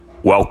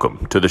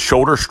Welcome to the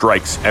Shoulder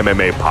Strikes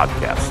MMA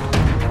podcast.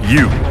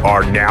 You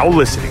are now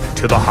listening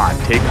to the Hot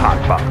Take Hot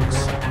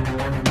Box.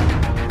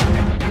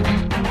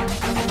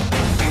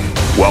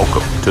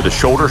 Welcome to the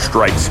Shoulder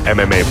Strikes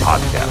MMA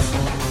podcast.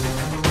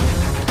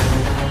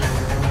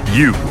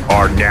 You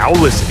are now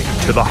listening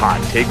to the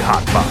Hot Take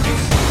Hot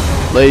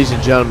Box. Ladies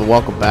and gentlemen,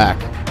 welcome back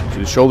to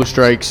the Shoulder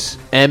Strikes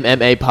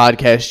MMA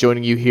podcast.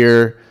 Joining you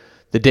here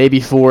the day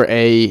before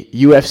a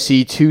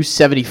UFC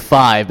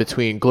 275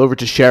 between Glover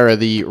Teixeira,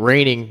 the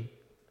reigning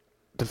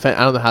I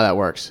don't know how that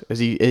works.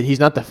 He's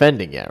not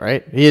defending yet,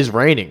 right? He is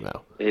reigning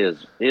though. He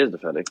is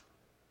defending.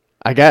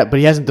 But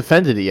he hasn't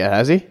defended it yet,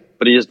 has he?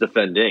 But he is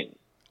defending.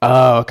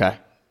 Oh, okay.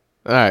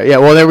 All right. Yeah.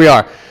 Well, there we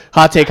are.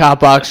 Hot Take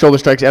Hot Box, Shoulder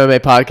Strikes MMA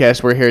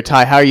podcast. We're here.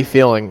 Ty, how are you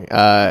feeling?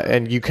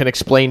 And you can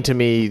explain to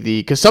me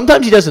because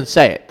sometimes he doesn't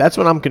say it. That's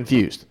when I'm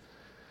confused.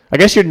 I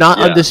guess you're not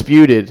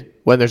undisputed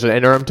when there's an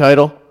interim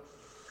title.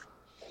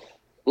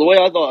 The way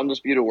I thought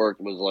undisputed worked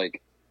was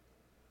like,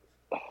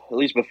 at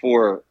least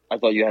before, I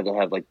thought you had to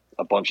have like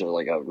a bunch of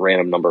like a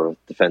random number of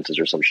defenses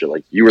or some shit.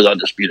 Like you were the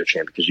undisputed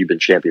champion because you've been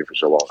champion for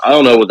so long. I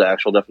don't know what the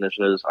actual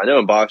definition is. I know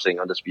in boxing,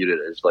 undisputed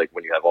is like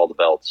when you have all the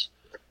belts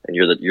and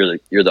you're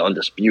the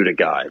undisputed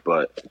guy.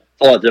 But it's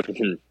a lot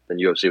different than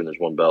UFC when there's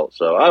one belt.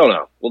 So I don't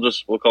know.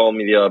 We'll call him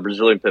the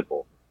Brazilian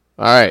Pitbull.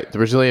 All right, the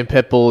Brazilian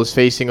Pitbull is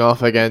facing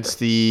off against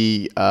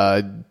the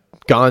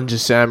Ganja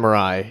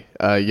Samurai,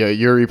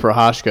 Yuri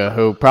Prochazka,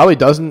 who probably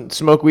doesn't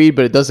smoke weed,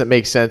 but it doesn't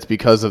make sense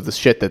because of the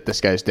shit that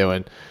this guy's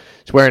doing.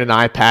 He's wearing an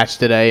eye patch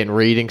today and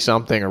reading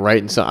something or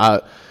writing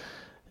something.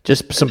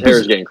 Just some. His hair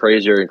is getting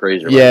crazier and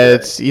crazier. Yeah,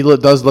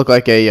 does look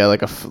like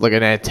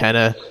an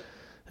antenna.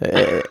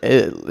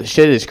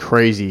 Shit is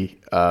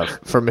crazy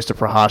for Mr.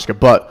 Prochazka,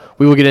 but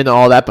we will get into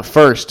all that. But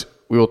first,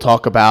 we will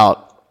talk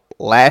about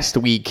last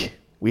week.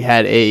 We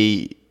had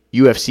a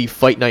UFC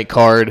Fight Night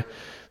card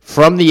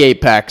from the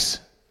Apex.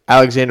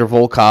 Alexander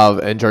Volkov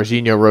and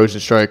Jairzinho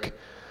Rozenstruik.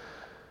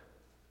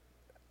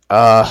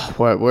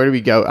 Where do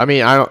we go? I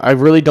mean, I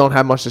really don't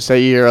have much to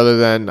say here other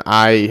than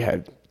I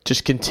have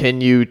just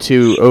continue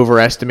to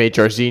overestimate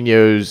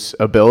Jairzinho's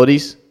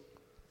abilities,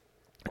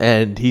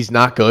 and he's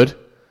not good.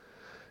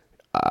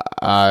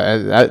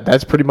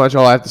 That's pretty much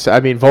all I have to say.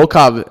 I mean,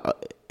 Volkov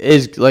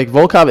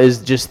is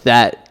just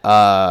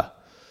that.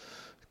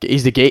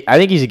 He's the gate. I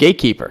think he's a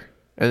gatekeeper.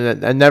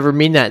 And I never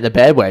mean that in a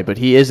bad way, but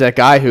he is that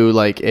guy who,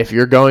 like, if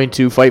you're going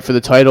to fight for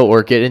the title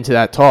or get into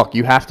that talk,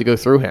 you have to go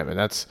through him. And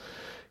that's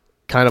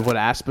kind of what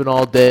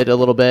Aspinall did a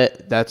little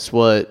bit. That's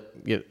what,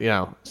 you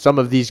know, some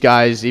of these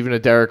guys, even a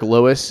Derek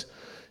Lewis,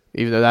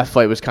 even though that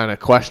fight was kind of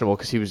questionable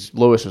because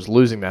Lewis was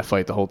losing that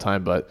fight the whole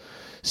time. But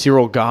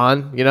Cyril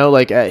Gahn, you know,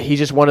 like, he's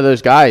just one of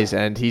those guys,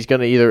 and he's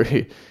either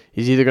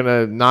going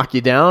to knock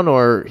you down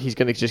or he's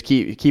going to just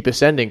keep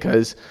ascending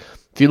because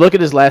if you look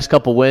at his last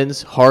couple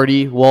wins,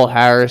 Hardy, Walt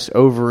Harris,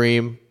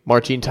 Overeem,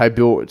 Marcin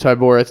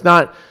Tybura, it's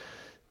not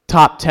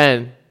top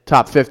 10,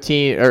 top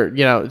 15, or,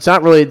 you know, it's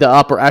not really the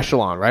upper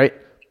echelon, right?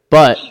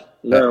 But,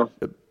 no.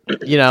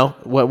 You know,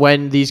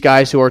 when these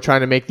guys who are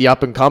trying to make the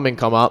up-and-coming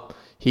come up,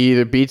 he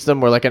either beats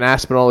them or like an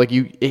Aspinall, like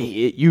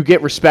you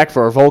get respect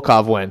for a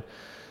Volkov win.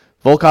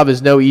 Volkov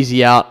is no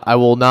easy out. I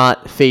will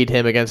not fade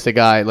him against a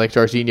guy like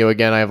Jairzinho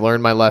again. I have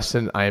learned my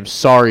lesson. I am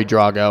sorry,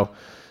 Drago.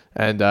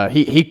 And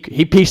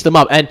he pieced them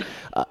up. And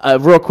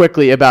real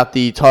quickly about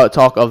the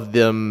talk of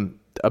them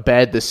a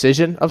bad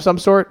decision of some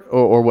sort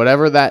or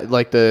whatever, that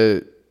like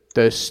the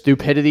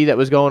stupidity that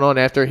was going on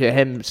after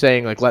him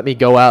saying like, let me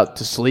go out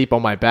to sleep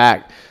on my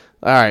back.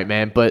 All right,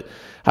 man. But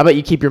how about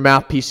you keep your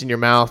mouthpiece in your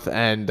mouth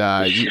and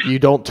you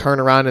don't turn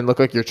around and look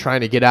like you're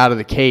trying to get out of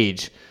the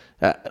cage.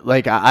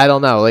 I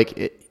don't know.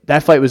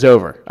 That fight was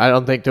over. I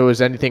don't think there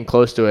was anything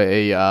close to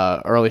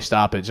a early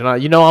stoppage. And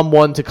I'm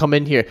one to come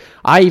in here.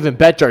 I even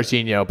bet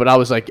Jairzinho, but I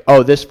was like,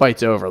 oh, this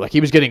fight's over. Like,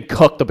 he was getting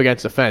cooked up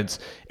against the fence.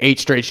 8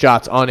 straight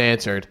shots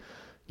unanswered.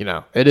 You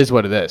know, it is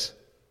what it is.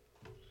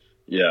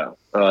 Yeah.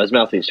 His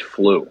mouthpiece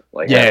flew.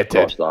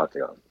 Across the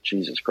octagon.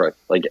 Jesus Christ.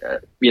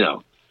 You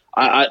know,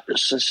 I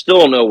still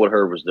don't know what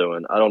Herb was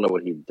doing. I don't know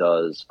what he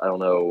does. I don't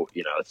know.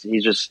 You know,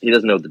 he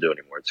doesn't know what to do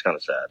anymore. It's kind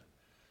of sad.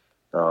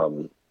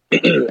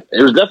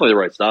 It was definitely the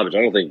right stoppage.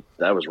 I don't think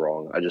that was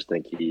wrong. I just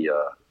think he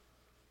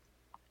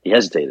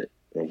hesitated.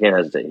 He can't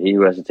hesitate. He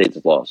who hesitates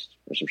is lost,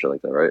 or some shit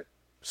like that, right?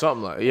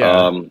 Something like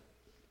yeah.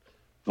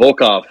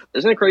 Volkov,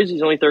 isn't it crazy?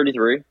 He's only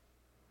 33.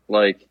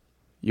 Like,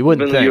 you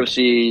wouldn't been in think.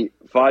 the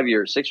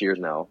UFC 6 years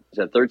now. He's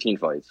had 13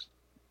 fights.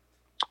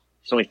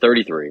 He's only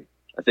 33.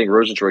 I think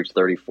Rozenstruik's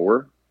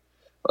 34.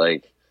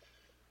 Like,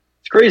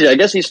 it's crazy. I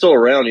guess he's still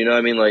around. You know what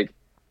I mean? Like,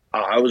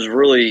 I was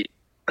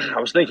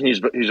thinking he's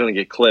going to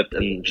get clipped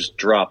and just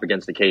drop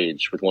against the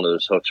cage with one of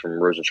those hooks from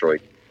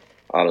Rozenstruik,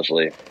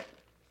 honestly.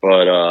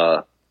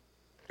 But,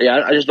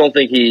 yeah, I just don't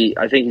think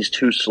I think he's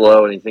too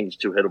slow and I think he's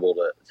too hittable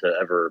to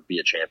ever be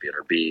a champion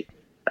or be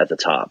at the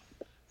top,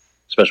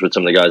 especially with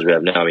some of the guys we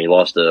have now. I mean, he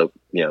lost to,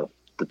 you know,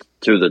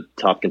 two of the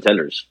top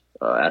contenders,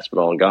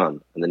 Aspinall and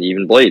Gahn, and then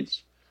even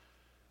Blades.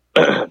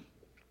 Who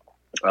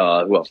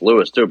else?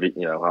 Lewis, too, but,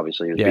 you know,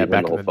 obviously he was beating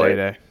him the whole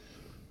fight.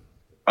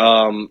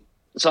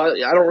 So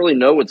I don't really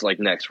know what's like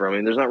next for him. I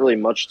mean, there's not really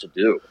much to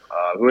do.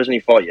 Who hasn't he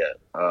fought yet?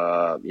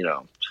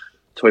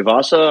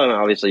 Tuivasa. I mean,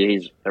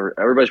 obviously,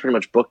 everybody's pretty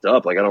much booked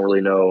up. Like I don't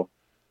really know.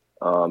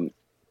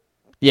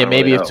 Yeah,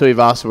 maybe really if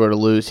Tuivasa were to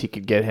lose, he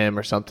could get him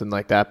or something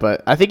like that.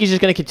 But I think he's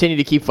just going to continue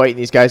to keep fighting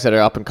these guys that are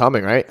up and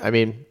coming, right? I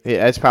mean,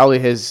 that's probably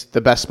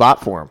the best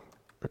spot for him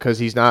because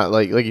he's not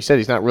like you said,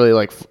 he's not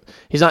really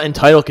he's not in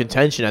title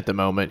contention at the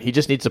moment. He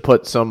just needs to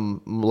put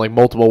some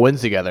multiple wins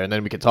together, and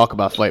then we can talk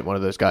about fighting one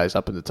of those guys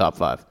up in the top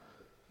 5.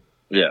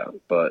 Yeah,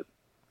 but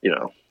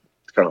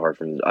it's kind of hard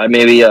for me.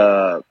 Maybe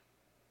Augusta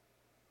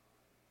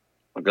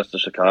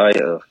Sakai.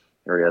 He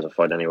already has a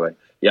fight anyway.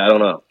 Yeah, I don't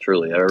know.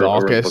 Truly,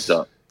 everyone's booked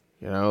up.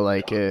 It's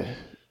like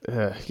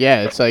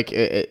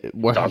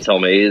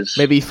Dontel Mays.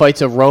 Maybe he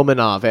fights a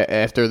Romanov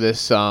after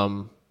this.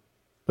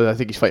 But I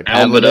think he's fighting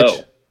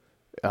Almado.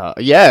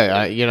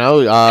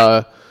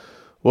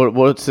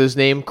 What's his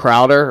name?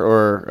 Crowder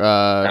or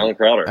Alan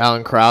Crowder.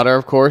 Alan Crowder,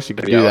 of course. You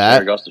could Maybe do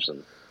that.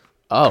 Gustafson.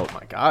 Oh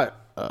my God.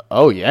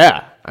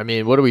 Yeah. I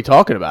mean, what are we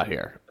talking about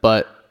here?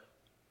 But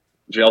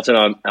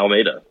Jailton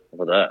Almeida. How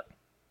about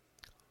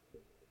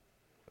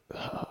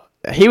that?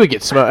 He would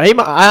get smoked.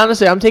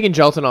 Honestly, I'm taking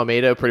Jailton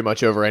Almeida pretty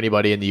much over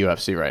anybody in the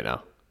UFC right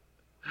now.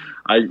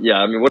 I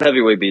mean, what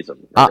heavyweight beats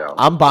him?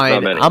 I'm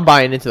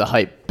buying into the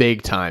hype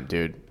big time,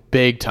 dude.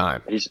 Big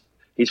time. He's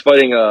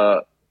fighting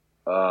Abdul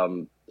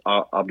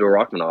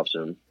Rakhmonov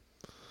soon.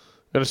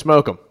 Gonna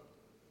smoke him.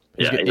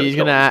 He's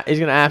gonna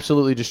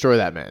absolutely destroy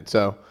that man.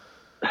 So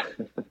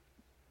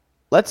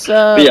let's.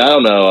 I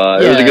don't know.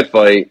 It was a good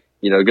fight.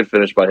 Good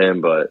finish by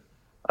him, but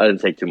I didn't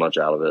take too much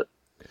out of it.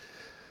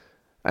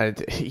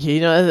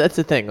 That's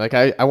the thing. Like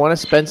I want to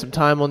spend some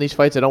time on these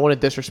fights. I don't want to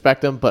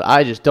disrespect them, but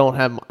I just don't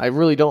have. I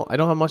don't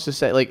have much to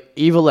say. Like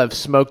Evelev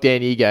smoked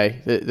Dan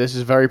Ige. This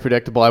is very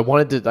predictable. I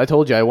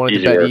told you I wanted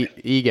to bet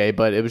Ige,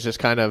 but it was just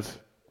kind of.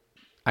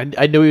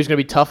 I knew he was going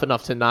to be tough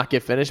enough to not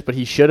get finished, but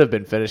he should have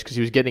been finished because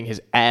he was getting his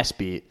ass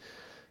beat.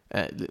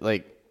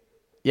 Evelev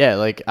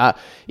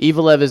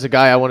is a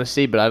guy I want to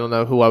see, but I don't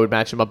know who I would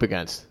match him up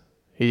against.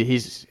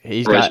 He's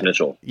Bryce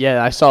Mitchell.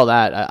 Yeah, I saw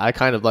that. I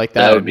kind of like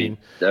that. That would be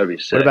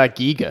sick. What about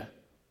Giga?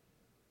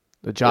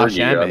 The Josh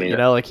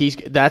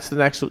Emmett, that's the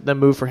next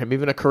move for him.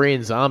 Even a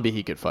Korean zombie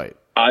he could fight.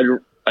 I'd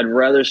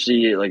rather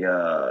see like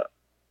a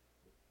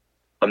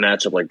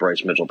matchup like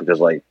Bryce Mitchell because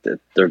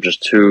they're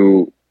just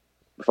two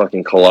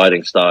fucking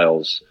colliding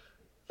styles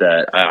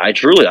that I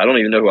don't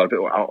even know who I'd pick.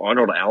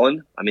 Arnold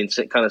Allen. I mean,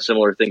 kind of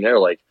similar thing there.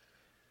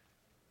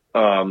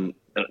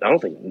 I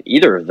don't think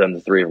either of them,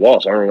 the three, have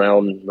lost. Arnold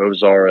Allen,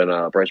 Mozart,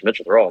 and Bryce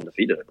Mitchell, they're all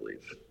undefeated, I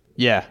believe.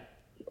 Yeah.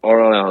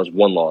 Arnold Allen has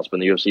one loss, but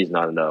the UFC is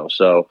 9-0.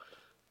 So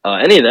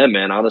any of them,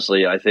 man,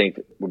 honestly, I think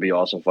would be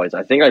awesome fights.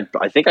 I think I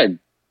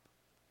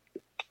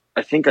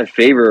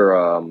favor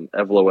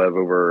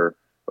Evloev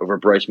over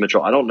Bryce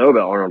Mitchell. I don't know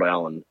about Arnold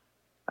Allen.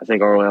 I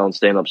think Arnold Allen's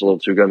stand-up's a little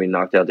too good. I mean,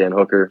 knocked out Dan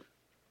Hooker.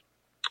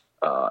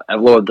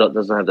 Evloev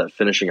doesn't have that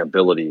finishing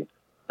ability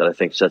that I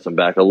think sets him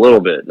back a little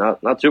bit.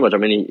 Not too much. I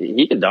mean,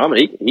 he can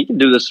dominate. He can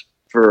do this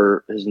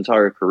for his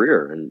entire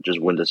career and just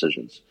win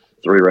decisions.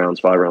 3 rounds,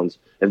 5 rounds.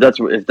 If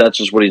that's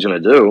just what he's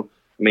going to do,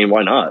 I mean,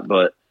 why not?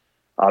 But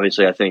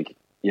obviously, I think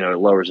it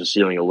lowers his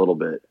ceiling a little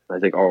bit. I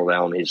think Arnold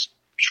Allen, he's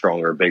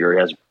stronger, bigger. He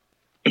has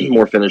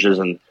more finishes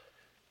and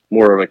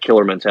more of a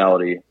killer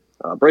mentality.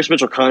 Bryce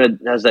Mitchell kind of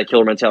has that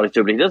killer mentality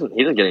too, but he doesn't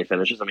get any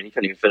finishes. I mean, he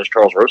couldn't even finish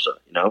Charles Rosa.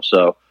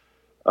 So.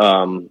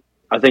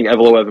 I think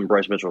Evloev and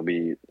Bryce Mitchell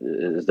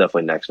is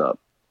definitely next up.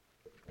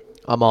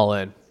 I'm all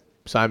in.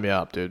 Sign me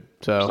up, dude.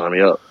 So sign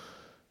me up.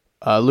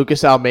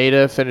 Lucas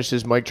Almeida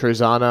finishes Mike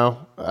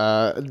Trezano.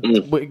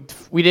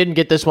 We didn't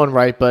get this one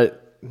right,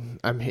 but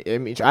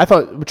I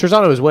thought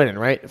Trezano was winning,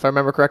 right? If I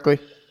remember correctly.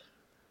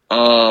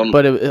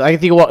 But I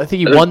think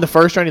he won the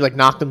first round. He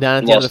knocked him down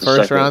at the end of the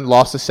first round,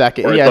 lost the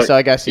second. So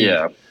I guess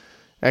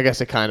I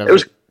guess it kind of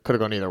could have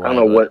gone either way. I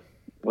don't know what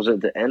was it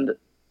at the end.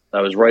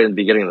 That was right in the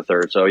beginning of the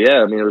third. So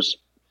yeah, I mean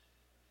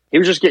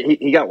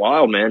he got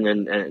wild, man,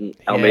 and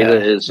Almeida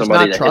is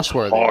somebody that hits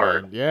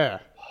hard. Man. Yeah,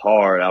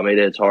 hard.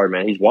 Almeida hits hard,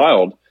 man. He's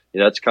wild.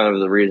 That's kind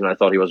of the reason I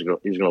thought he was going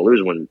to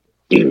lose when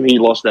he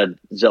lost that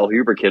Zell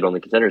Huber kid on the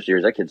Contender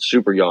Series. That kid's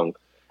super young,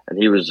 and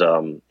he was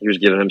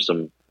giving him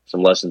some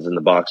lessons in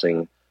the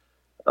boxing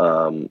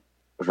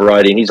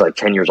variety, and he's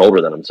 10 years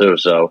older than him too.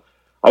 So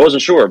I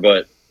wasn't sure,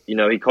 but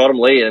he caught him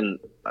late, and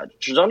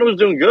Trezano was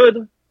doing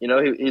good.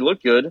 He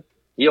looked good.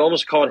 He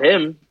almost caught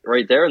him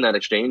right there in that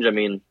exchange. I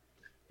mean,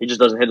 he just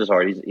doesn't hit as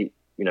hard.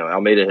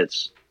 Almeida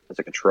hits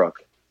like a truck.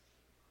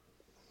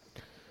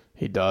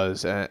 He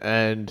does,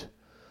 and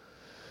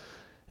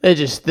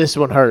this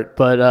one hurt,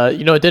 but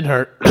it didn't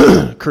hurt.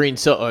 Korean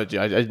Silva.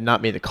 I did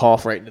not mean to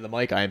cough right into the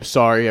mic. I am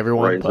sorry,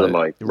 everyone. Right into the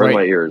mic. Right in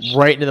my ears.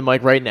 Right into the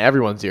mic. Right into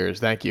everyone's ears.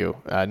 Thank you.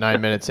 9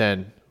 minutes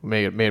in,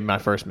 made my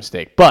first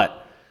mistake,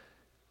 but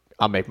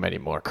I'll make many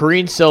more.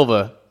 Korean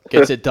Silva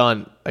gets it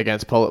done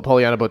against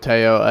Poliana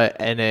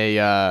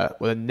Botelho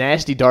with a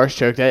nasty Darce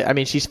choke. I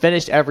mean, she's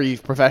finished every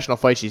professional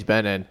fight she's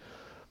been in.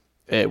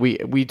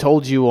 We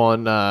told you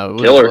on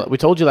we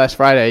told you last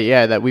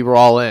Friday, that we were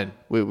all in.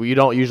 we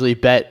don't usually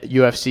bet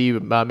UFC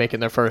making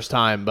their first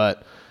time,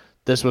 but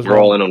this was We're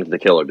all in on the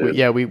killer, dude.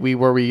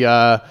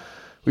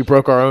 We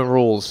broke our own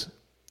rules.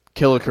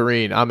 Killer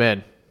Karine, I'm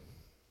in.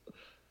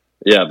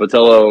 Yeah,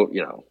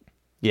 Botello,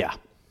 Yeah.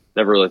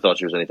 never really thought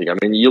she was anything. I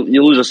mean,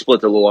 you lose a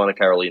split to Luana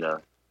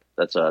Carolina.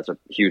 That's a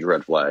huge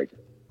red flag.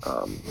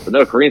 But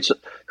no, Karine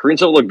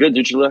still looked good,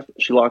 dude. She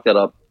locked that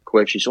up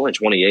quick. She's only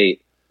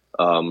 28.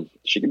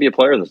 She could be a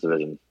player in this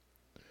division.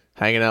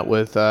 Hanging out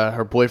with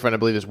her boyfriend, I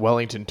believe, is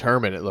Wellington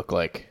Turman. It looked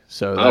like.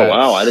 So. Oh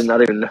wow, I did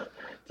not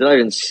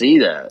even see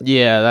that.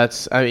 Yeah,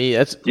 that's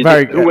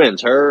very. Who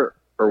wins, her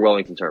or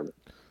Wellington Turman?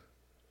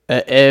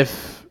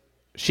 If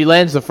she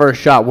lands the first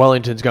shot,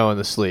 Wellington's going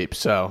to sleep.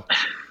 So,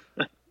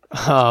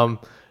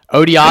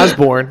 Odie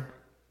Osborne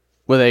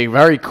with a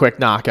very quick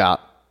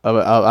knockout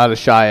out of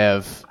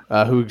Shaev,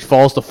 who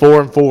falls to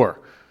 4-4.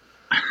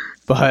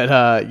 But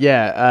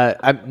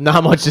I'm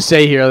not much to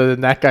say here other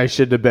than that guy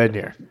shouldn't have been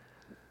here.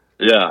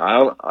 Yeah,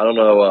 I don't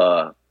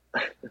know.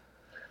 I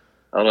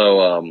don't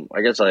know.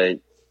 I guess I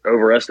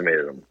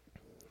overestimated him.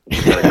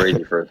 It's kind of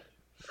crazy for a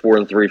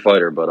 4-3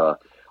 fighter, but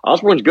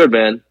Osborne's good,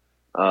 man.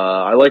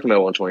 I like him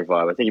at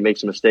 125. I think he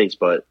makes some mistakes,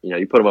 but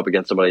you put him up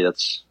against somebody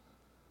that's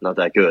not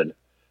that good,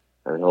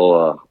 and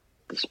he'll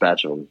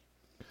dispatch him.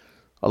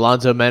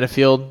 Alonzo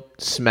Menafield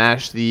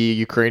smashed the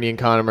Ukrainian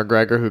Conor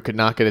McGregor, who could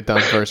not get it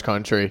done for his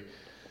country.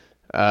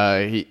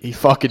 He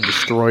fucking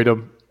destroyed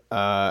him.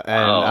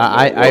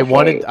 I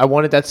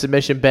wanted that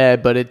submission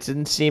bad, but it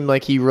didn't seem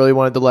like he really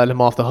wanted to let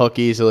him off the hook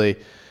easily.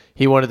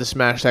 He wanted to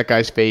smash that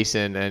guy's face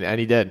in, and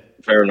he did.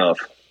 Fair enough.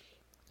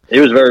 He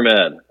was very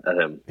mad at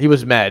him. He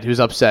was mad. He was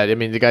upset. I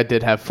mean, the guy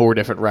did have 4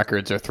 different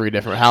records or 3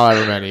 different,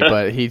 however many,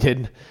 but he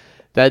didn't.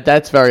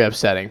 That's very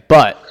upsetting.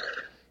 But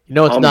it's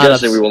I'm not.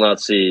 guessing we will not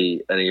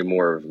see any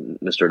more of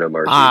Mr. No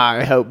Mercy.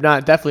 I hope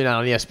not. Definitely not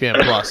on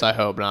ESPN Plus. I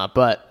hope not.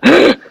 But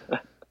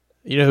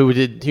you know who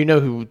did?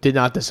 Who did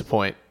not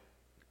disappoint?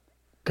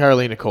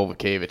 Karolina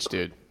Kowalkiewicz,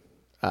 dude.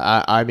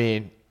 I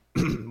mean,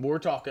 we're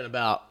talking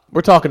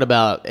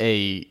about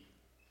a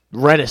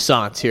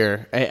renaissance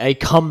here, a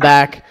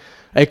comeback,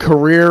 a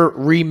career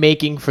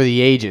remaking for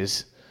the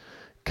ages.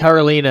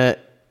 Karolina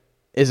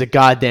is a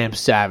goddamn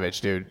savage,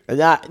 dude.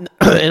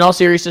 In all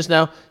seriousness,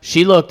 now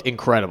she looked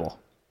incredible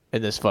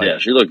in this fight. Yeah,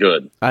 she looked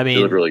good. I mean,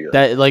 she looked really good.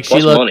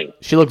 Money.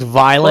 She looked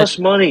violent.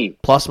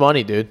 Plus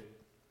money, dude.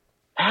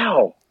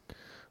 How?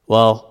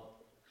 Well,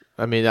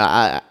 I mean,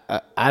 I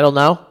don't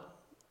know.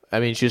 I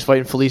mean, she was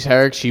fighting Felice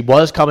Herrig. She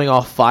was coming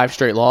off 5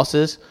 straight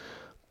losses,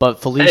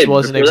 but Felice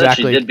wasn't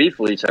exactly. She did beat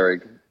Felice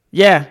Herrig.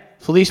 Yeah,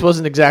 Felice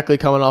wasn't exactly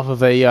coming off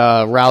of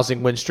a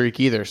rousing win streak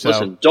either. So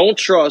listen, don't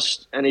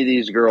trust any of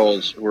these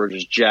girls who are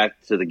just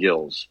jacked to the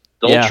gills.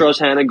 Don't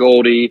trust Hannah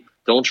Goldie.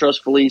 Don't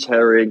trust Felice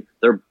Herrig.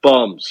 They're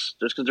bums.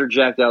 Just because they're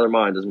jacked out of their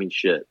mind doesn't mean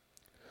shit.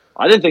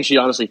 I didn't think she'd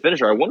honestly finish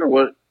her. I wonder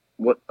what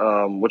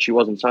she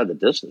was inside the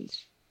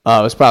distance. Oh,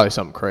 it was probably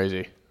something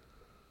crazy.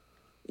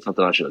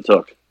 Something I should have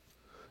took.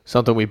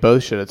 Something we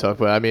both should have took.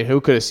 But I mean, who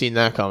could have seen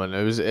that coming?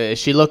 It was.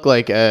 She looked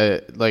like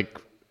the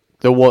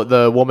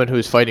woman who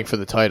was fighting for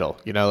the title.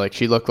 Like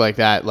she looked like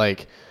that,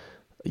 like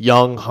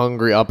young,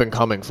 hungry, up and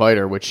coming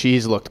fighter, which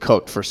she's looked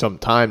cooked for some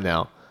time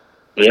now.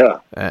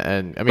 Yeah,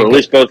 and I mean, at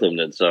least both of them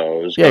did.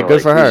 So it was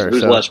good for her.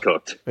 Who's less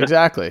cooked?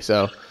 Exactly.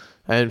 So,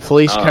 and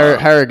Felice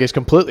Herrig is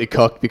completely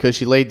cooked because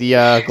she laid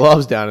the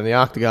gloves down in the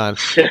octagon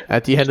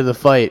at the end of the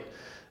fight,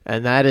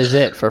 and that is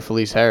it for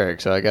Felice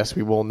Herrig. So I guess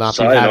we will not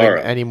be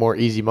having any more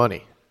easy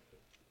money.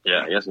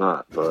 Yeah, I guess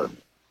not. But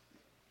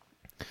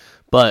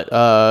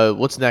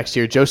what's next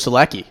here? Joe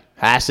Solecki,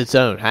 Hassett's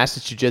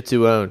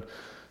Jiu-Jitsu own.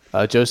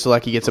 Joe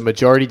Solecki gets a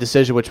majority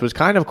decision, which was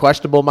kind of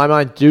questionable in my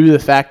mind due to the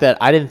fact that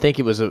I didn't think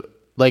it was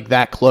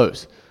that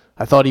close.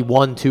 I thought he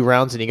won 2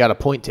 rounds and he got a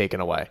point taken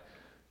away.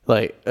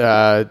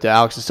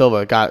 Alex De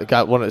Silva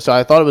got one. So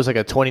I thought it was like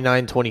a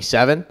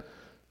 29-27,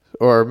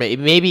 or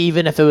maybe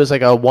even if it was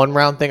like a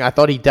 1-round thing, I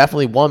thought he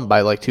definitely won by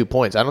like 2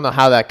 points. I don't know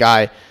how that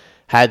guy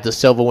had De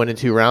Silva win in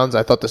 2 rounds.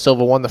 I thought De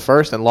Silva won the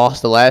first and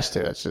lost the last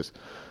 2.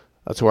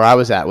 That's where I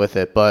was at with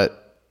it.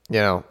 But,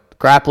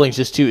 grappling's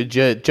just too –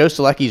 Joe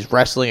Solecki's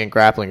wrestling and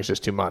grappling is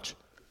just too much.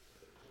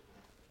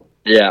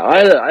 Yeah, I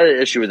had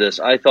an issue with this.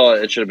 I thought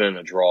it should have been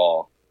a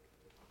draw.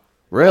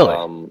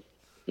 Really?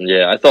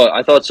 Yeah, I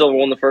thought Silva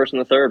won the first and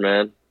the third,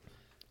 man.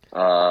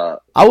 I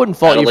wouldn't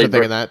fault you for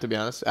thinking that, to be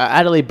honest.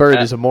 Adelaide Bird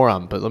is a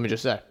moron, but let me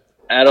just say.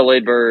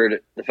 Adelaide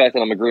Bird, the fact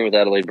that I'm agreeing with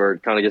Adelaide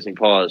Bird kind of gives me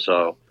pause,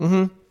 so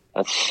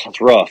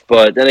that's rough.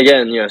 But then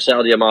again,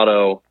 Sal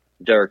D'Amato,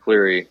 Derek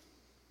Cleary,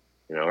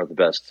 are the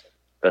best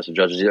of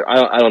judges here.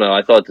 I don't know.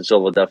 I thought De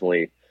Silva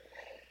definitely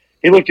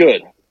he looked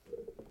good,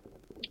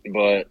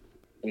 but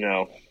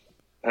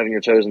having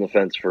your toes in the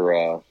fence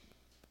for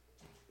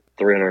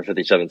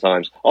 357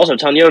 times. Also,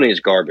 Tognoni is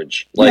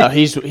garbage.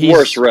 He's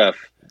worst ref.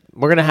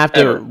 We're gonna have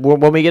to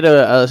when we get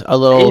a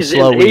little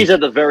slow week. He's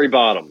at the very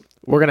bottom.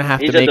 We're gonna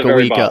have to make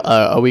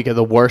a week of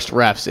the worst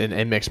refs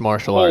in mixed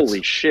martial arts.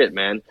 Holy shit,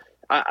 man!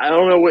 I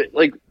don't know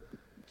what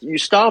you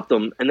stopped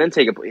him and then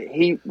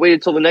he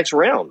waited till the next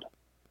round.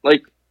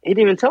 He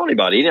didn't even tell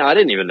anybody. I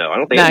didn't even know. I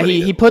don't think. Nah,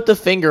 he put the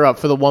finger up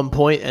for the 1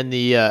 point, and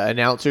the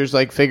announcers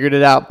like figured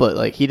it out. But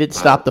like he didn't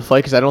stop the fight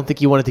because I don't think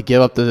he wanted to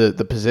give up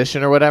the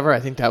position or whatever. I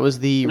think that was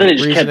the then he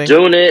just reasoning. kept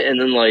doing it, and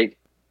then like.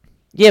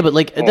 Yeah, but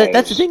like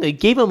that's the thing. They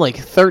gave him like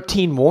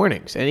 13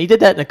 warnings, and he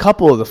did that in a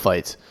couple of the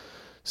fights.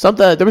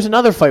 There was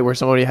another fight where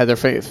somebody had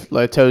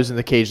their toes in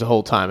the cage the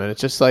whole time, and it's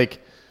just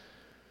like,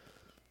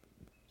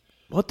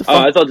 what the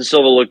fuck? I thought De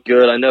Silva looked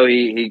good. I know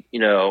he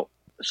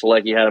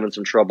Selecki had him in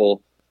some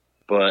trouble,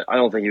 but I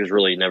don't think he was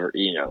really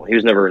he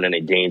was never in any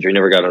danger. He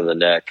never got under the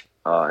neck,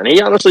 and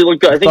he honestly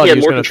looked good. I think he had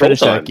more control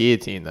time. That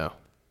guillotine though.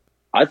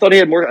 I thought he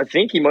had more. I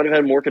think he might have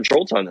had more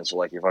control time than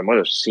Selecki. If I might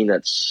have seen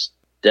that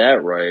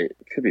stat right,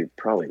 could be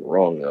probably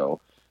wrong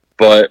though.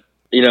 But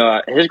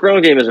his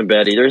ground game isn't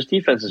bad either. His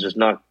defense is just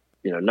not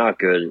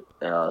good.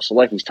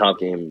 Selecki's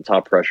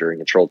top pressure and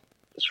control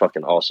is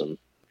fucking awesome.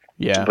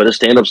 Yeah, but his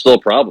stand-up's still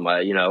a problem.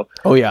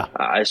 Oh yeah.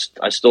 I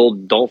still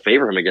don't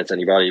favor him against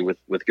anybody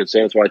with good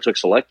stand. That's why I took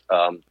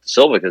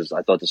Silva, because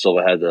I thought De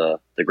Silva had the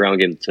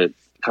ground game to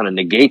kind of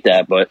negate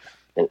that, but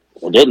it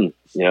didn't.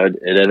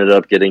 It ended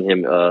up getting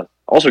him.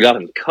 Also got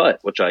him cut,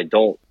 which I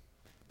don't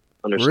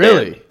understand.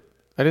 Really,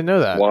 I didn't know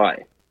that.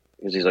 Why?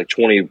 Because he's like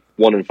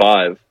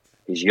 21-5.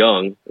 He's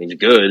young. He's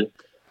good.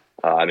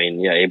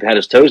 He had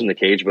his toes in the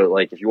cage, but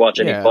like if you watch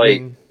any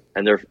fight,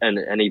 and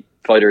any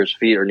fighter's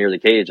feet are near the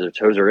cage, their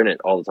toes are in it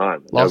all the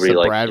time. Lost to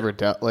Brad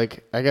Riddell.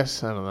 Like I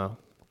guess I don't know.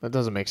 That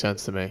doesn't make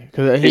sense to me.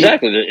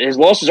 Exactly, his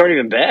losses aren't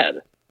even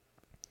bad.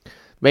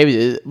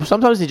 Maybe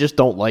sometimes they just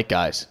don't like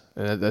guys.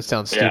 And that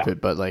sounds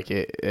stupid, but like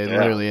it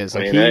literally is.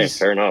 Like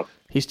fair enough.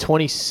 He's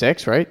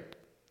 26, right?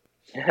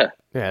 Yeah.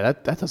 Yeah,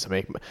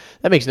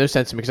 that makes no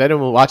sense to me because I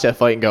didn't watch that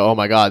fight and go, oh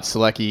my god,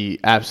 Selecki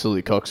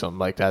absolutely cooks him.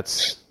 Like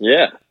that's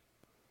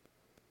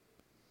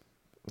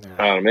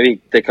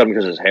maybe they cut him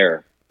because of his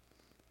hair.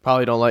 They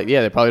probably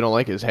don't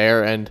like his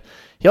hair, and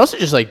he also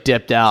just like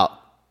dipped out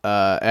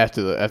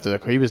after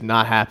the he was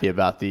not happy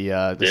about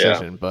the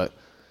decision. But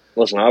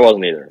listen, I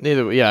wasn't either.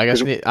 I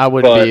guess I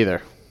wouldn't be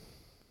either.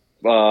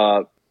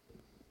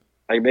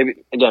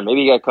 Maybe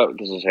he got cut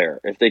because of his hair.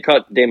 If they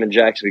cut Damon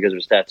Jackson because of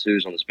his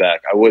tattoos on his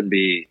back, I wouldn't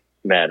be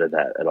mad at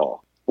that at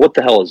all. What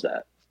the hell is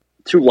that?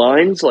 2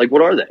 lines? Like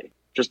what are they?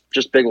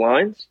 Just big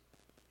lines?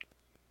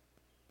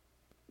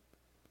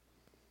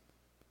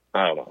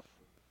 I don't know.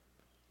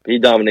 He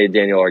dominated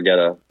Daniel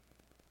Argueta.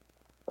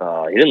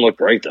 He didn't look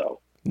great though.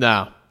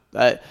 No,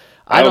 I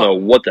don't know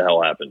what the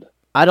hell happened.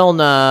 I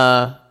don't.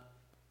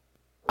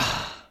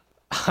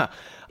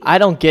 I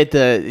don't get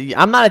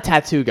I'm not a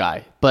tattoo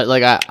guy, but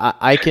like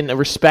I can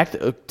respect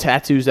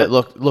tattoos that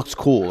looks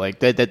cool, like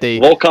that they.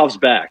 Volkov's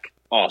back,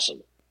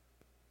 awesome.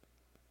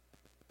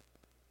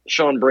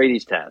 Sean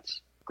Brady's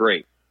tats,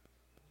 great.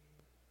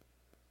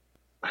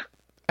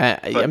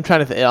 I'm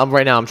trying to.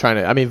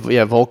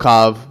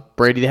 Volkov,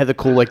 Brady. They had the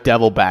cool like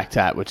devil back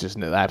tat, which is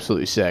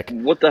absolutely sick.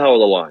 What the hell are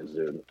the lines,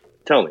 dude?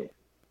 Tell me.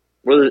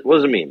 What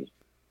does it mean?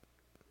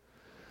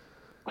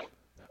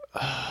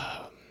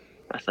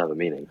 That's not the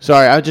meaning.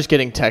 Sorry, I'm just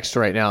getting text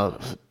right now.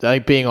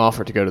 Like being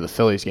offered to go to the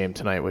Phillies game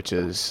tonight, which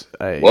is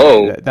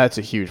that's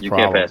a huge problem.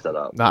 You can't pass that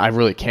up. No, I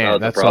really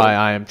can't. That's why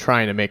I am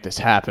trying to make this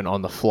happen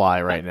on the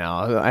fly right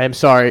now. I am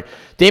sorry.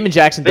 Damon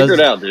Jackson Figure it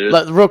out, dude.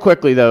 Real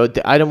quickly though,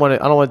 I don't want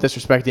to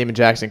disrespect Damon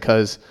Jackson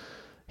because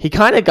he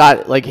kind of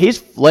got like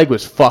his leg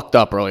was fucked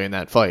up early in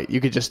that fight. You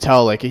could just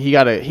tell like he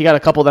got a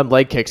couple of them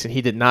leg kicks and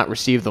he did not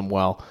receive them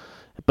well.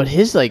 But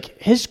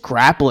his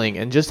grappling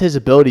and just his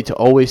ability to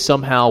always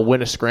somehow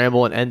win a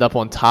scramble and end up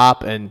on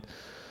top, and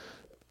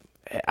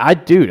I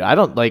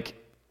don't like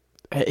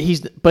he's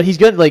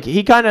good. Like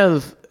he kind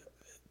of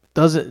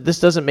doesn't.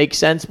 This doesn't make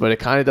sense, but it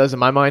kind of does in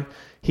my mind.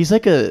 He's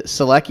like a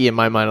Selecki in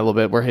my mind a little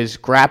bit, where his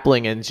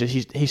grappling and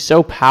just he's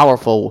so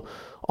powerful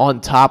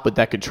on top with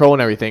that control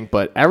and everything,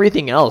 but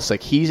everything else,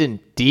 like he's in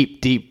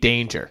deep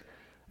danger.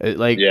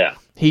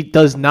 He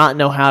does not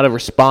know how to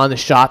respond to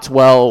shots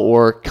well,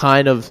 or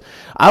kind of.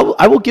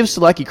 I will give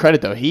Selecki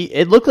credit though.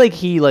 It looked like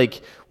he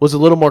was a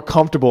little more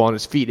comfortable on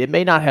his feet. It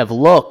may not have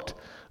looked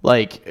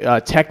like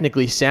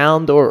technically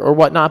sound or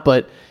whatnot,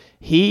 but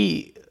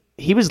he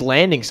was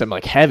landing some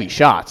like heavy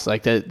shots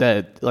like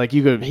that like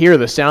you could hear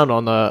the sound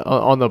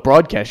on the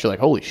broadcast. You're like,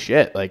 holy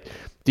shit! Like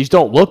these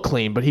don't look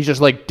clean, but he's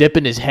just like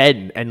dipping his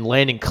head and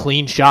landing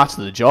clean shots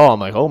to the jaw. I'm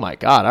like, oh my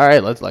god! All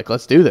right,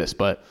 let's do this,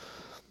 but.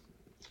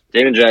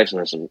 Damon Jackson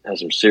has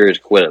some serious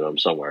quit in him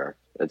somewhere.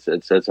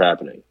 It's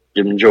happening.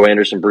 Give him Joe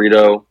Anderson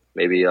Brito,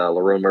 maybe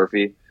Lerone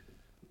Murphy,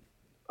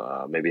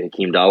 maybe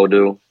Hakeem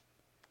Dawodu.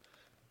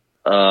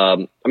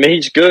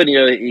 He's good.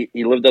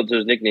 He lived up to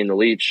his nickname, the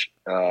Leech.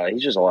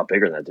 He's just a lot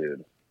bigger than that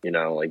dude.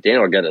 Like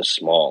Daniel Argueta is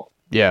small.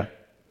 Yeah.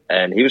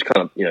 And he was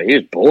kind of, he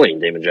was bullying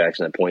Damon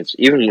Jackson at points.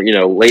 Even,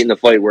 late in the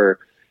fight where,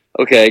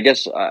 okay, I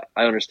guess I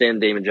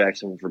understand Damon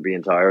Jackson for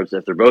being tired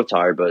if they're both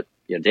tired, but,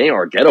 Daniel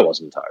Argueta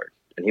wasn't tired.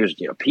 And he was,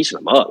 piecing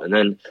them up. And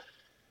then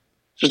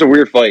it's just a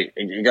weird fight.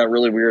 It got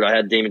really weird. I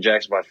had Damon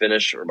Jackson by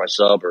finish or by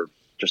sub or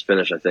just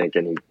finish, I think,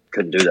 and he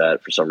couldn't do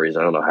that for some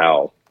reason. I don't know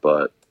how,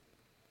 but,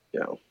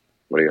 what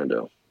are you going to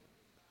do?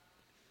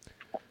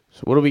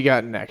 So what do we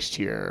got next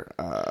here?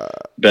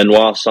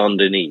 Benoit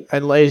Saint-Denis.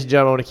 And ladies and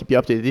gentlemen, I want to keep you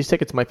updated. These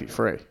tickets might be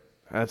free.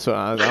 That's what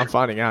I'm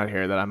finding out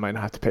here, that I might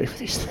not have to pay for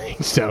these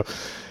things. So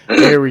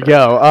here we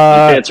go.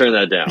 You can't turn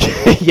that down.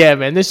 Yeah,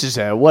 man, this is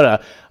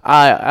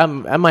I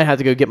might have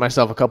to go get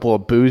myself a couple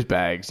of booze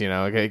bags. Get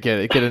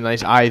a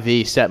nice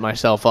IV, set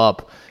myself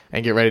up,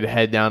 and get ready to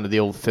head down to the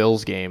old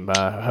Phil's game.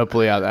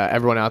 Hopefully,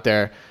 everyone out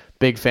there,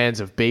 big fans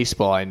of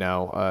baseball. I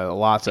know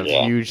lots of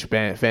huge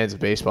fans of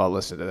baseball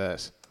listen to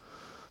this.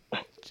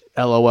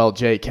 LOL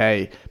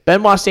JK.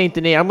 Benoit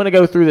Saint-Denis, I'm going to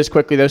go through this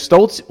quickly, though.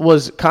 Stoltz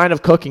was kind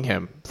of cooking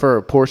him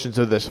for portions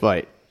of this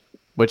fight,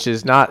 which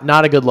is not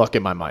a good look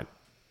in my mind.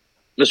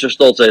 Mr.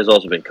 Stoltz has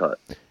also been cut.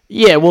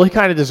 Yeah, well, he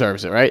kind of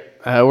deserves it, right?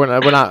 We're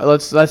not.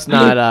 Let's not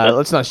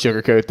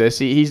sugarcoat this.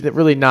 He's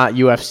really not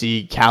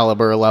UFC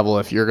caliber level.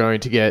 If you're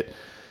going to get,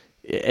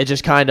 it's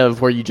just kind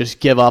of where you just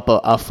give up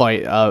a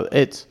fight. I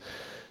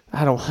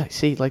don't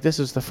see, like, this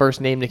is the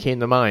first name that came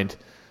to mind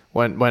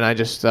when I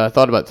just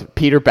thought about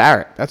Peter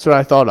Barrett. That's what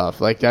I thought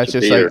of. Like, that's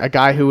just like a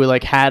guy who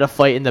had a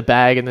fight in the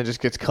bag and then just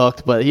gets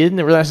cooked, but he didn't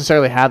really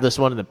necessarily have this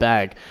one in the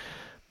bag.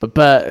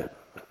 But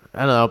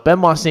I don't know.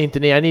 Benoit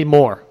Saint-Denis, I need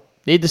more.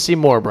 Need to see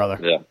more, brother.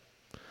 Yeah.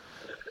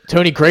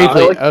 Tony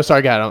Gravely.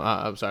 Sorry, guy.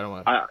 I'm sorry. I don't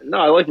want.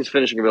 I like his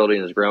finishing ability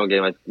in his ground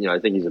game. I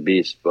think he's a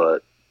beast,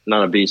 but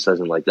not a beast as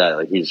in like that.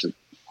 Like, he's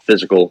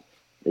physical.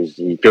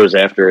 He goes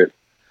after it.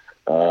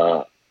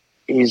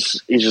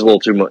 He's just a little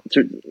too much.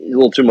 He's a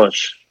little too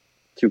much.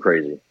 Too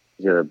crazy.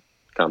 He's got to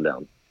calm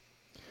down.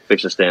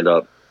 Fix his stand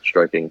up,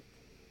 striking.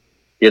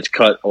 He gets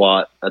cut a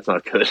lot. That's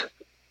not good.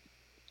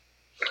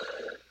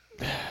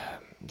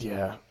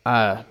 Yeah.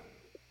 I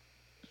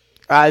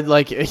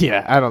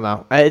don't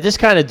know. This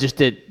kind of just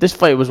did. This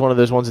fight was one of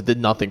those ones that did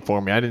nothing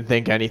for me. I didn't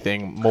think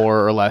anything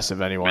more or less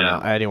of anyone.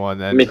 I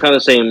mean, kind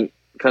of same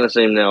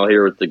now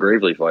here with the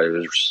Gravely fight. It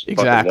was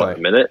exactly fucking,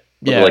 a minute.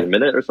 Yeah, like a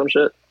minute or some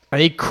shit.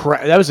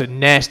 That was a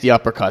nasty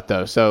uppercut,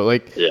 though. So,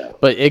 yeah.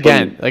 But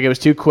again, it was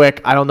too quick.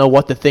 I don't know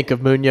what to think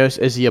of Munoz.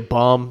 Is he a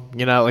bum?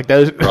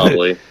 Those.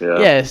 Probably, yeah.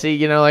 Yeah,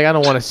 see, I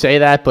don't want to say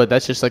that, but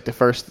that's just like the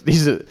first.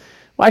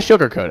 Why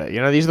sugarcoat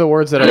it? These are the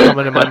words that are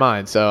coming to my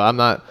mind. So I'm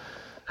not.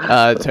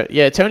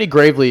 Tony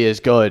Gravely is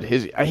good.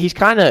 He's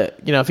kind of,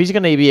 if he's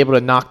going to be able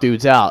to knock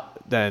dudes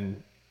out,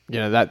 then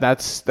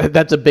that's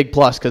a big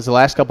plus, because the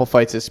last couple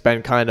fights it's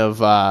been kind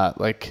of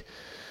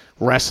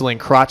wrestling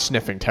crotch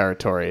sniffing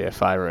territory,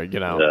 if I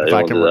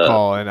can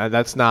recall, and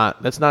that's not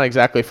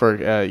exactly for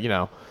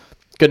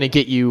going to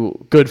get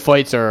you good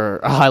fights or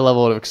a high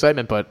level of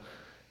excitement, but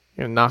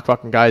knock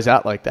fucking guys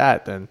out like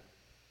that, then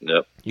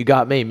you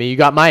got me. You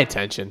got my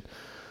attention.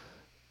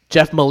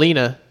 Jeff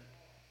Molina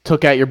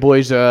took out your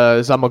boys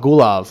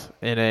Zamagulov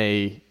in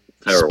a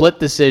split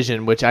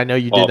decision, which I know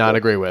you did not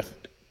agree with.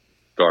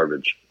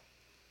 Garbage.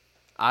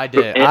 I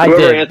did.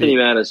 Whoever Anthony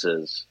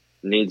Mattis is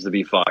needs to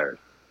be fired.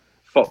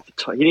 He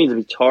needs to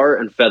be tar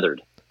and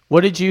feathered.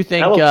 What did you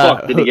think? How the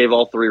fuck did he give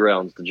all 3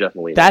 rounds to Jeff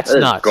Molina? That's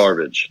nuts. Is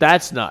garbage.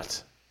 That's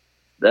nuts.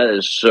 That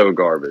is so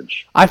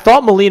garbage. I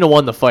thought Molina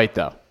won the fight,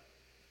 though.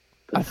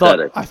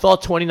 Pathetic. I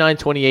thought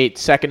 29-28,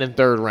 second and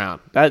third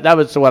round. That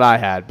was what I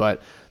had,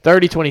 but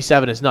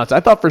 30-27 is nuts. I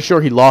thought for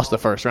sure he lost the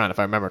first round, if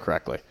I remember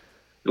correctly.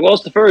 He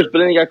lost the first, but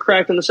then he got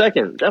cracked in the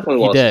second.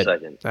 Definitely lost the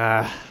second.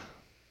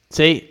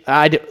 See,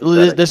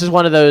 this is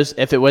one of those,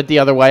 if it went the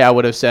other way, I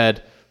would have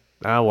said,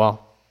 definitely.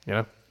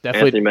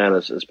 Anthony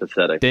Mattis is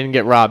pathetic. Didn't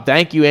get robbed.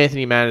 Thank you,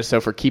 Anthony Mattis, though,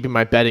 for keeping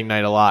my betting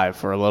night alive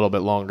for a little bit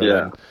longer.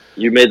 Yeah,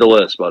 you made the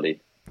list,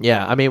 buddy.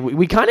 Yeah, I mean,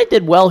 we kind of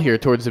did well here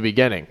towards the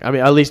beginning. I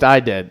mean, at least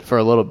I did for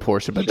a little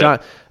portion.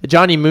 But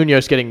Johnny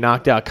Munoz getting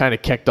knocked out kind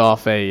of kicked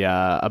off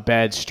a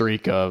bad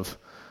streak of.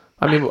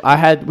 I mean,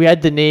 we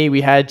had Denis,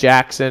 we had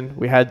Jackson,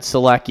 we had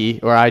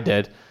Selecki, or I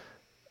did.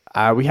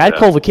 We had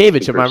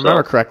Kovacevic, if I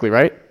remember correctly,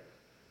 right?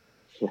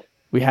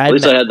 We had. At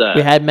least I had that.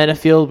 We had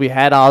Menefield, we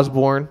had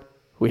Osborne,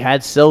 we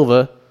had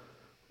Silva.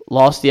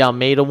 Lost the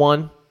Almeida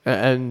one,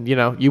 and you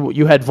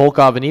had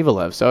Volkov and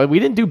Evelev, so we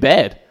didn't do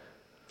bad.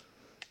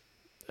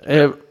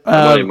 My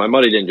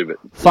money didn't do it.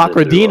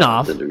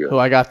 Fakhretdinov, who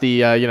I got the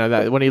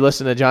that when he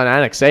listened to John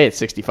Anik say it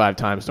 65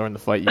 times during the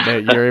fight,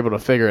 you're able to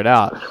figure it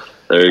out.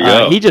 There you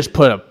go. He just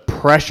put a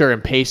pressure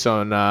and pace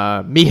on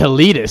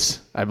Mihalidis,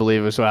 I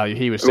believe was what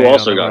he was saying. Who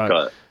also got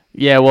cut.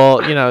 Yeah, well,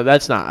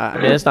 that's not.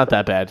 I mean, it's not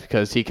that bad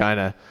because he's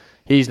not.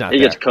 He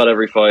gets cut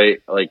every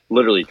fight, like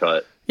literally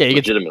cut. Yeah, he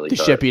gets the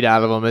shit beat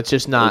out of him. It's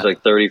just not. He's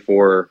like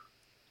 34.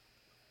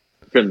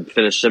 Couldn't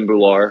finish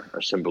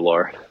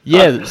Simbular.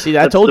 Yeah, see,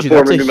 I told you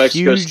that's a New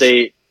Mexico huge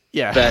State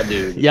fat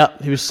dude.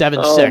 Yep, he was 7'6".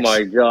 Oh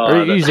my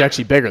god, he was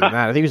actually bigger than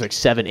that. I think he was like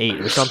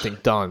 7'8" or something.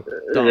 Done.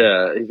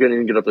 Yeah, he couldn't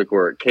even get up the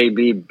court.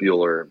 KB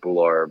Bueller.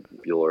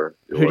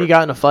 Who do you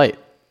got in a fight?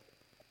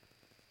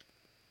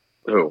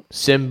 Who?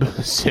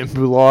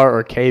 Simbular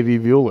or KB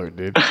Bueller,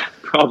 dude?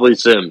 Probably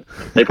Sim.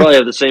 They probably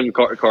have the same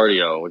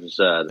cardio, which is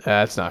sad.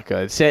 That's not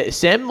good.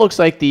 Sim looks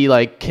like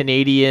the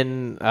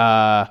Canadian.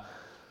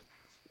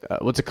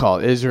 What's it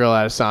called? Israel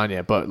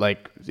Adesanya, but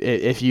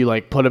if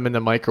you put him in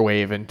the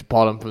microwave and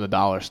bought him from the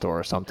dollar store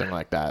or something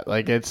like that,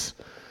 it's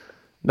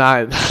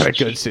Not a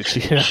good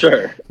situation.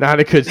 Sure. Not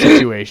a good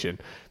situation.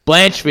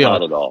 Blanchfield.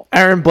 Not at all.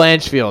 Aaron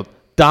Blanchfield.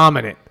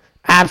 Dominant.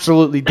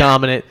 Absolutely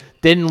dominant.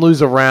 Didn't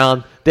lose a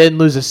round. Didn't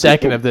lose a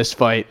second of this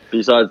fight.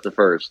 Besides the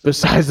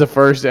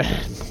first.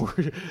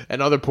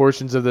 And other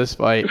portions of this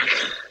fight.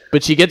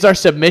 But she gets our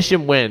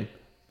submission win.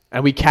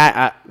 And we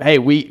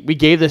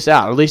gave this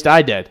out. Or at least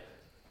I did.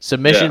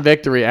 Submission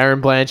victory,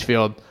 Aaron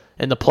Blanchfield,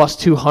 in the plus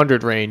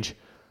 200 range.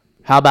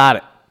 How about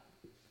it?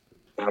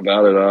 How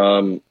about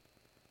it?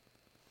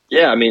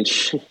 Yeah, I mean,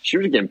 she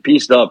was getting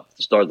pieced up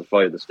to start the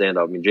fight, the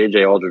stand-up. I mean,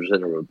 J.J. Aldridge was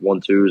hitting her with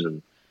 1-2s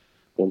and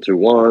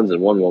 1-2-1s and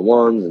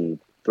 1-1-1s and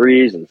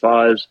 3s and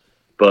 5s.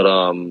 But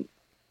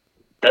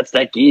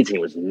that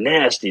guillotine was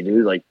nasty,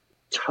 dude. Like,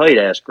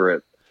 tight-ass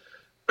grip.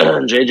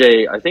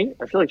 JJ, I feel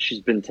like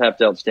she's been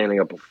tapped out standing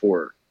up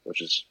before,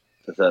 which is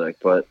pathetic.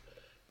 But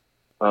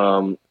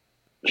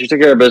she took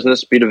care of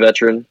business, beat a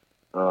veteran,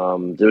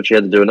 did what she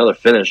had to do. Another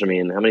finish. I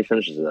mean, how many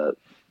finishes is that?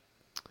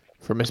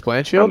 For Miss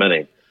Blanchfield? How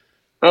many?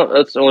 Oh,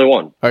 that's only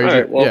one. Oh, all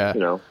right, well, yeah. you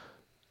know.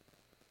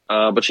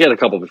 But she had a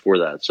couple before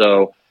that.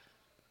 So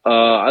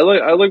I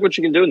like what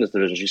she can do in this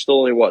division. She's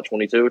still only,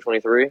 22,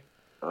 23?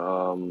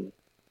 Who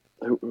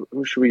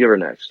should we give her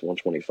next?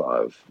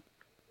 125.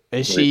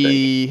 Is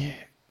she...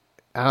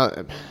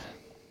 I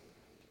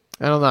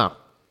don't know.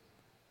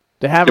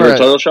 They have Give her her a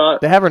title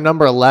shot? They have her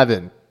number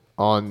 11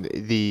 on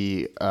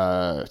the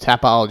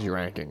Tapology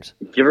rankings.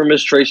 Give her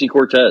Miss Tracy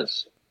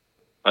Cortez.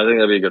 I think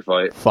that'd be a good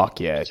fight. Fuck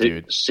yeah,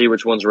 dude. See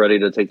which one's ready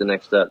to take the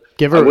next step.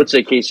 Give her, I would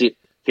say Casey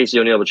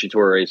O'Neill, but she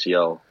tore her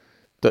ACL.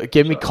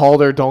 Give me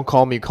Calder, don't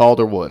call me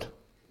Calderwood.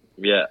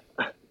 Yeah.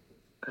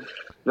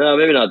 No,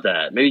 maybe not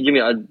that. Maybe give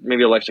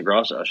me Alexa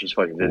Grasso. She's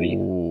fucking Vivi.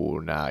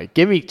 Ooh, nah.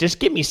 Give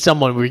me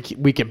someone we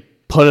can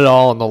put it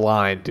all on the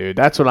line, dude.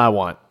 That's what I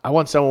want. I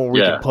want someone where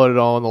we can put it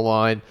all on the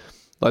line.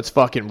 Let's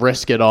fucking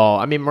risk it all.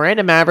 I mean,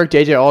 Miranda Maverick,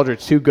 JJ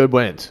Aldridge, 2 good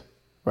wins,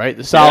 right?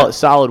 The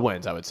solid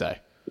wins, I would say.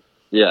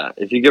 Yeah,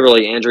 if you give her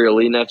like Andrea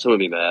Lee next, I would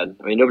be mad.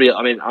 I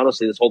mean,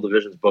 honestly, this whole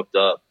division's booked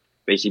up.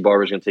 Macy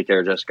Barber's gonna take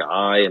care of Jessica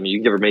I mean, you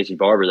can give her Macy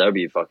Barber. That'd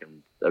be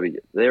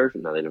there.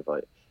 No, they didn't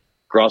fight.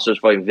 Grosso's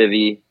fighting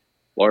Vivi.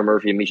 Laura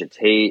Murphy and Misha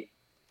Tate.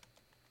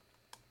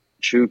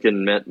 Chuk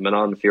and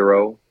Manon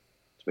Firo.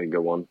 It's been a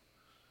good one.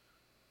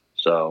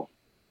 So,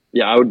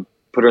 yeah, I would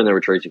put her in there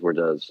with Tracy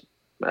Cortez.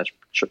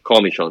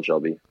 Call me Sean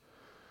Shelby.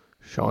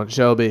 Sean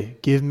Shelby.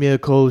 Give me a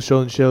call,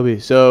 Sean Shelby.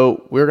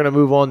 So, we're going to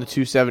move on to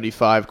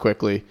 275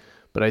 quickly,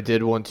 but I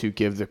did want to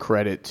give the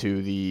credit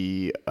to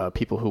the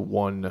people who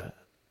won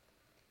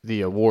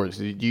the awards.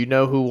 Do you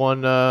know who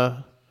won?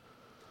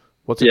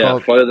 What's it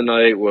called? Yeah, Fight of the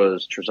Night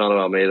was Trisana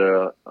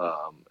Almeida,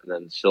 and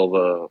then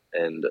Silva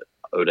and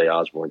O'Day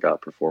Osborne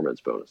got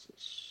performance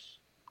bonuses.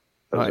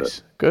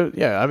 Nice. Good.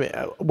 Yeah, I mean,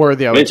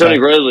 worthy. I mean, Tony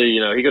Grizzly,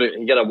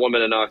 he got a 1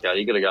 minute knockout.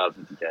 He could have got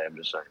 $50K. I'm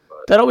just saying.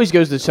 But that always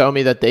goes to tell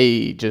me that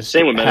they just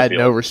had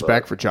no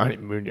respect for Johnny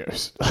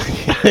Munoz.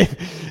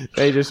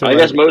 They just. I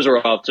guess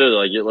Moserov too.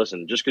 Like,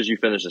 listen, just because you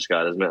finish this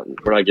guy doesn't mean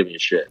we're not giving you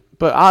shit.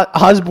 But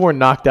Osborne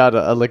knocked out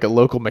a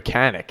local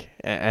mechanic,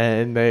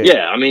 and they.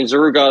 Yeah, I mean,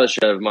 Zaru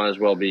Gadashev might as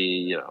well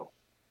be.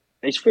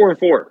 He's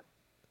 4-4.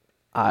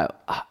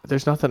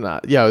 There's nothing.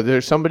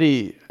 There's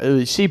somebody.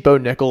 You see, Bo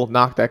Nickel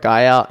knocked that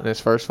guy out in his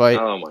first fight.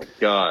 Oh my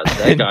god,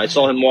 that guy! I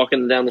saw him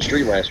walking down the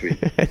street last week.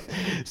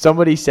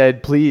 Somebody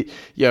said, "Please,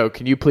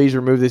 can you please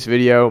remove this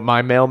video?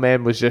 My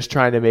mailman was just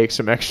trying to make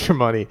some extra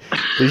money.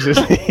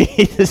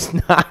 He does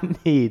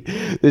not need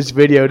this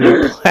video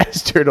to be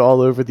plastered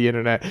all over the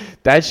internet."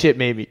 That shit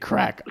made me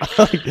crack.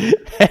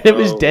 And it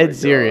was dead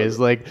serious.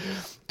 Like,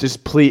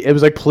 just please. It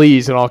was like,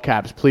 please in all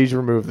caps. Please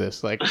remove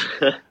this. Like,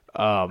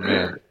 oh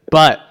man,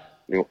 but.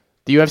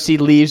 The UFC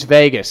leaves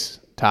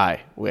Vegas,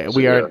 Ty.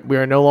 We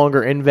are no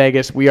longer in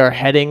Vegas. We are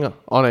heading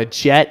on a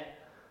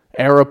jet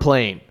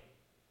aeroplane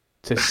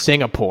to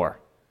Singapore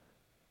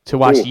to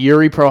watch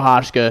Yuri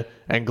Prochazka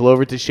and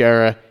Glover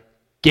Teixeira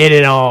get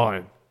it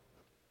on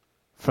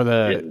for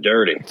the getting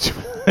dirty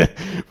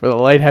for the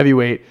light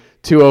heavyweight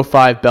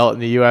 205 belt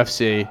in the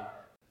UFC.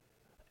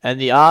 And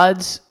the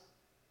odds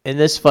in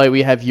this fight,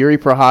 we have Yuri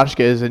Prochazka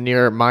as a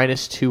near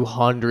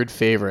 -200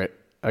 favorite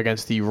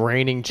against the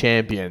reigning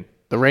champion.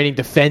 The reigning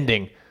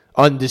defending,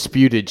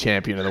 undisputed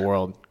champion of the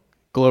world,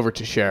 Glover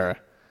Teixeira.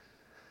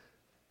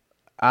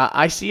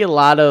 I see a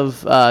lot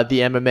of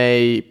the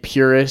MMA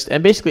purists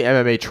and basically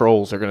MMA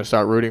trolls are going to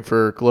start rooting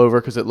for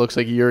Glover because it looks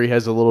like Yuri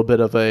has a little bit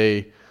of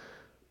a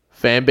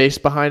fan base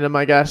behind him,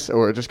 I guess,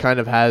 or just kind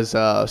of has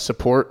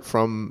support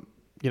from,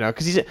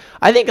 because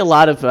I think a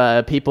lot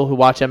of people who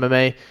watch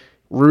MMA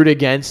root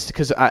against,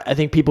 because I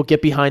think people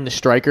get behind the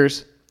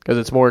strikers because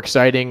it's more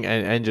exciting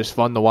and just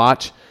fun to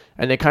watch.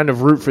 And they kind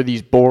of root for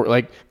these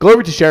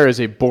Glover Teixeira is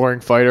a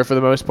boring fighter for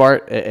the most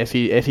part. If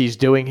he's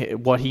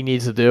doing what he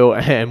needs to do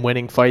and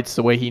winning fights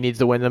the way he needs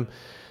to win them,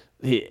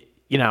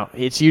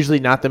 it's usually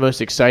not the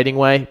most exciting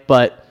way.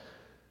 But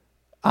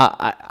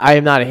I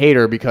am not a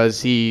hater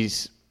because the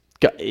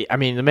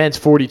man's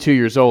 42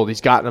 years old.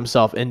 He's gotten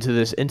himself into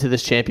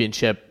this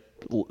championship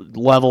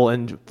level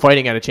and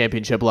fighting at a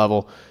championship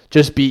level.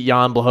 Just beat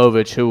Jan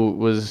Blachowicz, who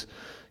was,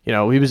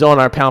 he was on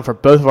our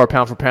both of our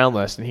pound for pound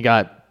list, and he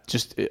got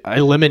just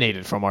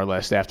eliminated from our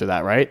list after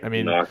that, right? I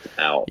mean, knocked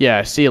out.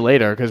 Yeah, see you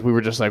later, because we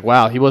were just like,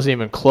 wow, he wasn't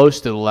even close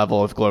to the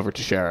level of Glover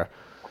Teixeira.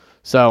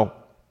 So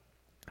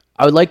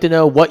I would like to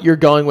know what you're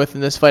going with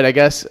in this fight. I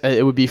guess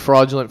it would be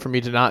fraudulent for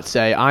me to not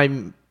say I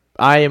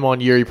am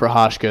on Yuri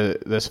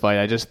Prochazka this fight.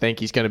 I just think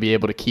he's going to be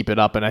able to keep it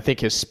up, and I think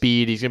his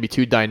speed, he's going to be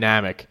too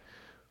dynamic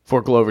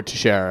for Glover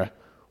Teixeira.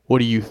 What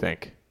do you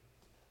think?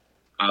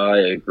 I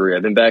agree.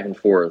 I've been back and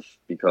forth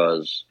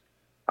because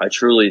I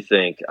truly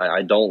think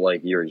I don't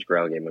like Yuri's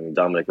ground game. I mean,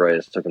 Dominic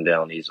Reyes took him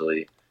down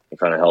easily and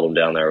kind of held him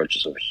down there, which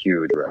is a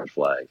huge red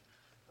flag.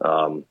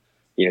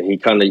 He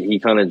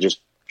kind of just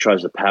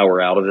tries to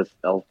power out of his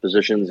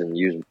positions and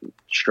use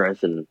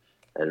strength and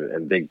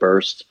big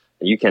bursts.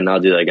 And you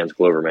cannot do that against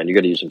Glover, man. You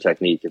got to use some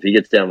technique. If he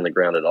gets down on the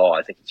ground at all,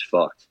 I think he's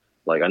fucked.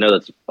 Like, I know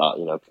that's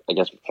I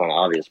guess kind of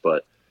obvious,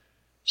 but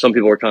some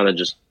people are kind of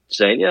just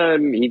saying, yeah,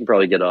 he can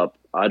probably get up.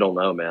 I don't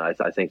know, man.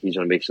 I think he's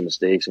going to make some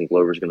mistakes, and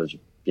Glover's going to,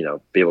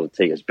 be able to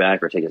take his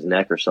back or take his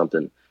neck or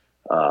something.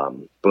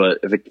 But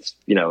if it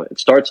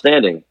starts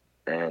standing,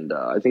 and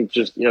I think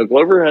just,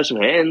 Glover has some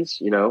hands,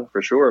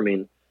 for sure. I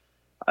mean,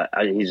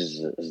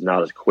 he's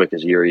not as quick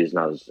as Yuri. He's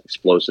not as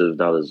explosive,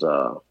 not as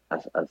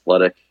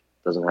athletic.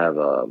 Doesn't have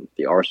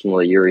the arsenal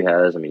that Yuri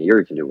has. I mean,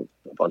 Yuri can do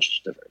a bunch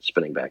of different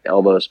spinning back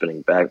elbow,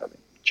 spinning back,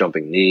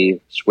 jumping knee,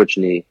 switch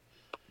knee.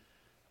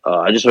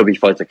 I just hope he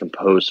fights a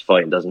composed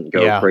fight and doesn't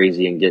go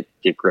crazy and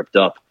get gripped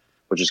up,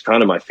 which is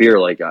kind of my fear.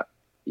 Like,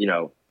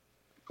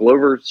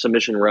 Glover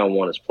submission round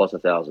 1 is plus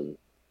 1,000.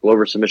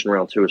 Glover submission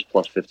round 2 is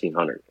plus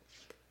 1,500.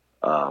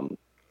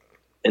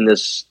 In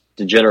this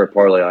degenerate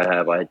parlay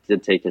I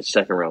did take his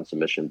second round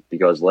submission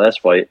because last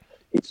fight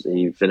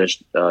he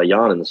finished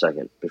Jan in the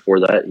second.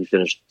 Before that, he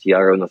finished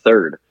Thiago in the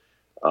third.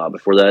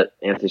 Before that,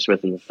 Anthony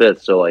Smith in the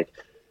fifth. So, like,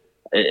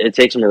 it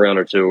takes him a round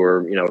or two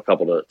or, a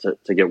couple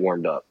to get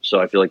warmed up. So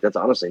I feel like that's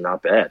honestly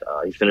not bad.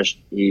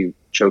 He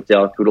choked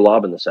out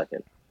Kudalab in the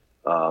second.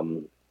 I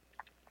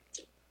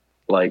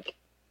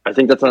don't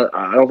think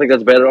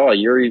that's bad at all.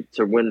 Yuri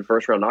to win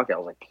first round knockout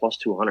was like plus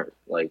 200.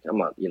 Like, I'm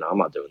not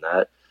doing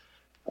that.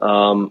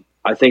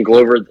 I think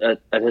Glover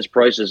at his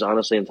price is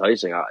honestly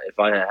enticing. If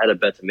I had a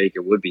bet to make,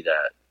 it would be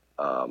that.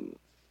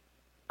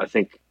 I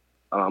think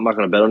I'm not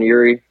going to bet on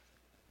Yuri.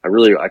 I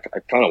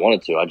kind of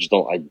wanted to. I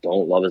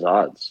don't love his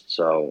odds.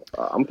 So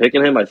I'm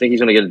picking him. I think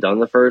he's going to get it done in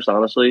the first,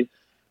 honestly.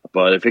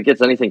 But if it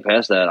gets anything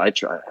past that, I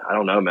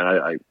don't know, man.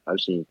 I have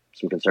some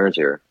concerns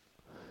here.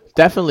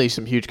 Definitely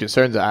some huge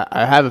concerns. I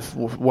have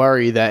a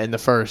worry that in the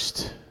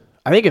first,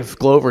 I think if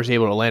Glover's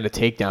able to land a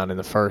takedown in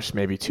the first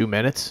maybe 2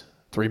 minutes,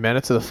 3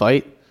 minutes of the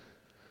fight,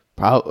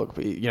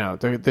 probably,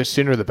 the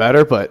sooner the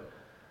better, but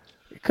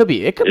it could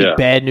be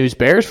bad news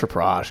bears for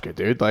Prochazka,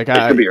 dude. Like,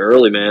 it could be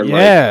early, man.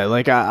 Yeah,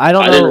 I don't know.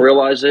 I didn't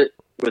realize it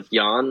with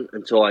Jan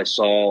until I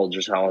saw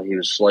just how he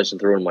was slicing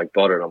through him like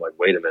butter, and I'm like,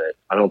 wait a minute,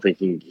 I don't think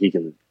he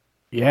can.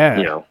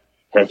 Yeah,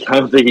 I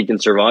don't think he can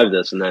survive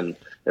this, and then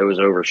it was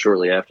over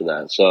shortly after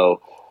that.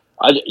 So,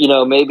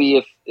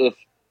 maybe if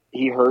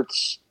he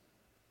hurts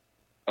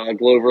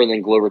Glover and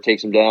then Glover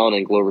takes him down,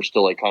 and Glover's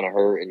still like kind of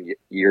hurt, and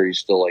Yuri's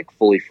still like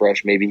fully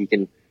fresh, maybe he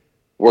can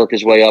work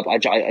his way up. I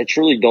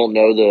truly don't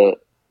know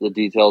the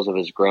details of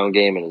his ground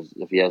game and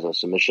if he has a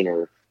submission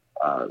or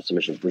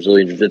submission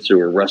Brazilian Jiu-Jitsu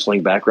or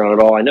wrestling background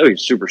at all. I know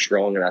he's super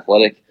strong and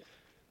athletic.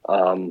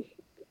 I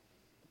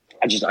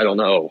don't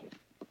know,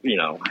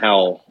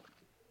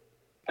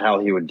 how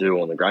he would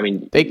do on the ground. I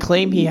mean, they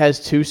claim he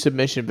has 2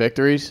 submission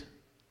victories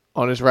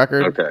on his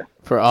record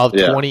for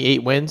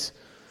 28 wins,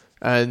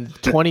 and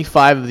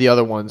 25 of the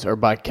other ones are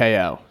by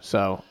KO.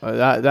 So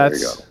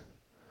that's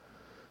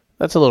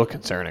a little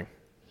concerning.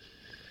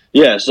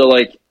 Yeah, so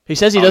like he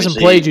says he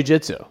doesn't play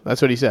jiu-jitsu. That's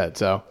what he said.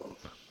 So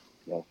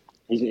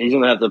he's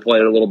going to have to play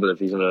it a little bit if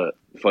he's going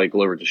to fight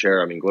Glover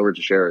Teixeira. I mean, Glover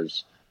Teixeira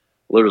is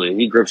literally,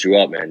 he grips you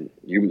up, man.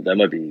 That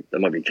might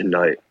be good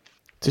night.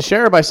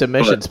 Teixeira by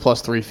submissions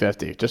plus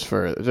 350 just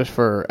for That's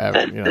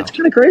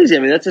kind of crazy. I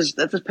mean, that's his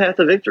path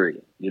to victory.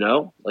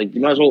 Like,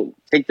 you might as well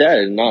take that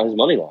and not his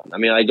money line. I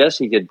mean, I guess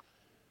he could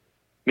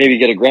maybe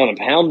get a ground and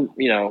pound,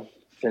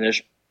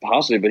 finish.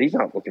 Possibly, but he's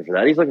not looking for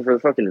that. He's looking for the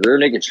fucking rear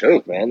naked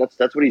choke, man.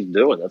 That's what he's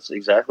doing. That's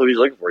exactly what he's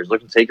looking for. He's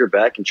looking to take her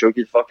back and choke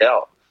you the fuck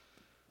out.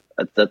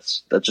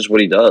 That's just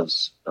what he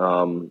does.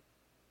 I'm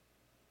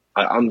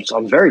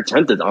very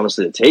tempted,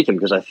 honestly, to take him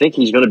because I think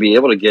he's going to be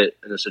able to get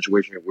in a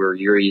situation where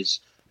Yuri's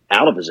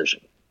out of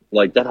position.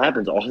 Like, that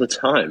happens all the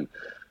time.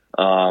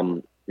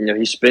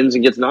 He spins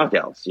and gets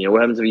knockouts.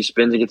 What happens if he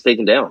spins and gets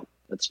taken down?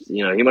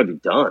 He might be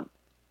done.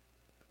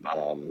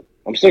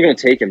 I'm still going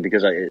to take him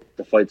because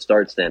the fight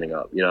starts standing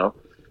up,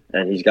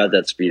 and he's got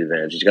that speed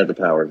advantage. He's got the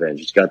power advantage.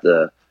 He's got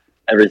the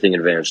everything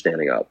advantage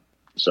standing up.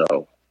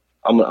 So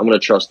I'm going to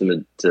trust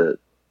him to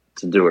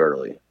do it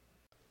early.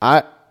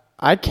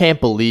 I can't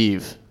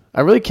believe.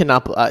 I really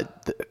cannot.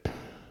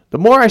 The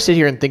more I sit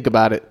here and think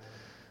about it,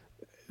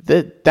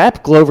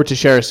 that Glover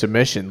Teixeira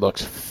submission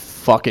looks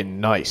fucking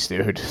nice,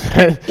 dude.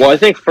 Well, I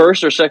think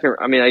first or second.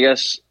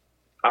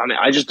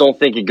 I just don't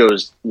think it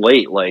goes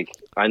late. Like,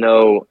 I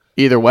know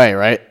either way,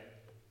 right?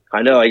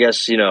 I know. I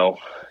guess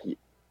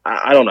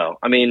I don't know.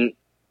 I mean,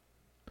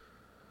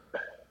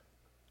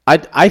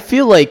 I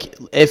feel like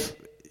I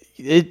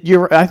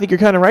think you're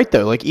kind of right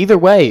though. Like either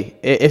way,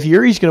 if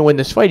Yuri's going to win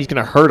this fight, he's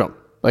going to hurt him.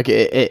 Like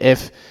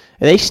if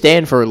they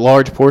stand for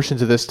large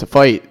portions of this to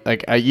fight,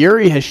 like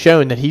Yuri has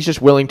shown that he's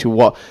just willing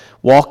to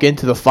walk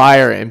into the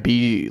fire and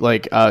be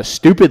like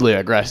stupidly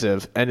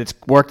aggressive, and it's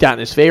worked out in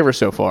his favor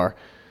so far.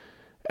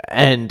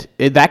 And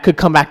that could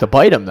come back to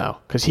bite him though,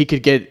 because he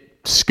could get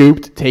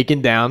scooped,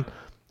 taken down,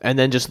 and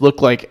then just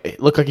look like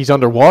he's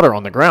underwater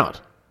on the ground.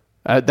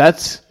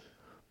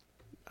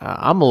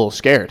 I'm a little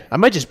scared. I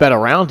might just bet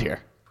around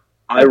here.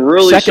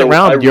 Second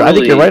round. I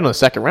think you're right on the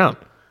second round.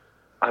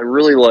 I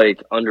really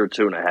like under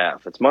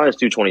 2.5. It's minus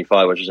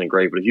 225, which isn't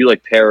great. But if you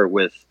like pair it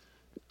with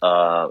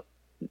over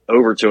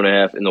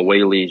 2.5 in the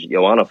Weili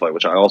Joanna fight,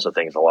 which I also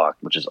think is a lock,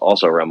 which is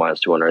also around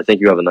minus 200, I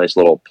think you have a nice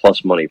little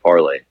plus money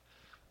parlay.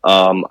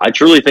 I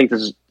truly think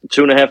this is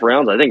 2.5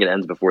 rounds. I think it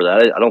ends before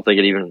that. I don't think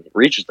it even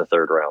reaches the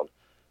third round.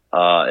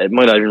 It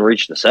might not even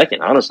reach the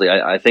second. Honestly,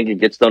 I think it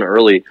gets done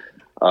early.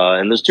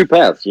 And there's two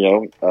paths,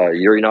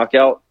 Yuri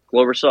knockout,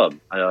 Glover sub.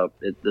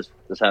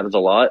 This happens a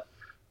lot.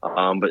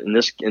 But in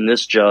this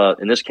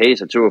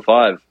case at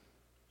 205,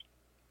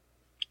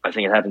 I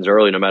think it happens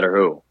early no matter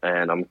who.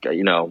 And I'm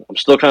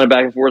still kind of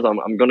back and forth.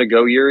 I'm going to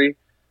go Yuri.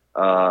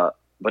 But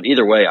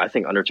either way, I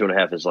think under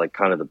 2.5 is like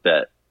kind of the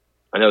bet.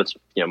 I know it's,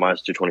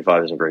 minus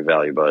 225 isn't great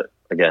value, but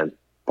again,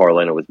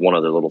 parlaying it with one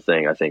other little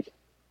thing, I think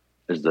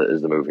is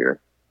the move here.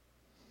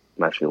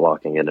 I'm actually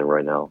locking it in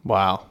right now.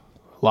 Wow.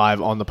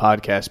 Live on the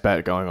podcast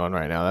bet going on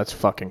right now. That's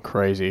fucking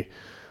crazy.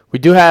 We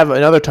do have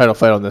another title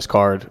fight on this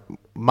card.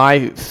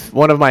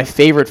 One of my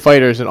favorite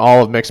fighters in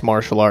all of mixed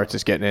martial arts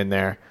is getting in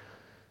there.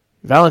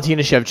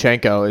 Valentina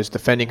Shevchenko is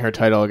defending her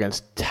title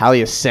against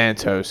Talia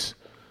Santos,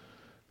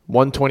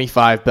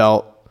 125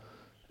 belt,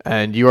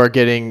 and you are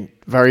getting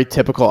very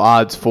typical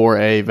odds for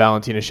a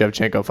Valentina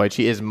Shevchenko fight.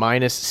 She is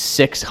minus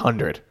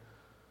 600.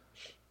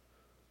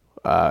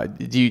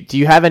 Do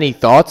you have any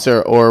thoughts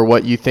or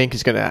what you think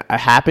is going to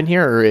happen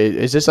here, or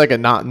is this like a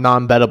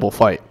non-bettable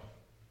fight?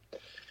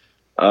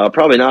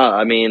 Probably not.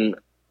 I mean,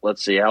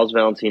 let's see. How's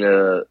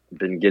Valentina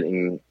been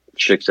getting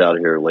chicks out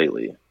here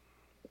lately?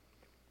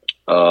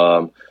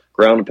 Ground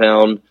and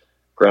pound,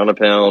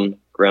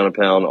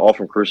 all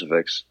from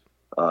crucifix.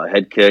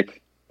 Head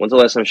kick. When's the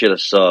last time she had a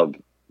sub?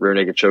 Rear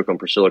naked choke on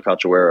Priscilla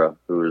Cachoeira,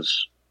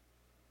 who's,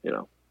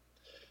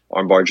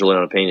 armbar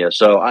Juliana Pena.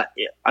 So I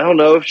don't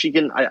know if she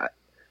can. I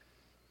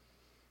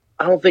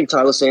don't think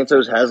Taila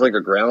Santos has like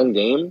a ground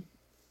game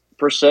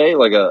per se,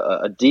 like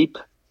a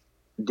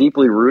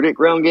deeply rooted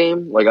ground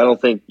game. Like I don't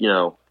think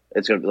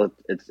it's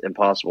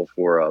impossible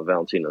for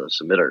Valentina to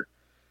submit her.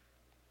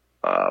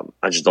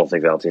 I just don't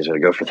think Valentina's going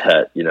to go for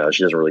that.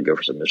 She doesn't really go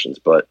for submissions,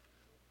 but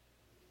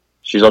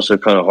she's also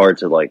kind of hard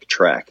to like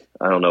track.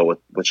 I don't know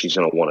what she's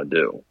going to want to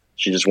do.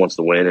 She just wants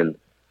to win and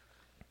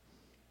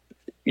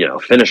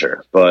finish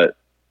her. But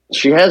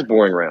she has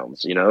boring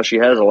rounds. She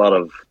has a lot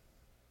of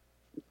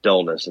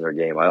dullness in her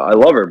game. I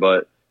love her,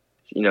 but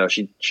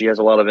she has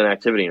a lot of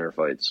inactivity in her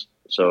fights.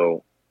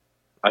 So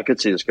I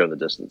could see this going the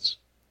distance.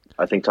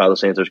 I think Taila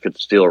Santos could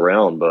steal a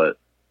round, but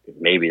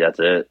maybe that's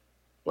it.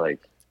 Like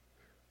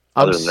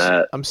other than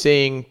that, I'm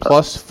seeing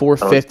plus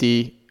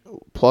 450,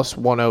 plus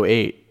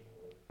 108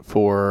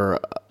 for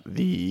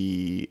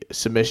the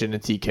submission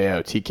and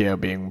TKO. TKO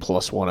being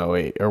plus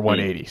 108 or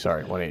 180.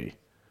 Sorry, 180.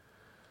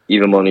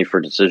 Even money for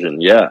decision.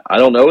 Yeah, I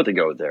don't know what to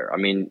go with there. I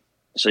mean,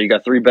 so you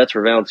got 3 bets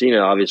for Valentina.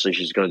 Obviously,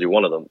 she's going to do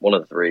one of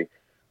the 3.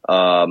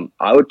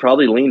 I would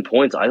probably lean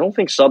points. I don't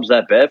think sub's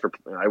that bad.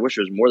 I wish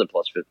it was more than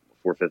plus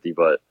 450,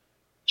 but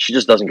she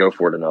just doesn't go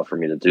for it enough for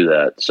me to do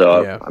that.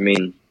 So, yeah. I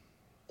mean,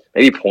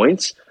 maybe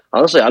points.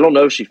 Honestly, I don't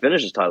know if she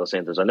finishes Taila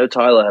Santos. I know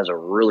Taila has a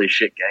really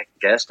shit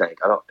gas tank.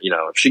 I don't,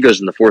 if she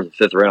goes in the 4th and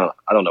 5th round,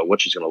 I don't know what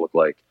she's going to look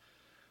like.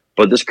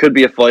 But this could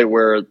be a fight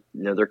where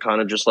they're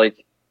kind of just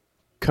like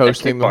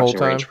coasting the whole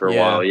time for a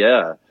while.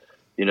 Yeah,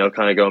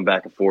 kind of going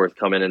back and forth,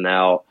 come in and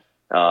out.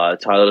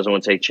 Taila doesn't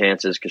want to take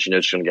chances because she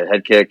knows she's going to get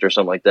head kicked or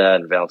something like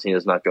that, and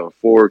Valentina's not going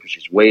forward because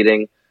she's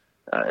waiting.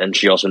 And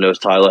she also knows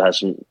Taila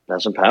has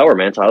some power,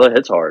 man. Taila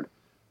hits hard.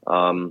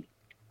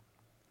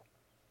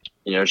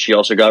 She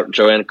also got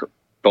Joanne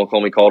Don't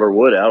Call Me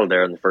Calder-Wood out of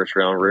there in the first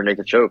round, rear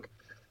naked choke.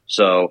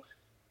 So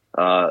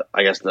I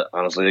guess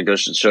honestly it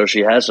goes to show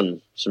she has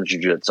some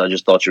jiu-jitsu. I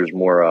just thought she was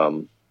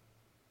more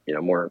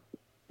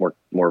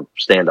more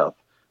stand up.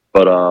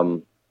 But I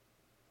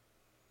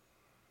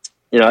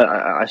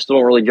still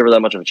don't really give her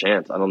that much of a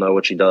chance. I don't know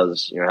what she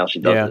does, how she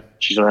does it.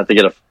 She's gonna have to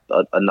get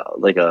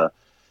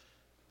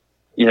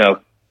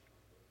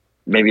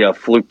maybe a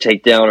fluke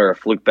takedown or a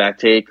fluke back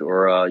take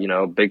or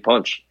a big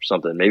punch or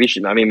something. Maybe she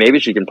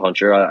can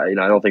punch her. I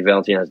don't think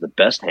Valentina has the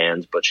best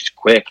hands, but she's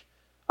quick.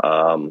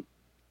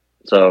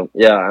 So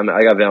yeah,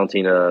 I got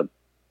Valentina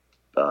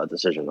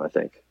decision, I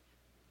think.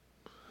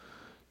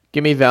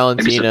 Give me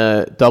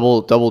Valentina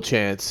double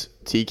chance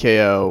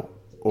TKO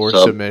or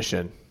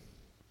submission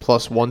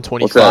plus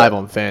 125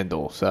 on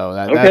FanDuel. So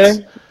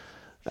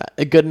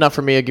Good enough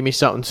for me. It'll give me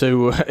something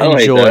to don't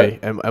hate enjoy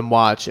and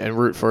watch and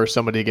root for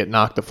somebody to get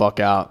knocked the fuck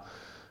out.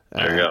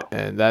 There you go.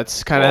 And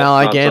that's kind of how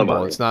I gamble.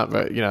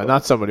 Somebody. It's not,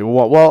 not somebody.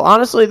 Well,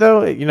 honestly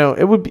though,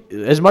 it would be,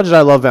 as much as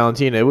I love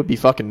Valentina, it would be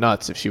fucking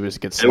nuts if she was to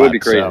get swept. It would be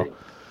crazy. So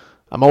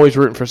I'm always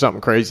rooting for something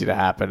crazy to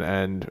happen,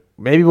 and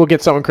maybe we'll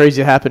get something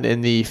crazy to happen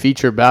in the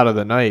feature bout of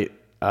the night,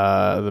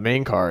 the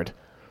main card.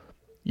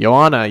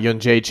 Joanna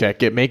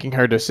Jędrzejczyk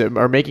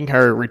making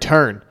her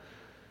return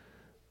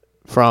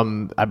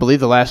from, I believe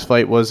the last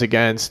fight was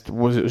against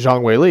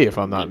Zhang Weili, if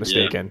I'm not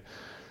mistaken.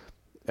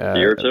 A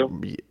year or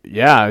two?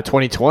 Yeah,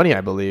 2020,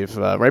 I believe,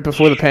 right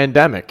before the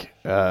pandemic,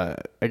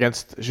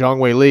 against Zhang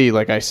Weili,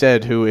 like I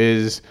said, who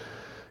is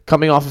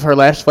coming off of her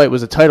last fight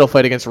was a title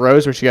fight against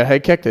Rose where she got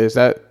head kicked. Has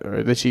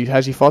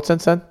she fought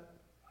since then?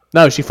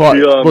 No, she fought.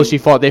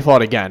 They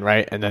fought again,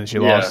 right? And then she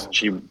lost.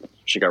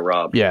 She got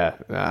robbed. Yeah,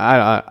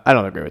 I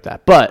don't agree with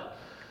that. But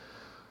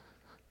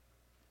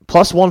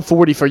plus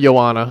 140 for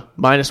Joanna,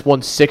 minus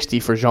 160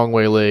 for Zhang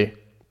Weili.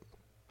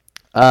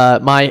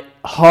 My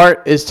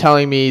heart is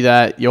telling me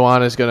that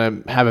Joanna is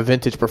going to have a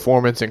vintage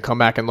performance and come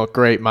back and look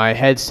great. My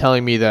head's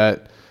telling me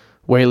that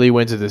Weili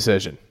wins a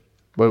decision.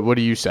 What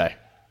do you say?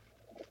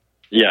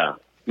 Yeah.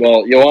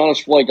 Well,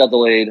 Joanna's flight got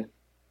delayed.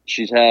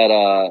 She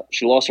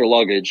lost her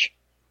luggage.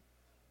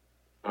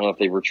 I don't know if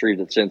they've retrieved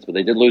it since, but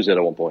they did lose it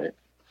at one point.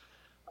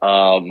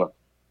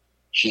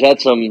 She's had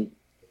some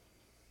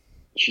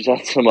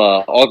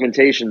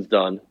augmentations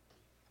done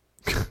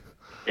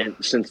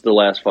since the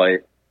last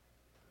fight.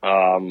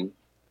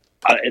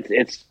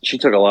 She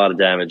took a lot of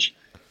damage.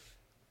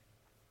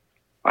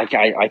 I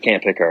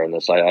can't pick her in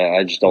this.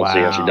 I just don't see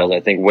how she does.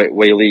 I think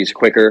Weili's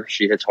quicker.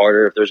 She hits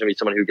harder. If there's going to be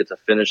someone who gets a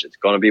finish, it's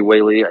going to be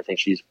Weili. I think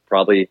she's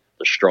probably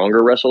the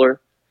stronger wrestler.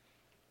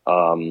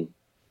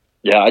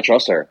 Yeah, I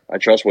trust her. I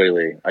trust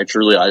Weili. I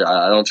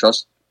don't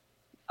trust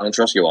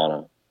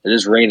Joanna. It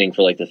is raining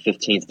for like the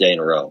 15th day in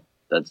a row.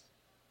 That's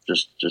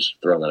just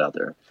throwing that out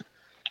there.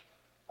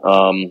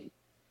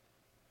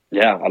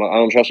 Yeah, I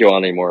don't trust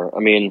Joanna anymore. I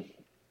mean,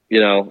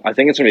 I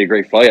think it's going to be a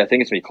great fight. I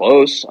think it's going to be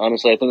close.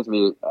 Honestly, I think it's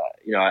going to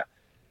be,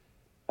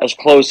 as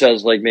close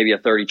as like maybe a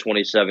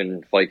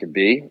 30-27 fight could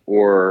be,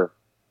 or,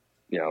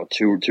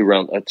 two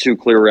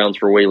clear rounds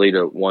for Weili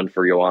to one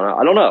for Joanna.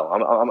 I don't know.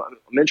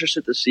 I'm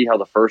interested to see how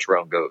the first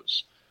round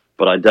goes,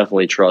 but I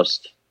definitely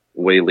trust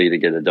Weili to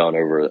get it done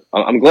over it.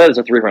 I'm glad it's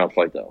a 3-round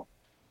fight though.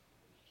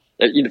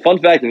 Fun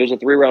fact: if it was a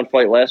 3-round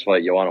fight last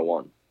fight, Joanna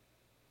won.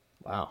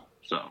 Wow.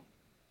 So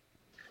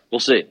we'll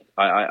see.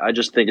 I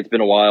just think it's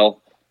been a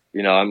while.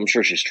 I'm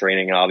sure she's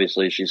training.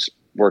 Obviously, she's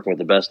working with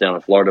the best down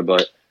in Florida.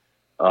 But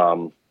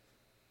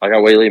I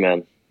got Weili,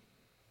 man.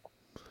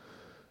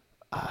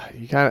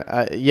 You kind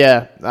of,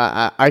 yeah.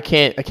 I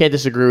can't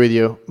disagree with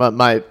you. But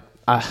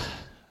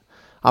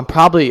I'm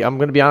going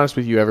to be honest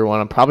with you, everyone.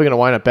 I'm probably going to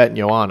wind up betting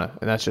Joanna,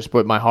 and that's just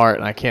with my heart,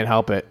 and I can't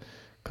help it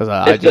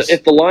because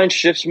if the line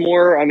shifts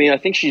more, I mean, I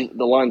think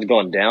the line's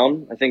gone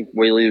down. I think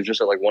Weili was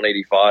just at like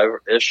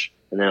 185 ish,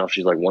 and now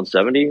she's like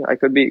 170. I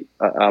could be.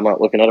 I'm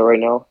not looking at it right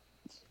now.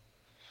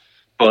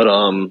 But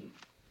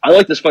I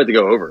like this fight to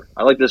go over.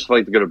 I like this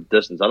fight to go to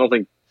distance. I don't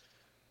think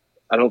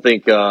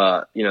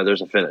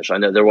there's a finish. I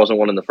know there wasn't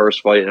one in the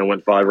first fight, and it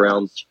went 5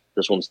 rounds.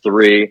 This one's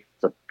 3.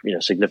 It's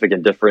a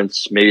significant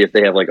difference. Maybe if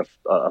they have like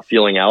a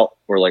feeling out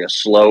or like a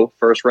slow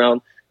first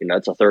round,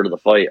 it's a third of the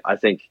fight. I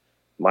think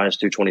minus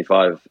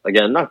 225.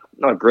 Again, not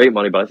great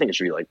money, but I think it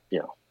should be like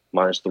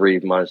minus 3,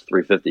 minus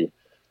 350.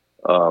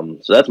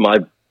 So that's my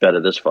bet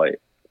of this fight.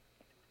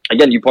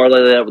 Again, you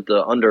parlay that with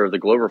the under of the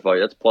Glover fight.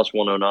 That's plus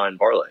 109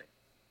 parlay.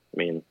 I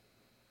mean,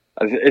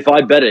 if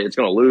I bet it, it's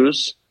going to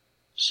lose.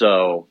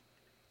 So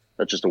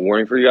that's just a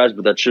warning for you guys,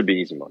 but that should be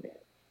easy money.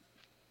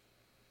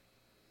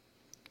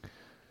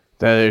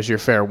 That is your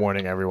fair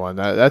warning, everyone.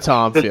 That's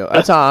how I'm feeling.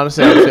 That's how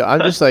honestly I feel.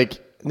 I'm just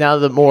like, now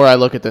the more I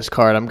look at this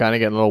card, I'm kind of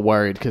getting a little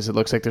worried because it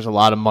looks like there's a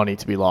lot of money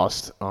to be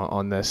lost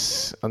on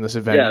this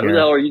event. Yeah, who the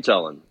hell are you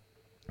telling?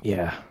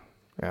 Yeah,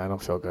 I don't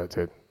feel good,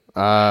 dude.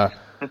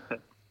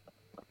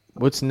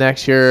 What's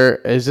next here?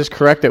 Is this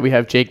correct that we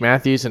have Jake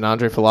Matthews and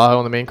Andre Falaho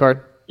on the main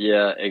card?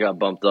 Yeah, it got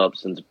bumped up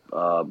since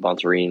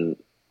Bontarine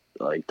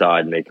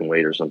died making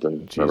weight or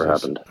something. Never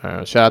happened.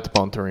 Shout out to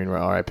Bontarine,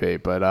 R.I.P.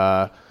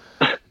 But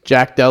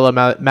Jack Della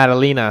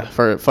Maddalena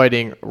for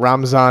fighting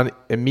Ramzan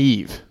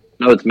Emeev.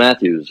 No, it's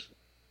Matthews.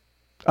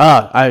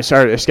 I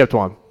skipped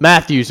one.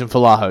 Matthews and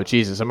Falaho.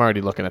 Jesus, I'm already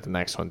looking at the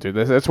next one, dude.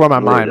 That's where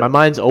my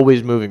mind's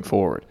always moving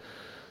forward.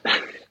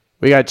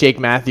 We got Jake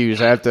Matthews.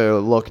 I have to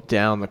look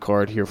down the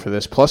card here for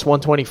this. Plus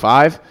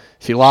 125.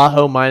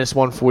 Falaho minus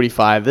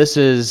 145. This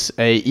is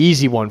a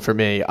easy one for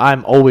me.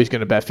 I'm always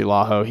going to bet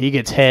Falaho. He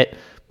gets hit,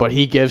 but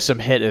he gives some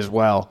hit as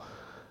well.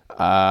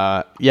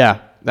 Yeah.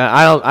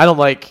 Now, I don't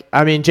like.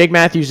 I mean, Jake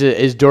Matthews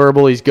is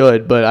durable. He's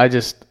good, but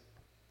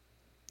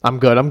I'm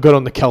good. I'm good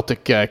on the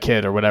Celtic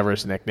Kid or whatever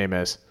his nickname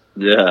is.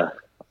 Yeah.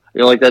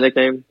 You don't like that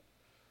nickname?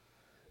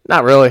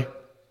 Not really.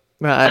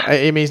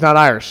 I mean, he's not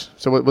Irish.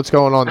 So what's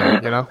going on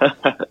there,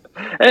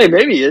 Hey,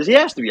 maybe he is. He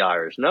has to be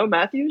Irish. No,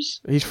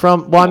 Matthews? He's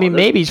from,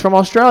 maybe he's from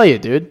Australia,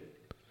 dude.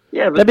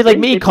 Yeah, but that'd be like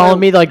me calling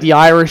play- me like the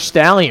Irish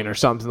Stallion or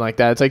something like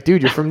that. It's like,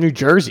 dude, you're from New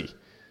Jersey.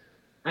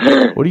 What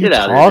are you Get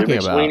out talking of here,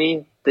 about?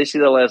 McSweeney. They see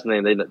that last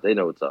name, they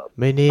know what's up.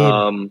 My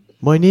name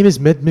is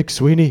Mitt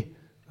McSweeney.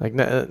 Like,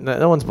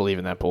 no one's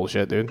believing that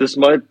bullshit, dude. This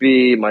might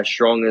be my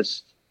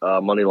strongest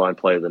money line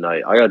play of the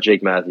night. I got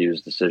Jake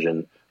Matthews'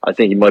 decision. I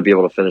think he might be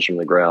able to finish from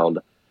the ground.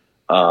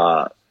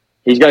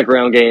 He's got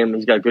ground game.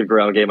 He's got good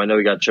ground game. I know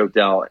he got choked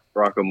out,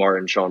 Rocco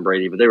Martin, Sean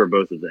Brady, but they were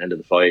both at the end of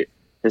the fight.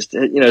 His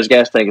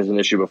gas tank is an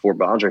issue before,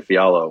 but Andre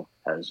Fiallo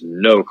has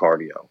no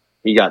cardio.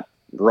 He got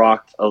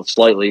rocked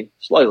slightly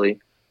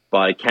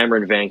by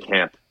Cameron Van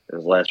Camp in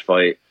his last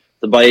fight.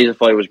 The Baeza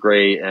fight was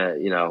great.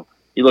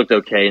 He looked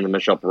okay in the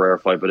Michel Pereira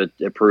fight, but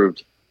it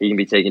proved he can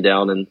be taken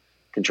down and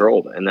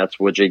controlled, and that's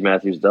what Jake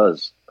Matthews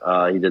does.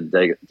 He did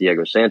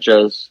Diego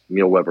Sanchez,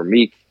 Emil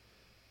Weber-Meek,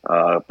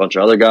 a bunch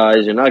of other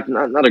guys. And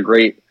not a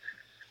great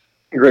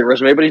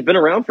resume, but he's been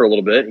around for a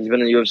little bit. He's been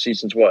in the UFC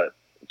since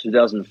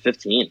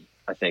 2015,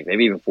 I think,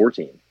 maybe even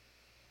 14.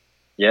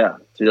 Yeah,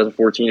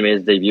 2014 he made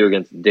his debut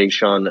against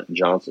Deshaun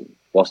Johnson.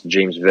 Lost to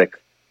James Vick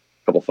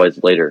a couple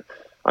fights later.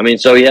 I mean,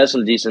 so he has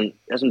some decent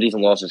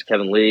losses.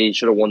 Kevin Lee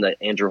should have won that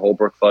Andrew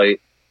Holbrook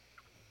fight.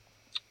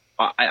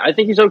 I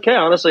think he's okay,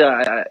 honestly.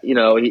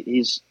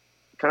 He's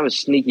kind of a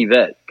sneaky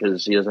vet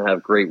because he doesn't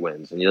have great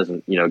wins and he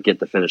doesn't, get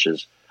the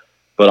finishes.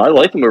 But I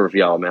like him over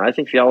Fiallo, man. I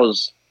think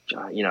Fiallo's,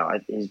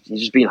 he's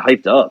just being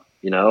hyped up,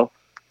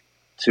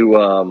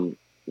 to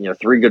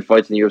 3 good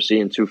fights in the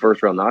UFC and 2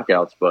 first-round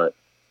knockouts. But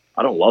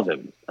I don't love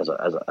him as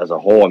a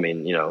whole. I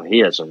mean, he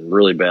has some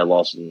really bad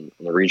losses in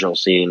the regional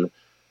scene.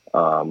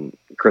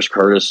 Chris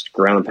Curtis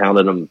ground and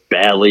pounded him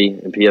badly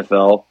in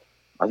PFL.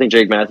 I think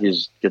Jake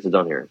Matthews gets it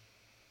done here.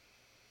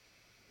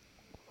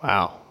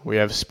 Wow, we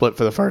have split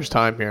for the first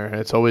time here.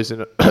 It's always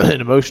an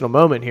emotional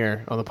moment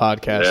here on the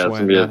podcast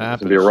when that happens. It's going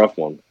to be a rough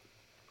one.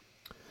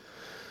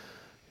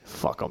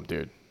 Fuck him,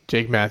 dude.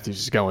 Jake Matthews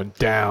is going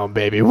down,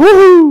 baby.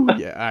 Woohoo!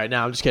 Yeah, all right,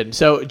 now I'm just kidding.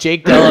 So,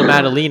 Jack Della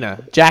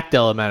Maddalena,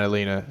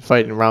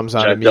 fighting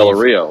Ramzan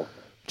Emeev.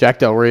 Jack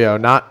Del Rio,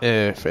 not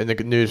in the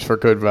news for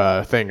good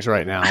things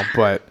right now,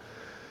 but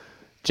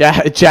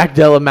Jack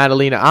Della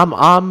Maddalena,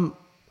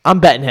 I'm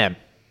betting him.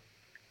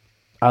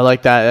 I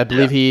like that. I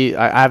believe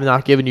I have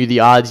not given you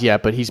the odds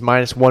yet, but he's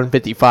minus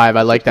 155.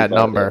 I like that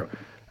number.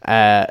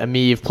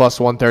 Emeev plus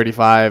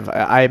 135.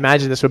 I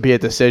imagine this would be a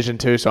decision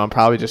too, so I'm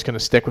probably just going to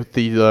stick with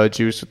the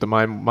juice with the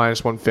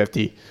minus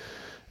 150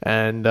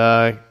 and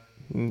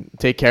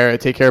take care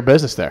of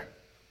business there.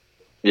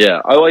 Yeah,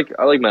 I like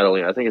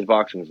Maddalena. I think his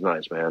boxing is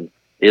nice, man.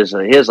 He has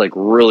like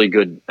really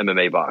good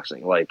MMA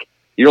boxing. Like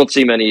you don't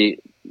see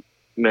many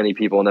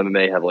people in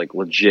MMA have like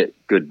legit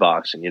good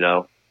boxing.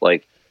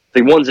 Like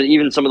the ones that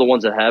even some of the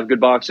ones that have good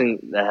boxing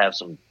that have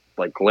some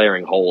like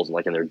glaring holes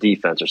like in their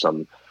defense or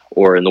something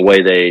or in the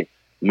way they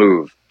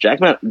move. Jack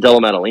Della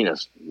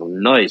Maddalena's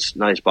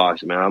nice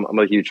boxing, man. I'm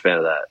a huge fan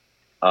of that.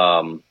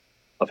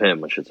 Of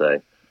him, I should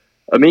say.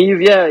 I mean,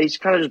 he's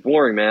kind of just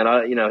boring, man.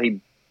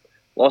 He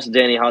lost to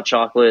Danny Hot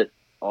Chocolate,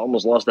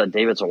 almost lost that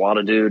David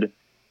Zawada dude.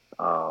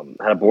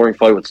 Had a boring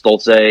fight with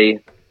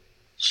Stolze.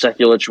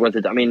 Sekulic went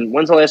to. I mean,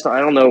 when's the last time? I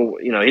don't know.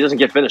 He doesn't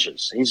get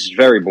finishes. He's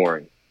very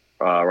boring.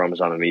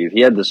 Ramzan Emeev.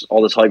 He had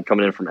all this hype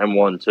coming in from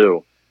M1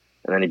 too,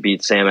 and then he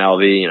beat Sam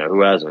Alvey.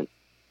 Who hasn't?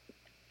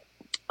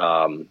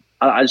 I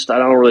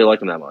don't really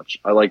like him that much.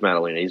 I like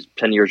Maddalena. He's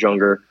 10 years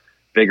younger,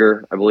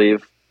 bigger, I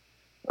believe.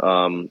 He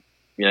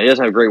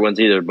doesn't have great wins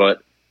either,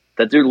 but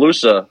that dude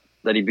Lusa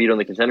that he beat on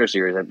the Contender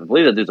Series, I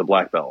believe that dude's a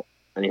black belt,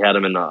 and he had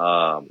him in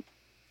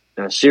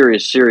a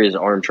serious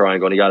arm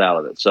triangle, and he got out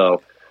of it.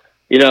 So,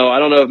 I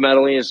don't know if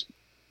Maddalena's,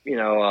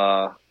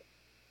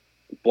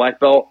 black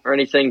belt or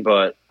anything,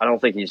 but I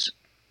don't think he's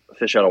a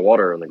fish out of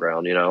water on the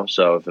ground,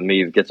 So if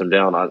Emeev gets him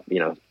down,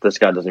 this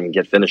guy doesn't even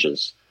get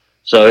finishes.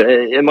 So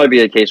it might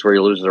be a case where he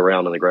loses a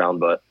round on the ground,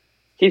 but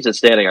keeps it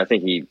standing. I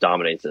think he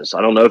dominates this.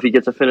 I don't know if he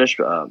gets a finish.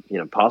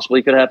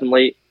 Possibly could happen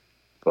late,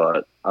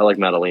 but I like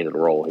Maddalena to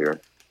roll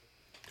here.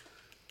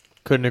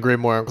 Couldn't agree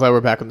more. I'm glad we're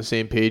back on the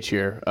same page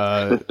here.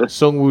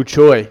 Sungwoo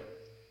Choi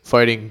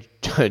fighting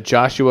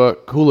Joshua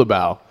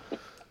Kulabau.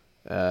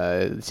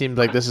 It seems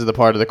like this is the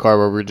part of the card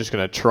where we're just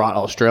going to trot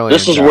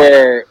Australians. This is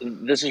where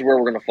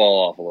we're going to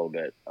fall off a little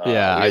bit.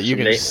 You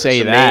can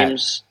say that.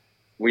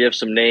 We have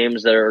some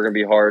names that are going to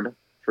be hard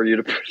for you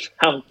to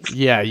pronounce.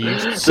 Yeah,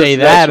 you say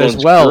that as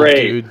well,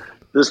 great. Dude.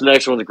 This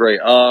next one's great.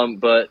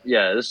 But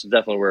yeah, this is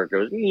definitely where it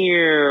goes.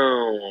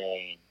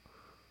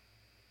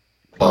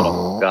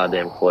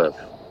 Goddamn cliff.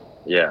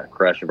 Yeah,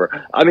 crash and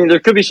burn. I mean, there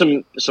could be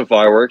some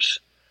fireworks.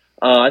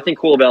 I think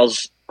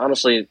Kulabau's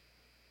honestly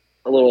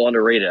a little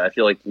underrated. I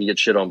feel like he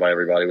gets shit on by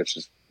everybody, which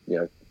is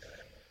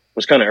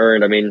was kind of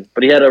earned. I mean,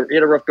 but he had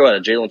a rough go at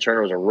it. Jalen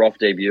Turner was a rough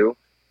debut.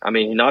 I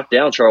mean, he knocked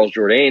down Charles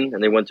Jourdain,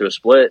 and they went to a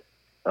split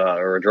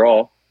or a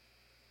draw.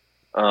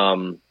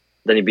 Then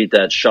he beat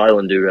that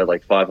Shilan dude who had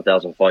like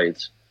 5,000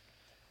 fights.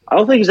 I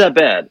don't think he's that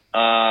bad.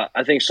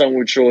 I think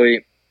Sungwoo Choi.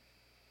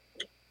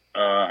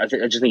 I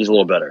just think he's a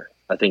little better.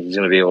 I think he's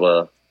going to be able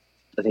to.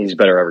 I think he's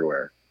better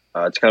everywhere.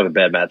 It's kind of a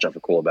bad matchup for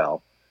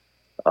Kulabau.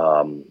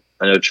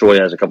 I know Choi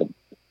has a couple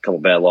couple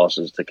bad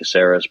losses to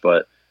Caceres,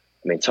 but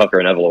I mean Tucker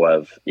and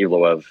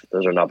Evloev,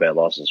 those are not bad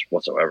losses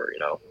whatsoever.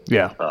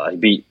 Yeah. He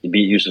beat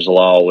Yusuf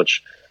Zalal,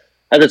 which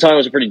at the time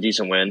was a pretty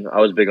decent win. I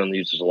was big on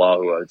Yusuf Zalal,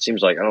 who it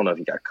seems like I don't know if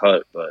he got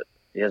cut, but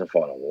he hasn't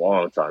fought in a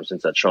long time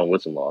since that Sean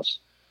Woodson loss.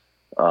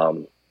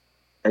 And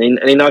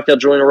he knocked out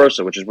Julian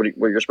Erosa, which is what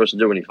you're supposed to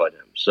do when you fight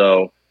him.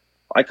 So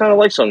I kind of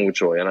like Sungwoo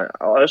Choi, and I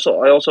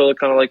also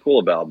kind of like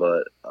Culibao,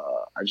 but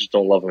I just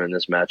don't love him in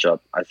this matchup.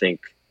 I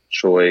think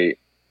Choi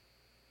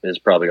is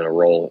probably going to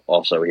roll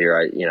also here.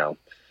 It's going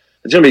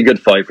to be a good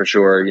fight for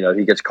sure. If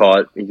he gets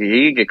caught, he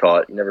can get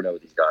caught. You never know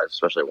with these guys,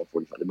 especially at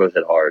 145. They both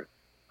hit hard.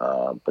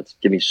 But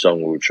give me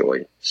Sungwoo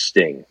Choi.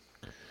 Sting.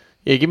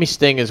 Yeah, give me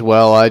Sting as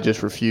well. I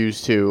just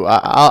refuse to.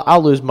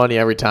 I'll lose money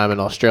every time an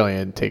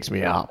Australian takes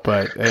me out,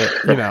 but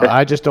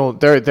I just don't.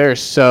 They're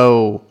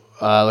so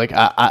like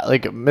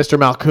Mr.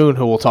 Malkoon,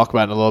 who we'll talk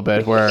about in a little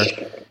bit, where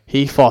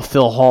he fought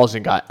Phil Halls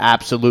and got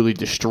absolutely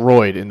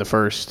destroyed in the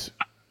first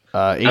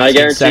 18 I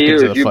guarantee seconds you,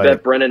 of the if you fight.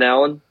 bet Brendan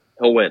Allen,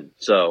 he'll win.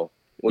 So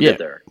we'll get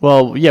there.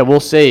 Well, yeah,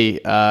 we'll see.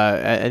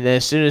 And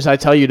as soon as I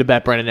tell you to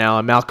bet Brendan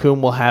Allen,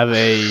 Malkoon will have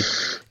a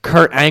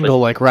Kurt Angle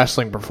like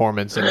wrestling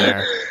performance in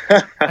there,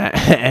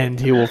 and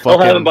he will fucking.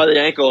 He'll have him by the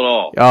ankle and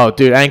all. Oh,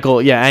 dude,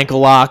 ankle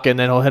lock, and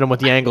then he'll hit him with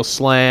the angle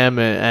slam,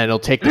 and he'll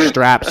take the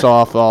straps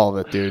off, all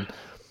of it, dude.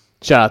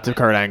 Shout out to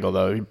Kurt Angle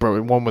though, he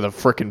won with a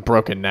freaking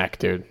broken neck,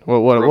 dude.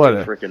 What a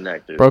freaking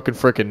neck, dude. Broken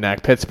freaking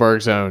neck,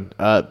 Pittsburgh's own.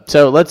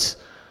 So let's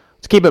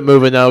keep it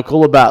moving though.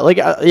 Cool about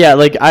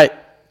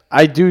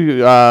I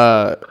do.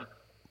 I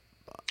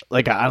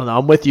don't know.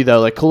 I'm with you though.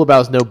 Like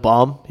Coulibao's no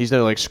bum. He's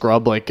no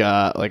scrub. Like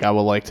I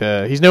would like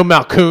to. He's no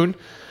Malkoon,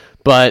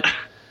 but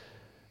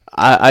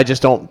I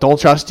just don't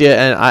trust you.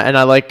 And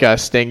I like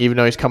Sting, even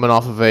though he's coming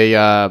off of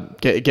a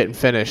getting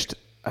finished.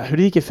 Who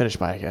did he get finished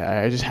by?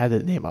 I just had the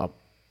name up.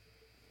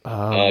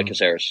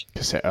 Caceres.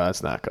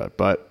 That's not good,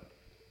 but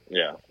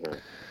yeah.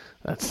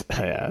 That's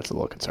a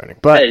little concerning.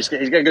 But hey, he's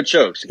got good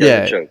chokes.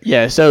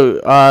 Yeah. So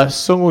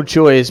Sungwoo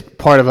Choi is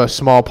part of a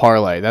small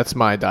parlay. That's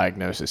my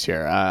diagnosis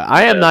here.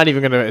 I am not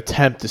even going to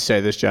attempt to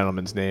say this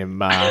gentleman's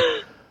name.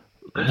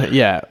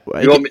 Yeah.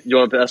 You want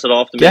to pass it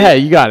off to me? Yeah,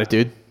 you got it,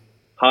 dude.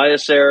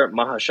 Hayaser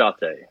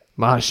Mahashate.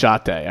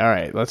 Mahashate. All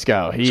right, let's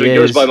go. He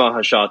goes by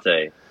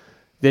Mahashate.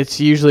 That's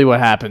usually what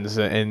happens.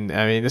 And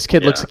I mean, this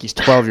kid looks like he's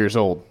 12 years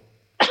old.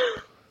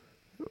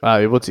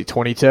 What's he?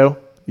 22?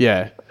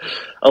 Yeah.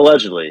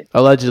 Allegedly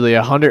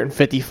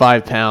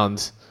 155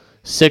 pounds,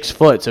 6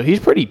 foot. So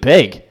he's pretty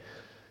big.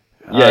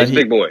 Yeah, he's a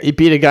big boy. He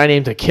beat a guy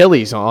named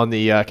Achilles on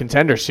the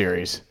Contender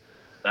Series.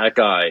 That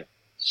guy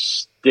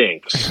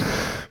stinks.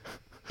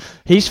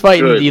 He's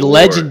fighting the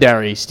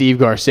legendary Steve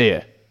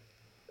Garcia,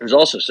 who's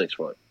also 6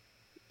 foot,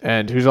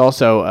 and who's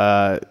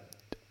also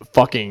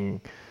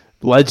fucking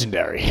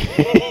legendary.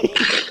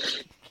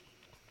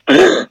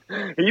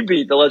 He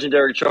beat the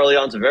legendary Charlie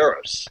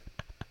Ontiveros.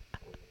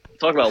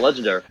 Talk about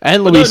legendary.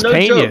 And Luis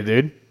Pena, joke.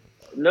 Dude.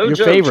 No Your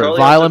joke. favorite. Charlie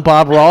Violent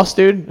Bob Ross,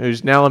 dude,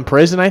 who's now in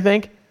prison, I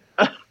think.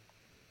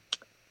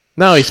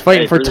 No, he's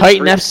fighting for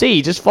Titan FC.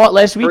 He just fought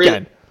last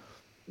weekend.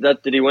 Did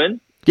he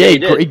win? Yeah,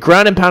 he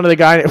ground and pounded the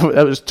guy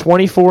that was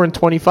 24 and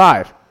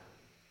 25.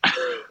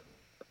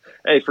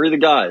 Hey, free the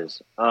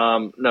guys.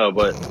 No,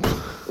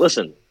 but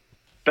listen.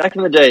 Back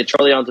in the day,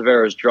 Charlie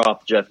Ontiveros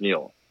dropped Jeff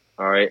Neal.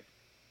 All right?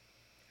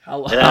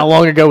 How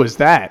long ago was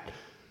that?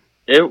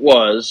 It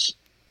was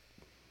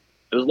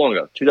long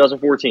ago,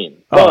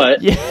 2014. Oh,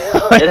 but yeah.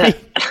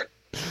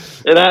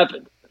 it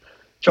happened.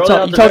 You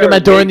talking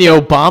about during the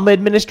Obama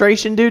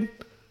administration, dude?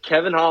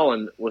 Kevin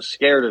Holland was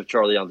scared of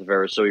Charlie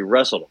Ontiveros, so he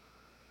wrestled him.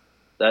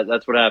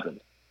 That's what happened.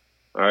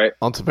 All right?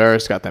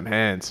 Ontiveros got them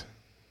hands.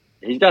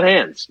 He's got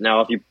hands.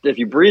 Now, if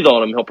you breathe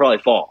on him, he'll probably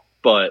fall.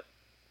 But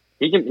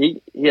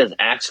he has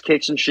axe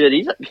kicks and shit.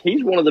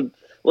 He's one of the...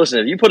 Listen,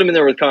 if you put him in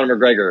there with Conor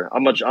McGregor,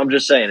 I'm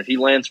just saying, if he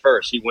lands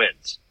first, he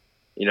wins.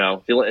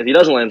 If he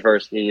doesn't land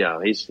first, he's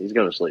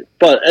going to sleep.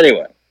 But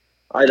anyway,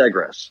 I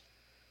digress.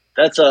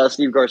 That's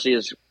Steve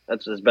Garcia's.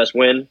 That's his best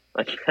win,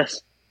 I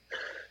guess.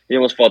 He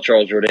almost fought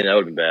Charles Jourdain. That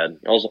would have been bad.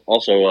 Also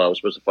was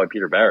supposed to fight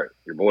Peter Barrett,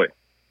 your boy.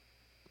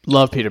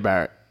 Love Peter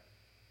Barrett.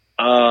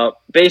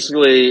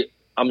 Basically,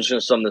 I'm just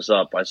going to sum this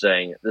up by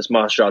saying this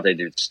Mahashate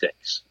dude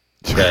stinks.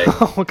 Okay.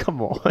 Oh,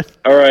 come on.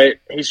 All right.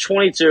 He's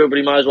 22, but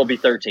he might as well be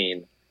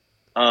 13.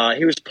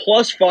 He was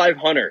plus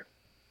 500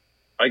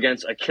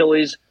 against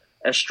Achilles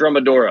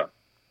Estremadura.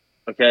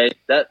 Okay,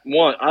 that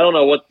one, I don't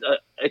know what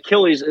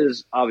Achilles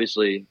is,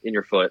 obviously in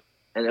your foot,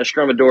 and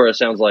Estremadura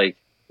sounds like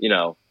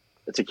a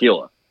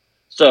tequila.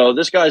 So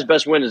this guy's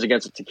best win is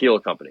against a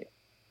tequila company.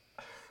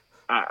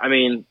 I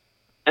mean,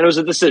 and it was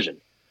a decision.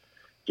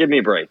 Give me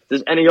a break.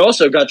 And he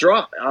also got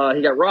dropped.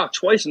 He got rocked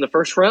twice in the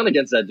first round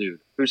against that dude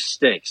who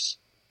stinks.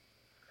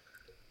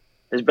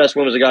 His best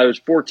win was a guy who was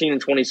 14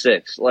 and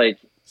 26.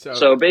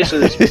 So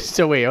basically,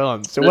 so wait, hold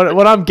on. So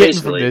what I'm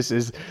getting from this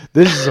is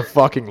a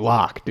fucking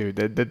lock, dude.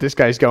 That this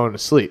guy's going to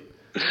sleep.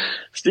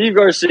 Steve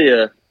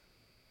Garcia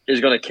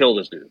is going to kill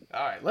this dude.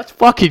 All right, let's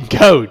fucking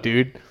go,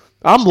 dude.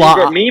 I'm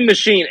locked. Mean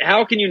Machine.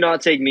 How can you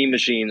not take Mean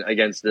Machine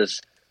against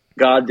this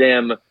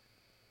goddamn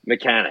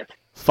mechanic?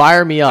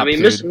 Fire me up, I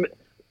mean, dude.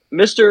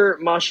 Mr.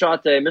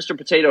 Machate, Mr.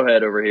 Potato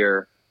Head over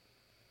here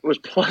was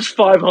plus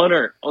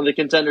 500 on the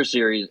Contender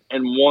Series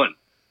and won.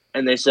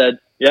 And they said,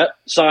 yep,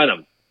 sign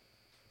him.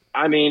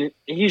 I mean,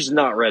 he's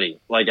not ready,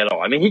 like, at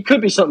all. I mean, he could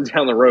be something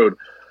down the road,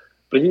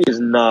 but he is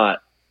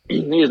not.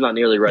 He is not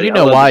nearly ready. You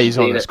know why he's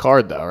on this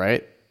card, though,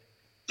 right?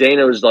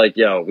 Dana was like,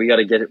 "Yo, we got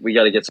to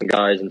get some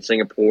guys in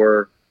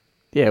Singapore.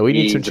 Yeah, we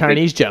need some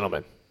Chinese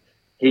gentlemen."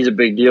 He's a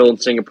big deal in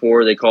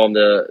Singapore. They call him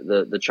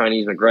the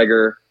Chinese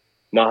McGregor.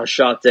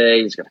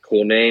 Mahashate. He's got a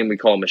cool name. We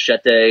call him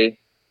Machete.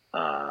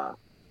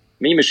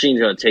 Mean Machine's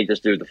going to take this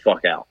dude the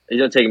fuck out. He's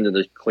going to take him to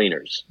the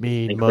cleaners.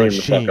 Mean and clean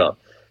Machine. him the fuck up.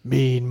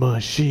 Mean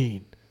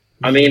Machine.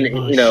 I mean,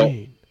 you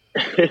know,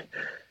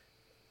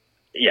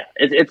 yeah,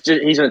 it's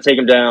just, he's going to take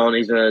him down.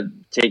 He's going to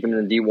take him in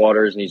the deep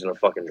waters, and he's going to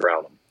fucking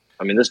drown him.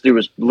 I mean, this dude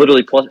was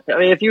literally plus. I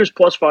mean, if he was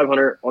plus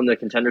 500 on the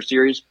Contender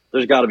Series,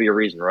 there's got to be a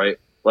reason, right?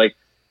 Like,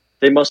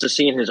 they must have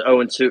seen his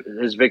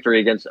 0-2, his victory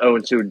against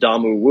 0-2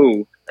 Damu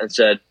Wu, and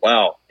said,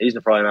 "Wow, he's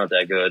probably not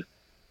that good."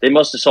 They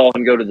must have saw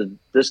him go to the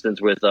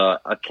distance with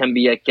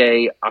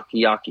Akembieke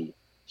Akiaki.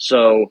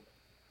 So,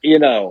 you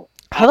know,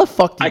 how the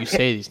fuck do you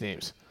say these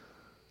names?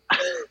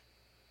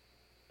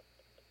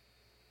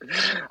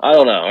 I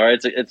don't know. All right,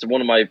 it's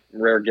one of my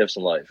rare gifts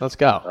in life. Let's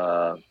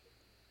go.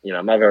 You know,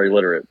 I'm not very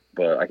literate,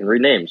 but I can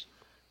read names.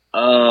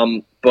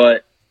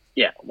 But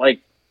yeah,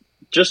 like,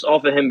 just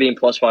off of him being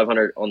plus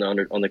 500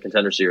 on the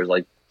Contender Series,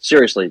 like,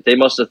 seriously, they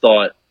must have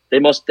thought they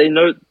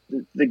know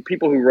the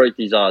people who write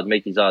these odds,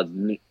 make these odds,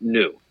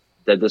 knew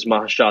that this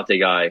Mahashate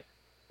guy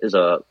is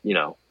a, you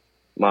know,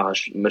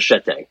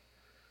 Machete.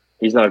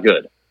 He's not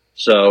good.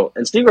 So,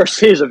 and Steve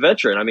Garcia is a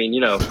veteran. I mean,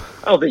 you know,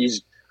 I don't think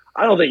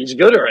he's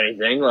good or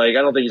anything. Like,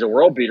 I don't think he's a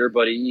world beater,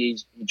 but he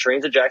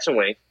trains at Jackson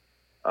Wink.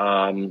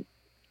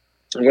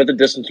 He went the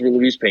distance with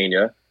Luis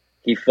Pena.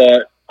 He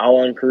fought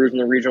Alan Cruz in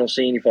the regional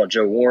scene. He fought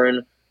Joe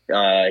Warren.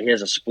 He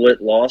has a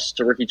split loss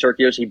to Ricky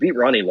Turcios. He beat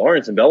Ronnie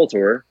Lawrence in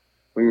Bellator.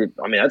 I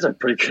mean, that's a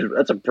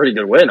pretty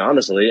good win,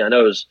 honestly. I know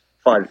it was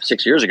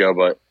 5-6 years ago,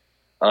 but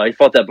he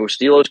fought that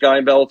Bustilos guy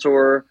in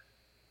Bellator.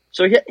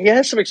 So he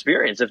has some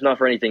experience, if not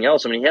for anything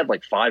else. I mean, he had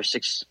like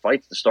 5-6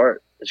 fights to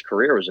start his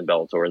career was in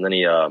Bellator, and then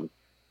he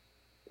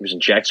was in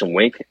Jackson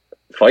Wink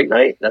Fight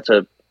Night. That's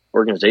a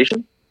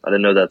organization. I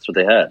didn't know that's what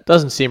they had.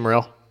 Doesn't seem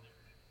real.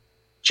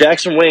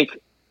 Jackson Wink.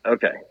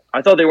 Okay,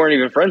 I thought they weren't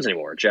even friends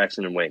anymore.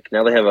 Jackson and Wink.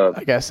 Now they have a.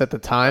 I guess at the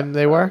time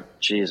they were.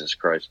 Jesus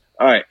Christ.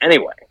 All right.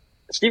 Anyway,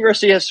 Steve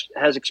Garcia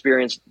has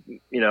experience.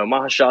 You know,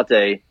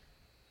 Mahashate.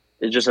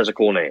 It just has a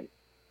cool name.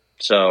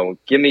 So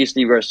give me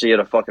Steve Garcia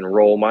to fucking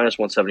roll minus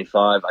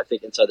 175. I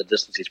think inside the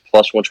distance he's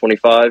plus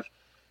 125.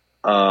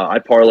 I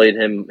parlayed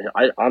him.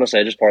 I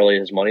just parlayed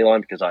his money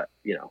line because I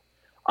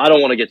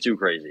don't want to get too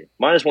crazy.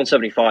 Minus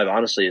 175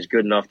 honestly is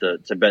good enough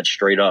to bet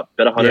straight up.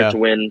 Bet 100 to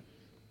win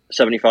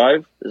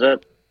 75. Is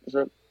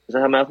that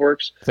how math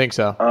works? I think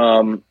so.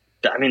 I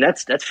mean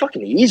that's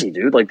fucking easy,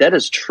 dude. Like, that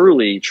is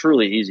truly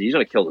easy. He's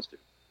gonna kill this dude.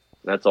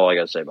 That's all I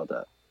gotta say about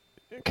that.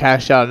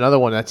 Cash out another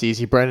one that's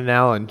easy. Brendan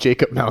Allen,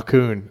 Jacob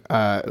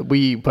Malkoon.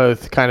 We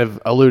both kind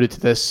of alluded to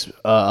this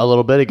a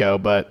little bit ago,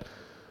 but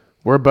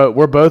we're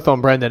both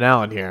on Brendan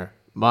Allen here.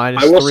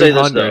 Minus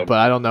 300, but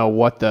I don't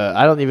know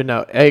I don't even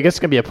know. I guess it's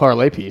gonna be a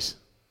parlay piece.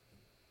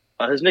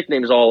 His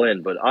nickname is All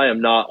In, but I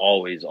am not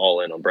always all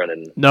in on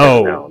Brendan.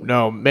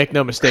 No, make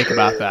no mistake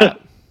about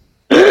that.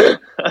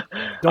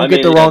 Don't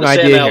get the wrong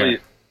idea here.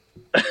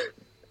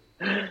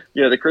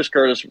 Yeah, the Chris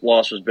Curtis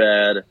loss was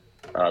bad.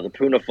 The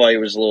Puna fight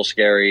was a little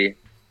scary.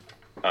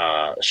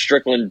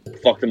 Strickland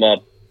fucked him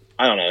up.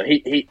 I don't know.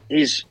 He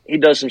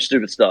does some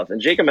stupid stuff.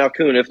 And Jacob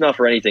Malkoon, if not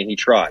for anything, he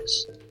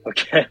tries.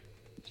 Okay,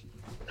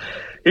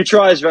 he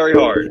tries very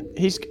hard.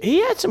 He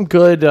had some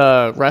good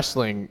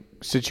wrestling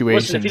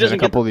situations in a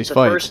couple of these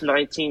fights. First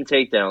 19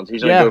 takedowns,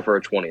 he's going to go for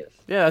a 20th.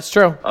 Yeah, that's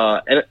true.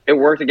 And it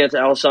worked against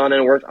Alisson, and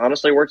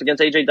it worked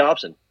against AJ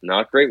Dobson.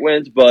 Not great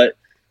wins, but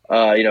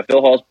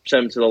Phil Hall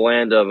sent him to the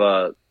land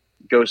of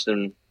Ghost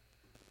and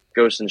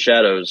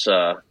Shadows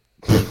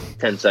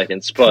 10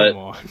 seconds. But come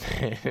on,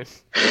 man.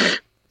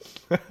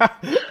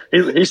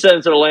 he sent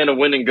him to the land of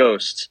Wind and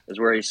Ghosts is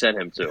where he sent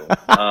him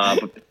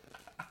to.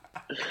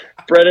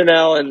 Brendan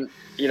Allen,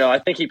 I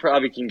think he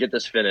probably can get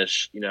this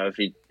finish, if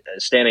he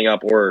standing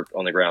up or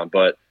on the ground,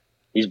 but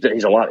he's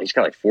a lot. He's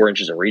got like 4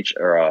 inches of reach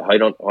or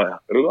height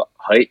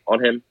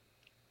on him.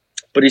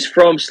 But he's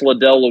from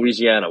Slidell,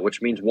 Louisiana,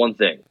 which means one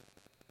thing: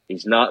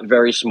 he's not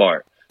very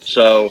smart.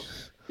 So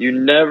you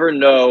never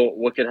know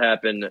what could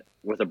happen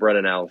with a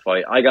Brendan Allen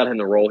fight. I got him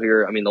to roll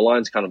here. I mean, the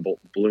line's kind of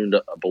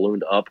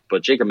ballooned up,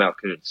 but Jacob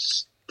Malkoon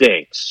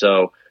stinks.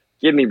 So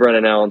give me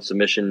Brendan Allen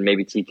submission,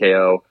 maybe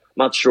TKO. I'm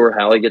not sure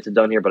how he gets it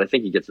done here, but I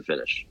think he gets a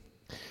finish.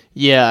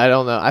 Yeah, I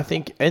don't know. I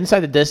think inside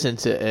the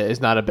distance is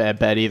not a bad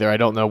bet either. I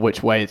don't know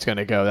which way it's going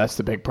to go. That's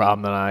the big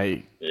problem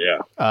that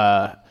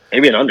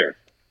maybe an under.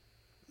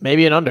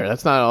 Maybe an under.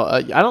 That's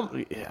not.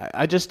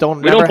 I just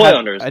don't. We don't play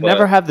unders. I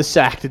never have the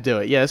sack to do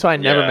it. Yeah, that's why I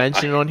never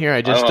mention it on here.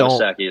 I just don't have a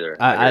sack either.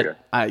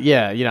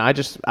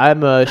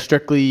 I'm a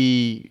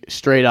strictly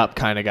straight up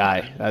kind of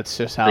guy. That's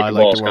just how I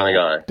like to roll. Kind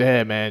of guy.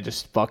 Damn, man,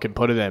 just fucking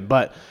put it in.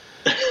 But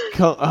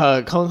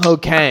Kung Ho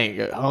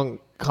Kang,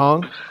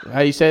 Kong,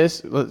 how you say this?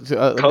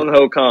 Kung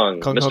Ho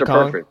Kong, Mr.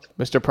 Perfect.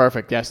 Mr.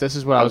 Perfect. Yes, this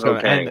is what I was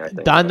going to.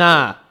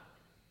 Dana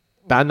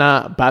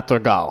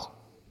Batorgal.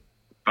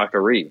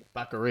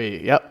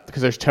 Bakary. Yep,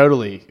 because there's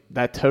totally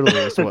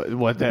is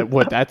what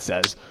that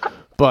says.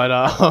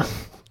 But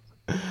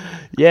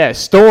yeah,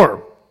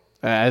 Storm,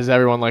 as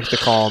everyone likes to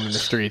call him in the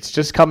streets,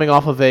 just coming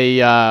off of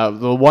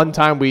the one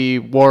time we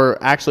were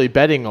actually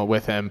betting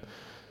with him,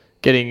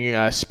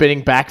 getting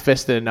spinning back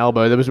fist and an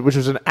elbow, which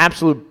was an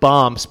absolute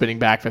bomb spinning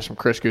back fist from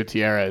Chris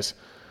Gutierrez.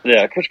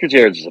 Yeah, Chris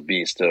Gutierrez is a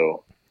beast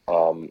too,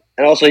 and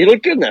also he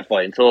looked good in that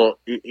fight until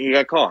he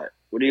got caught.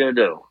 What are you gonna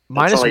do?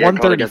 Minus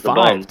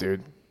 135,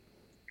 dude.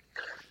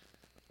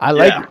 I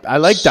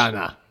like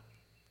Dana.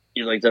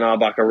 You like Dana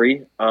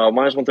Bakary?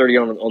 Minus 130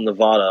 on the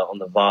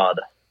VOD.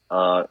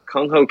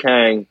 Kung Ho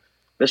Kang,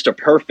 Mr.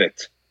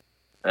 Perfect,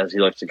 as he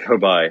likes to go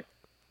by.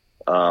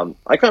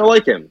 I kind of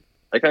like him.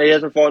 He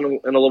hasn't fought in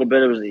a little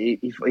bit.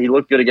 He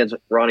looked good against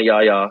Ronnie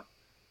Yaya,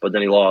 but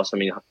then he lost. I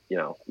mean,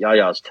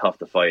 Yaya is tough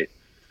to fight.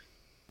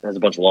 He has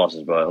a bunch of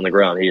losses, but on the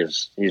ground,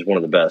 he's one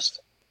of the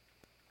best.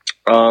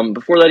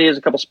 Before that, he has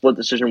a couple split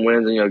decision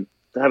wins, and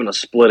having a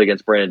split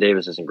against Brandon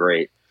Davis isn't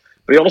great.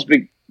 But he almost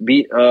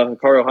beat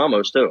Ricardo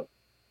Ramos too.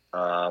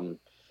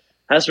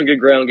 Has some good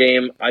ground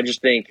game. I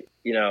just think,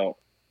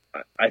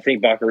 I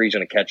think Bakary's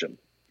going to catch him.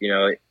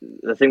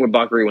 The thing with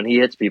Bakary, when he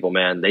hits people,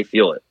 man, they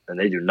feel it, and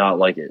they do not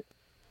like it.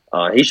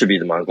 He should be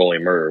the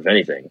Mongolian Murderer, if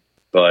anything.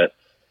 But,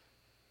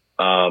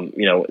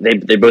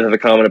 they both have a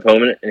common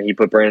opponent, and he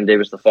put Brandon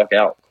Davis the fuck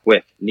out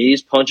quick.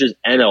 Knees, punches,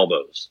 and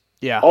elbows.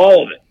 Yeah.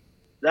 All of it.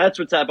 That's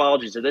what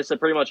Tapology said. They said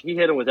pretty much he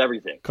hit him with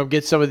everything. Come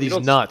get some of these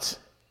nuts.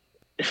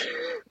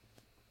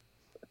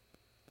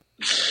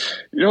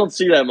 You don't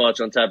see that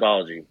much on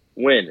Tapology.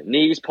 Win.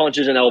 Knees,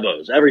 punches, and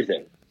elbows.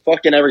 Everything.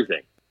 Fucking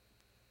everything.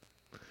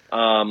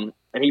 And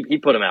he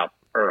put him out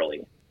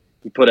early.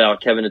 He put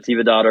out Kevin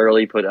Natividad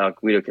early, put out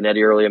Guido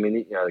Canetti early. I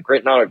mean,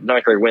 great,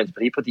 not great wins,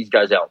 but he put these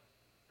guys out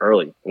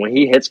early. When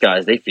he hits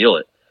guys, they feel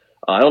it.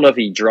 I don't know if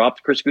he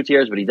dropped Chris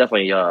Gutierrez, but he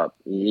definitely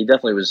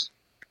was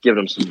giving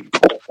him some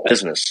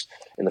business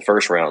in the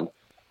first round.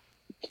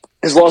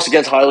 His loss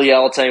against Haile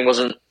Alatang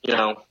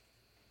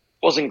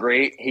wasn't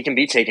great. He can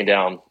be taken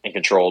down and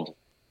controlled,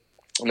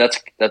 and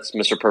that's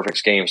Mr.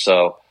 Perfect's game.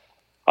 So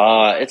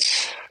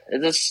it's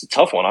a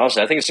tough one,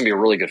 honestly. I think it's gonna be a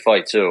really good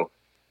fight too.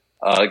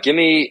 Give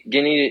me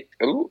Dana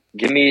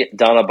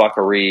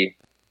Bakary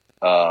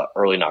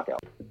early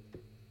knockout.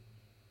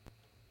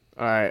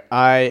 All right,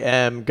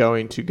 I'm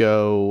going to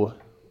go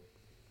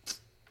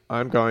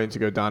Dana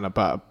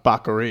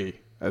Bakary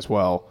as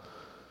well.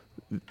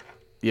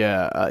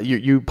 Yeah,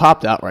 you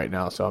popped out right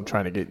now, so I'm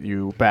trying to get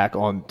you back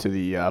onto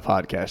the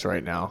podcast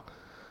right now.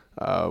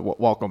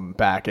 Welcome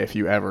back if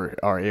you ever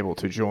are able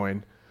to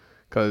join,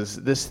 because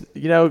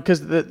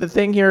the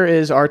thing here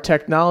is our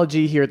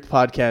technology here at the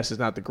podcast is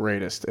not the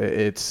greatest.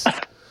 It's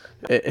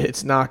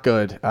not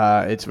good.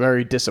 It's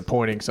very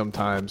disappointing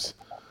sometimes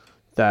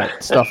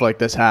that stuff like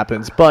this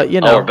happens. But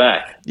we're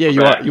back. Yeah,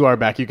 you are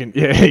back. You can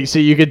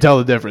you can tell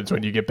the difference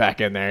when you get back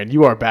in there, and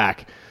you are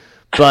back.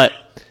 But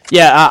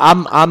yeah,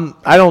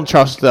 I don't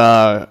trust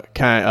Kong.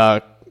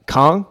 I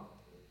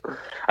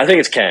think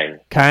it's Kang.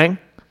 Kang?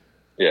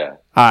 Yeah.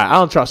 All right, I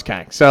don't trust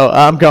Kang. So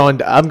I'm going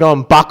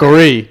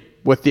Bakary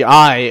with the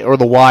I or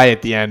the Y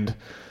at the end,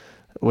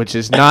 which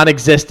is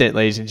non-existent,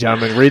 ladies and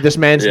gentlemen. Read this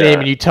man's name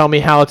and you tell me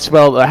how it's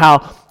spelled,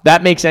 how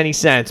that makes any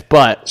sense.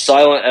 But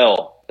silent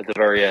L at the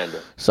very end.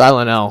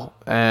 Silent L.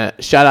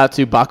 Shout out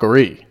to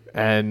Bakary,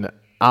 and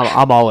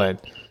I'm all in.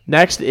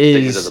 Next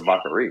is the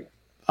Bakary.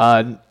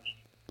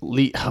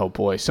 Oh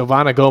boy,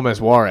 Silvana Gomez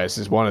Juarez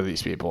is one of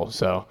these people,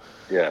 so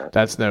yeah,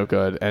 that's no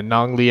good. And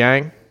Nong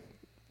Liang,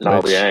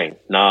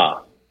 nah,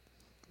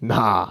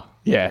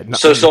 yeah.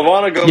 So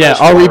Silvana Gomez. Yeah,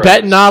 are we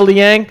betting Na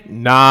Liang?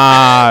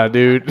 Nah,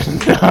 dude.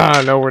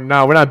 No, we're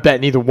not. We're not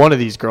betting either one of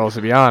these girls,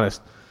 to be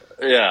honest.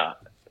 Yeah,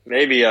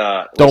 maybe.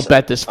 Don't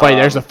bet this fight.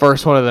 There's the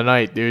first one of the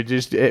night, dude.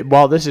 Just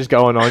while this is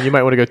going on, you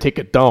might want to go take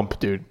a dump,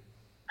 dude.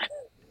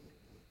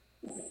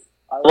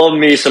 I love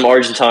me some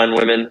Argentine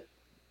women,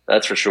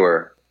 that's for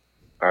sure.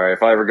 All right,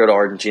 if I ever go to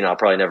Argentina, I'll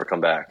probably never come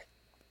back.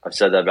 I've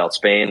said that about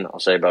Spain. I'll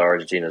say about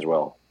Argentina as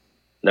well.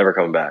 Never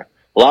coming back.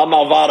 La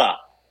Malvada.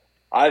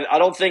 I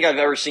don't think I've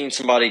ever seen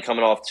somebody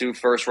coming off 2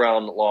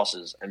 first-round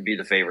losses and be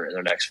the favorite in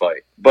their next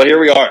fight. But here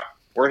we are.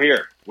 We're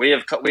here. We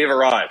have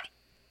arrived.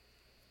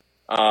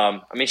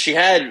 She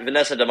had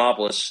Vanessa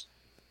Demopoulos,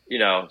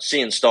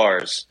 seeing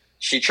stars.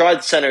 She tried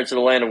to send her to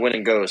the land of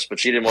winning ghosts, but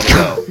she didn't want to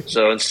go.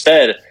 So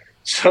instead,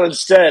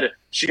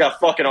 she got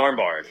fucking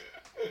armbarred.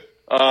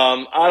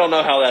 I don't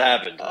know how that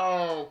happened.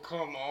 Oh,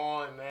 come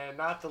on, man.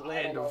 Not the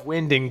land of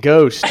wind and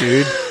ghosts,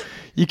 dude.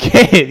 You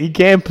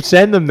can't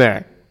send them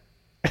there.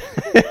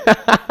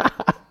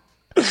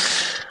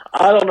 I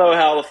I don't know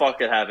how the fuck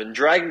it happened.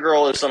 Dragon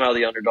Girl is somehow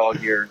the underdog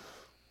here.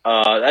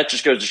 That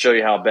just goes to show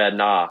you how bad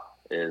Na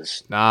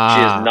is. Nah.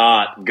 She is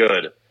not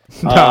good.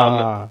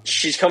 Nah.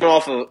 She's coming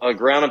off of a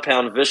ground and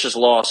pound vicious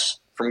loss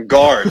from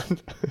guard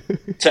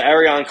to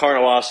Ariane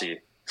Carnelossi.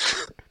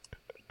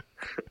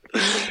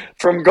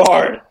 From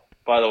guard,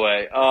 by the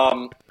way.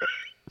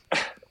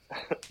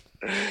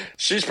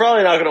 She's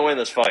probably not going to win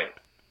this fight.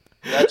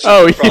 That's You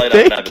probably think? not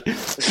going to happen.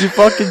 You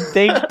fucking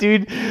think,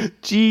 dude?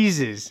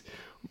 Jesus.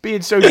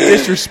 Being so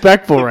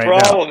disrespectful right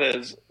now.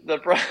 The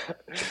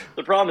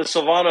problem is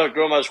Silvana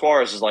Gomez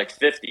Juarez is like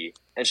 50,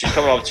 and she's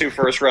coming off 2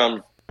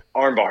 first-round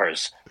arm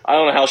bars. I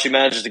don't know how she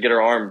manages to get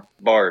her arm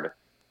barred.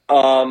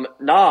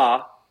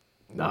 Nah.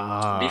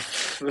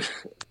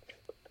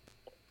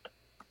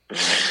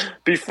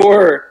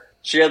 Before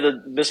she had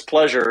the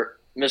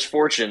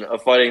misfortune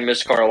of fighting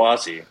Miss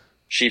Carnelossi,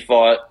 she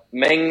fought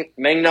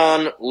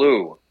Mengnan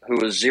Liu,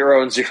 who was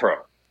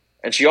 0-0,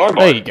 and she armbarred.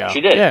 There you go. She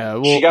did. Yeah,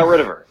 well, she got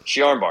rid of her.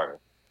 She armbarred her.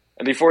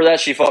 And before that,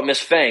 she fought Miss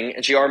Feng,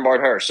 and she armbarred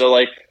her. So,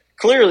 like,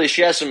 clearly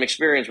she has some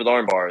experience with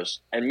armbars,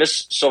 and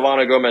Miss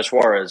Silvana Gomez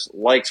Juarez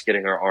likes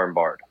getting her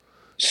armbarred.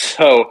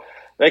 So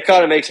that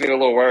kind of makes me a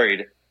little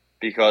worried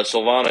because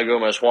Silvana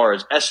Gomez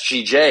Juarez,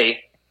 SGJ,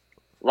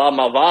 La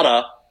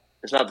Malvada,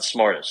 is not the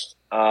smartest.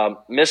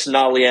 Miss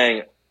Na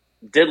Liang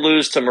did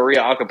lose to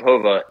Maria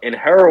Akapova in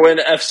Heroin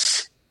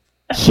FC.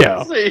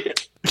 Yo.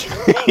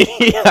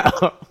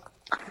 Yeah.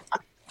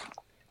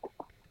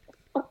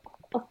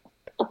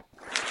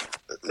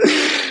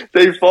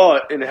 They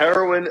fought in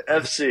Heroin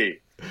FC.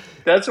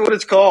 That's what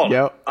it's called.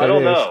 Yep, I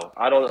don't know.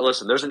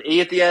 Listen, there's an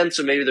E at the end,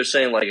 so maybe they're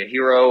saying like a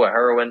hero, a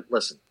heroine.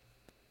 Listen,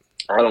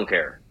 I don't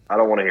care. I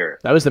don't want to hear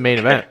it. That was the main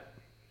event.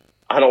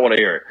 I don't want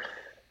to hear it.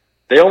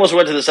 They almost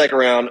went to the second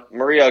round.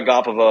 Maria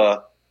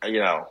Agapova,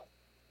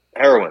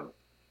 heroin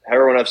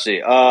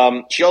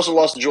FC. She also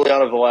lost to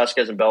Juliana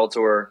Velasquez in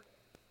Bellator.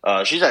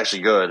 She's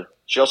actually good.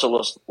 She also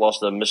lost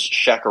to Miss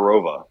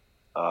Shakarova.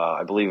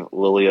 I believe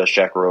Lilia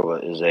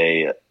Shakarova is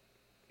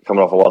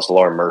coming off a loss to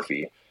Lauren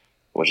Murphy,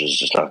 which is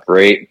just not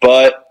great.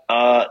 But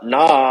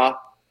Na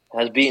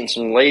has beaten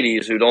some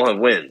ladies who don't have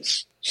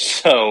wins.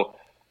 So,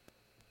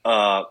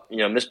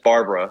 Miss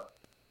Barbara,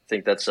 I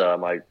think that's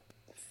my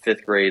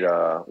 5th grade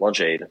lunch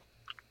aide.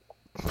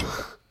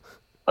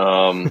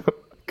 Come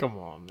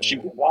on,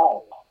 man.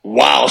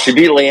 Wow, she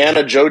beat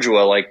Leanna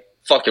Jojua like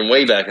fucking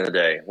way back in the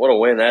day. What a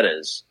win that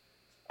is.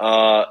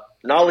 Na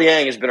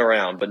Liang has been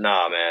around, but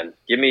nah, man.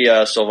 Give me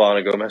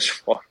Silvana Gomez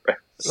Juarez.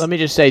 Let me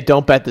just say,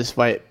 don't bet this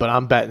fight, but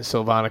I'm betting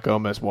Silvana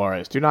Gomez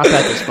Juarez. Do not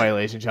bet this fight,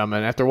 ladies and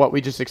gentlemen. After what we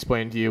just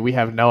explained to you, we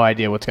have no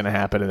idea what's going to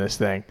happen in this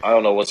thing. I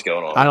don't know what's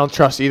going on. I don't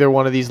trust either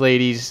one of these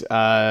ladies.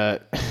 Na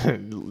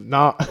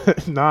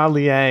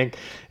Liang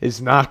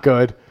is not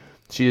good.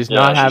 She does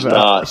not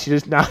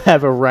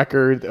have a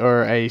record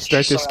or a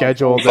strength of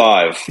schedule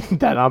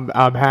that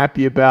I'm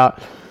happy about.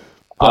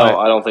 But,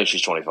 I don't think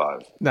she's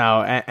 25.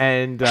 No,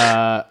 and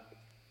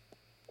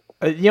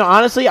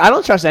honestly, I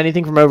don't trust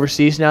anything from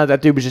overseas now.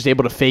 That dude was just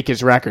able to fake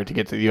his record to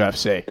get to the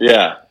UFC.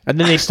 Yeah. And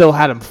then they still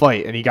had him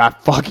fight, and he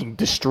got fucking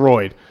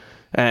destroyed.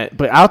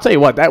 But I'll tell you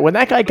what, when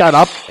that guy got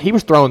up, he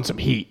was throwing some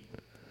heat.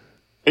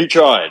 He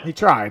tried.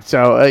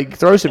 So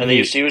throw some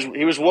heat.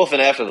 He was wolfing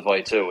after the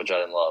fight too, which I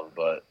didn't love.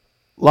 But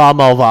La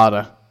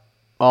Malvada,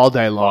 all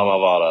day long. La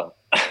Malvada.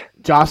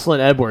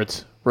 Jocelyn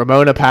Edwards,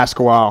 Ramona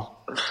Pascual.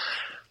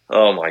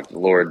 Oh my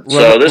lord!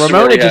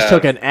 Ramona just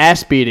took an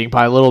ass beating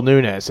by Little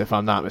Nunes, if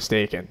I'm not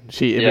mistaken.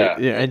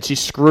 And she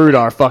screwed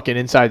our fucking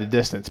inside the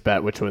distance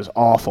bet, which was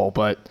awful.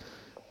 But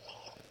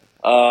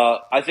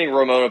I think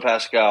Ramona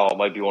Pascal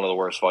might be one of the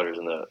worst fighters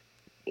in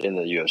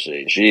the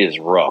UFC. She is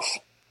rough.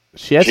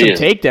 She has some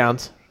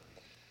takedowns.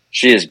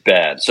 She is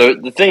bad. So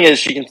the thing is,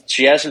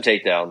 she has some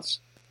takedowns,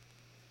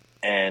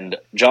 and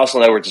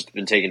Jocelyn Edwards has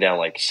been taken down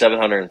like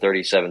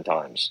 737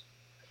 times.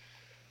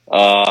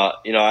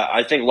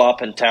 I think La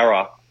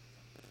Pantera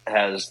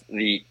has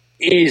the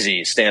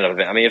easy stand-up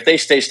event. I mean, if they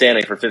stay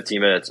standing for 15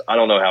 minutes, I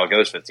don't know how it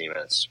goes 15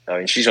 minutes. I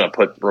mean, she's going to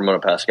put Ramona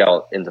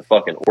Pascal into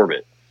fucking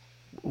orbit.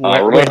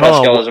 Ramona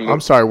Pascal doesn't move. I'm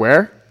sorry,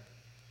 where?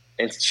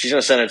 And she's going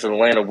to send it to the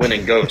land of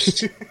winning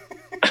ghosts.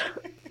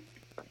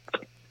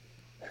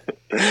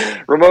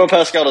 Ramona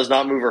Pascal does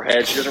not move her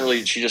head.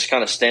 She just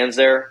kind of stands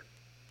there.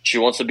 She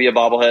wants to be a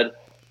bobblehead.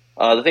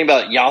 The thing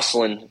about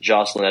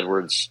Jocelyn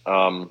Edwards,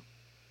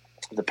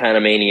 the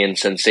Panamanian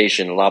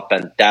sensation, La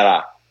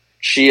Pantera,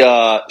 she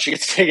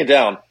gets taken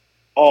down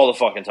all the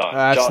fucking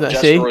time.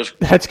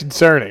 That's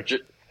concerning.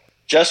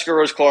 Jessica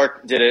Rose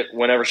Clark did it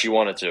whenever she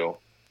wanted to,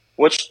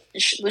 which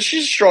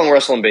she's a strong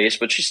wrestling base,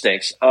 but she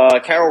stinks.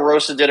 Carol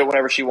Rosa did it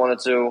whenever she wanted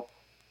to.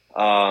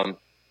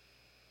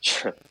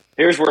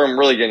 Here's where I'm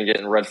really going to get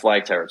in red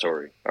flag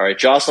territory. All right,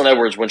 Jocelyn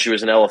Edwards, when she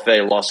was in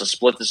LFA, lost a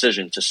split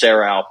decision to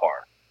Sarah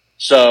Alpar.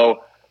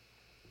 So,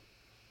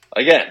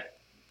 again,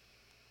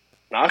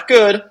 not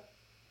good.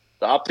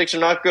 The optics are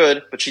not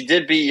good, but she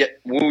did beat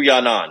Wu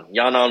Yanan.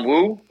 Yanan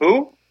Wu?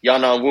 Who?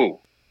 Yanan Wu.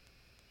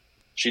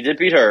 She did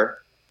beat her,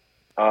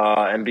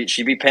 and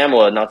she beat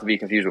Pamela, not to be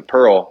confused with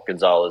Pearl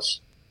Gonzalez.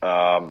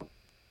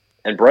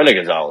 and Brenda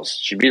Gonzalez.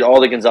 She beat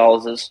all the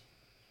Gonzalezes,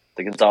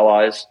 the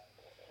Gonzalez.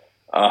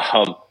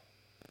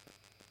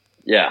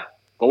 Yeah,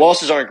 the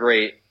losses aren't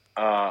great,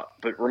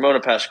 but Ramona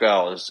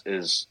Pascal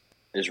is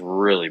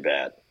really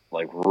bad,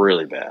 like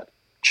really bad.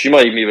 She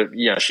might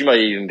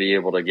even be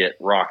able to get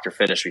rocked or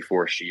finished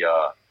before she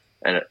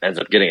ends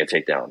up getting a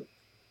takedown.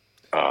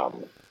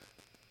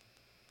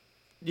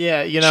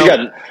 Yeah, you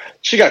know,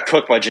 she got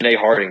cooked by Janae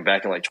Harding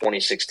back in like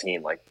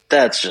 2016. Like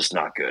that's just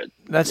not good.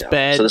 That's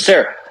bad. So the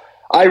Sarah,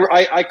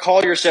 I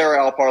call your Sarah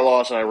Alpar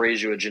loss and I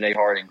raise you a Janae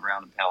Harding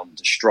ground and pound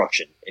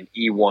destruction in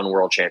E1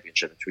 World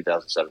Championship in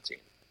 2017.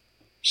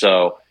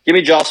 So give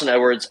me Jocelyn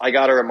Edwards. I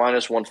got her at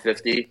minus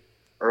 150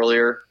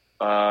 earlier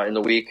in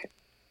the week.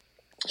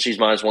 She's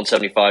minus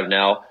 175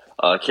 now.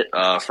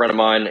 A friend of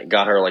mine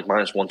got her like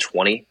minus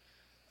 120.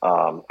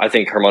 I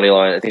think her money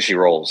line, I think she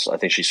rolls. I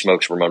think she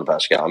smokes Ramona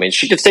Pascal. I mean,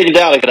 she gets taken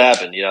down. It could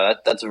happen. You know,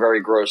 that's a very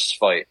gross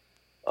fight.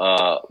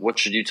 What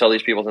should you tell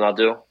these people to not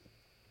do?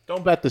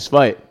 Don't bet this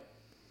fight.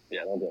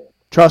 Yeah, don't do it.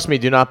 Trust me,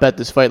 do not bet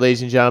this fight,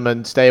 ladies and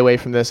gentlemen. Stay away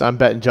from this. I'm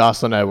betting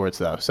Jocelyn Edwards,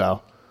 though.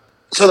 So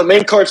the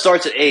main card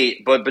starts at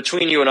 8, but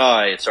between you and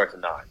I, it starts at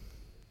 9.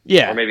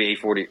 Yeah. Or maybe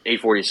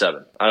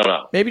 8:47. I don't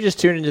know. Maybe just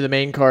tune into the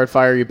main card,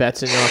 fire your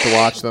bets in. You don't have to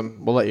watch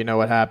them. We'll let you know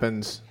what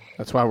happens.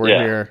 That's why we're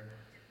here.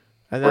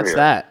 And that's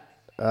that.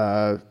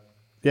 Do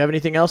you have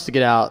anything else to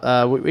get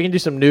out? We can do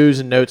some news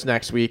and notes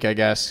next week, I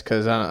guess,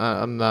 because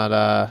I'm not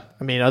I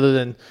mean, other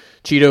than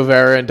Chito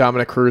Vera and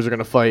Dominic Cruz are going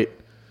to fight,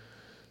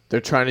 they're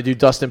trying to do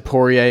Dustin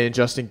Poirier and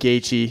Justin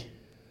Gaethje.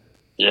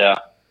 Yeah.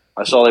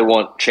 I saw they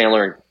want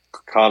Chandler and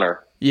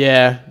Connor.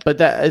 Yeah, but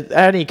that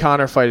any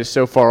Connor fight is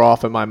so far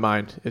off in my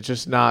mind. It's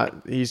just not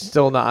 – he's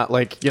still not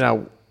like, you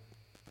know,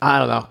 I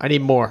don't know. I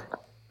need more.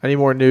 I need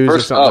more news or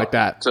something like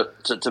that.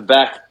 To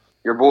back –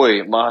 your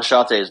boy,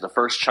 Mahashate, is the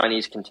first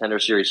Chinese Contender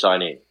Series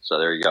signee. So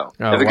there you go.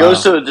 Oh, if it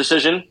goes to a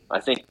decision,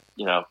 I think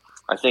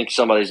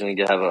somebody's going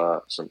to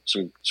have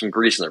some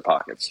grease in their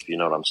pockets, if you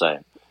know what I'm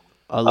saying.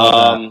 I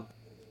love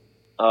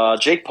that.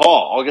 Jake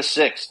Paul, August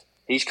 6th.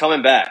 He's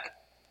coming back.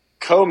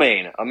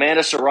 Co-main,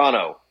 Amanda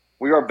Serrano.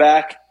 We are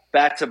back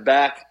to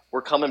back.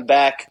 We're coming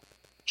back.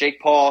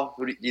 Jake Paul,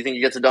 who do you think he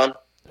gets it done?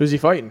 Who's he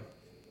fighting?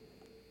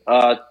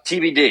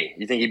 TBD.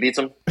 You think he beats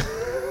him?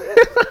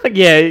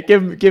 Yeah,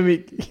 give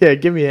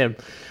me him.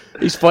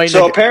 He's fighting.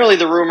 So apparently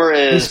the rumor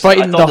is he's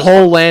fighting the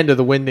whole land of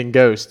the Wind and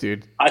Ghost,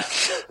 dude. I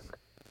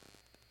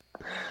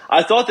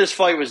thought this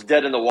fight was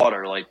dead in the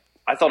water. Like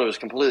I thought it was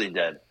completely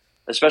dead,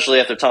 especially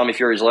after Tommy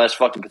Fury's last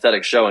fucking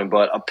pathetic showing.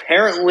 But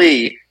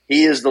apparently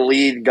he is the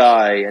lead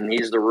guy and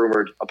he's the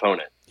rumored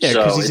opponent. Yeah,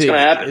 so it's going to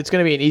happen. It's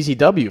going to be an easy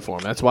W for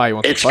him. That's why he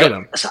wants to fight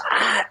him.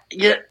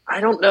 Yeah, I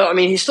don't know. I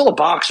mean, he's still a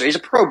boxer. He's a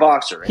pro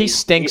boxer. He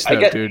stinks,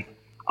 dude.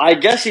 I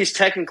guess he's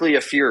technically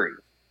a Fury.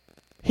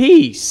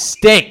 He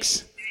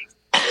stinks.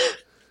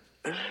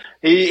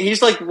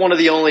 He's like one of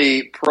the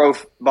only pro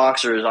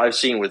boxers I've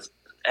seen with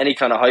any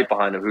kind of hype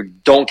behind him who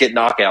don't get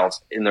knockouts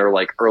in their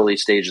like early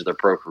stage of their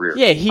pro career.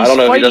 Yeah, he's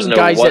fighting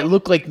guys that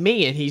look like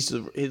me, and he's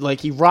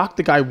like he rocked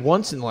the guy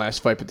once in the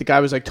last fight, but the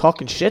guy was like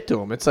talking shit to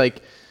him. It's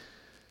like,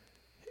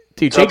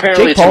 dude, Jake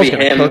Paul's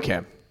going to cook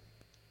him.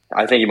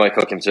 I think he might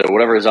cook him too.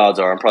 Whatever his odds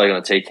are, I'm probably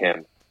going to take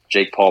him.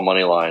 Jake Paul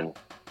money line.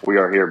 We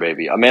are here,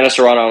 baby. Amanda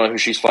Serrano, I don't know who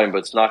she's fighting, but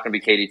it's not going to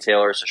be Katie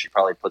Taylor, so she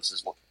probably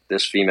puts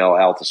this female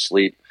out to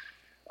sleep.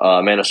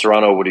 Amanda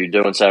Serrano, what are you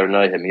doing Saturday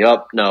night? Hit me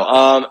up.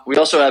 No. We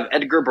also have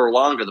Edgar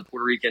Berlanga, the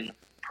Puerto Rican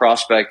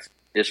prospect,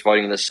 is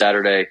fighting this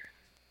Saturday.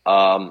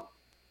 I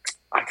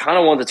kind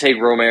of wanted to take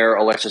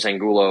Romero Alexis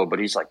Angulo, but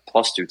he's like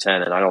plus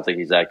 210, and I don't think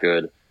he's that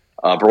good.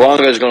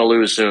 Berlanga is going to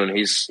lose soon.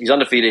 He's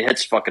undefeated,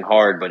 hits fucking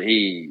hard, but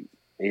he's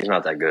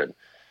not that good.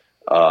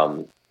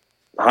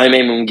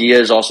 Jaime Munguia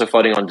is also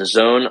fighting on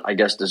DAZN. I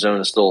guess DAZN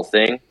is still a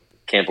thing.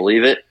 Can't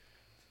believe it.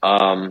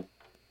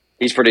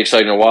 He's pretty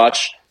exciting to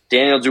watch.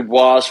 Daniel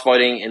Dubois is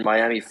fighting in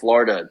Miami,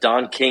 Florida.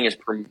 Don King is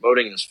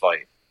promoting this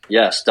fight.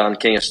 Yes, Don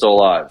King is still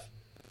alive.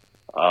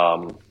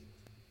 Other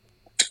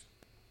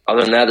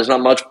than that, there's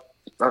not much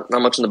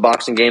in the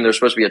boxing game. There's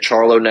supposed to be a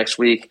Charlo next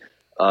week.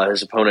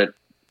 His opponent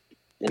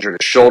injured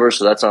his shoulder,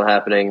 so that's not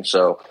happening.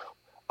 So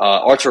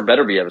Artur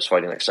Beterbiev is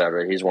fighting next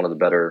Saturday. He's one of the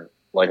better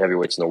light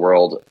heavyweights in the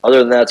world. Other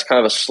than that, it's kind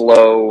of a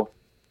slow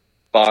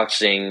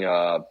boxing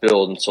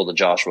build until the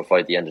Joshua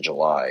fight at the end of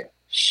July.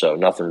 So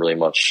nothing really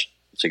much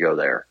to go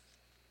there.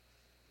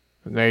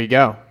 And there you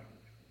go.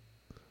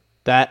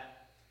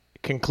 That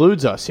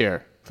concludes us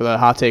here for the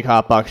Hot Take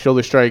Hot Box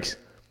Shoulder Strikes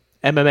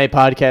MMA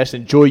podcast.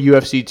 Enjoy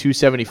UFC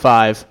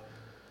 275.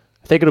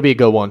 I think it'll be a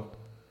good one.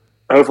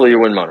 Hopefully you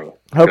win money.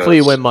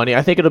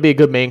 I think it'll be a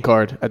good main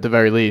card at the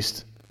very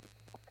least.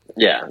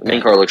 Yeah, the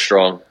main card looks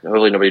strong.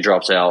 Hopefully nobody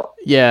drops out.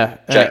 Yeah.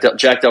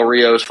 Jack Del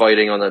Rio is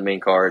fighting on the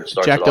main card.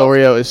 Jack Del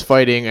Rio is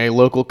fighting a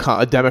local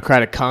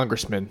Democratic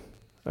congressman.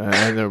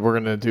 And we're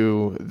going to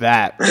do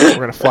that. We're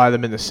going to fly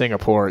them into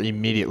Singapore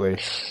immediately.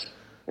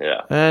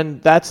 Yeah. And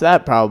that's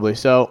that probably.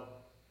 So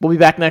we'll be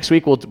back next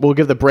week. We'll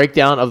give the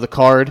breakdown of the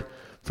card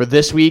for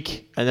this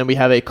week. And then we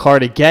have a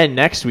card again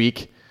next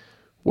week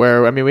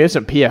where, I mean, we have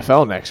some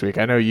PFL next week.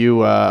 I know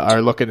you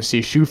are looking to see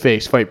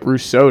Shoeface fight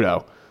Bruce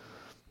Soto.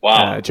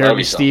 Wow.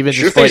 Jeremy Stevens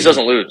Shoeface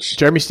doesn't lose.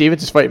 Jeremy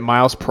Stevens is fighting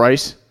Miles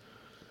Price.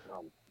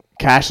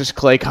 Cassius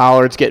Clay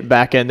Collard's getting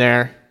back in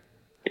there.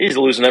 He's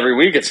losing every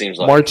week, it seems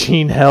like.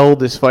 Marcin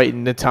Held is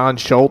fighting Natan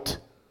Schultz.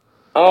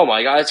 Oh,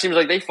 my God. It seems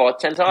like they fought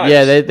 10 times.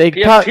 Yeah, they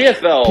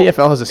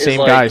PFL has the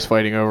same guys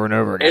fighting over and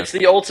over again. It's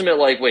the ultimate,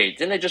 wait,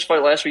 didn't they just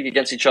fight last week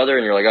against each other?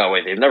 And you're like, oh,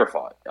 wait, they've never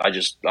fought. I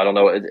don't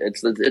know.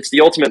 It's the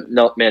ultimate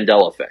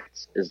Mandela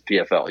effect is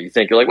PFL. You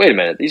think, you're like, wait a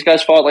minute, these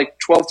guys fought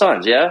 12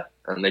 times, yeah?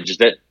 And they just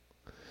did.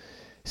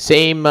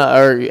 Same,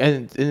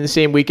 in the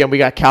same weekend, we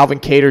got Calvin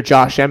Kattar,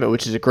 Josh Emmett,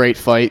 which is a great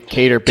fight.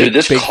 Kattar, big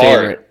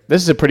favorite.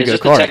 This is a pretty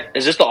good card.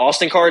 Is this the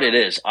Austin card? It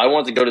is. I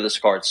wanted to go to this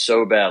card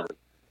so badly.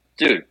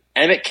 Dude,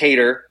 Emmett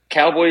Kattar,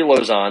 Cowboy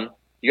Lozon.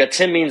 You got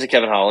Tim Means and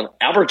Kevin Holland.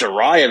 Albert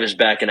Duraev is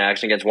back in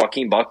action against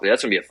Joaquin Buckley.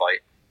 That's going to be a fight.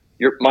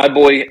 My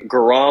boy,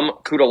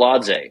 Garam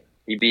Kutaladze.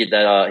 He beat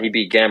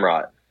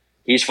Gamrot.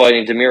 He's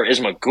fighting Damir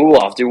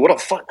Ismagulov. Dude,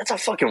 that's a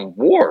fucking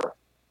war.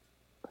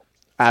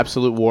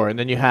 Absolute war. And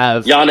then you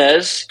have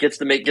Yanez get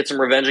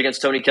some revenge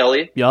against Tony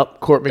Kelly. Yup.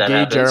 Court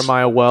McGee,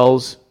 Jeremiah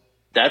Wells.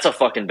 That's a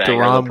fucking banger.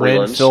 Deron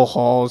Wynn, Phil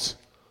Halls.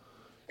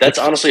 That's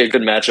honestly a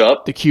good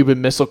matchup. The Cuban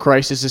Missile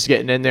Crisis is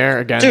getting in there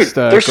against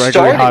they're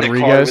Gregory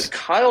Rodriguez. The card with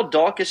Kyle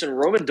Dawkins and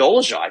Roman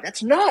Dolezaj.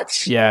 That's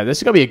nuts. Yeah, this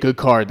is gonna be a good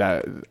card.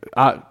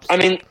 I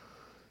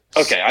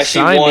see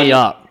sign one. Me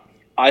up.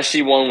 I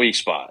see 1 week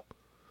spot.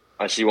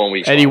 Eddie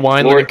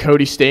Wineland and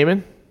Cody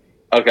Stamann.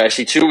 Okay, I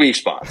see 2 weak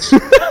spots.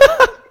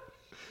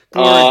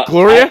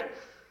 Gloria.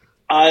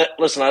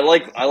 Listen. I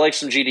like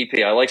some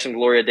GDP. I like some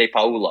Gloria De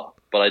Paula,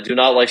 but I do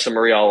not like some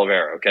Maria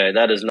Oliveira. Okay,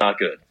 that is not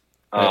good.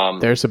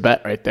 There's a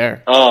bet right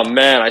there. Oh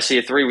man, I see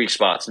a 3 week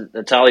spots.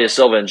 Natalia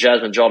Silva and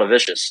Jasmine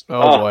Jaldavicius.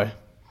 Oh boy.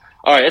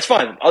 All right, it's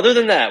fine. Other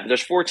than that,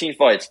 there's 14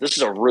 fights. This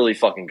is a really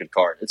fucking good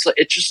card.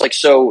 It's just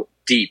so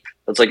deep.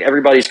 It's like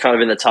everybody's kind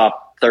of in the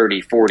top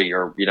 30, 40,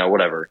 or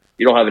whatever.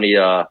 You don't have any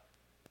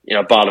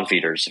bottom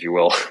feeders, if you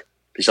will,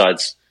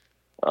 besides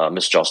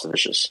Miss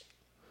Jaldavicius.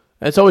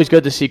 It's always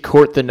good to see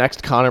Court the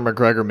next Conor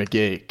McGregor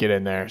McGee get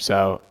in there.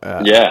 So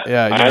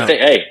yeah. I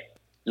think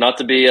not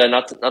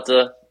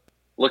to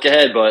look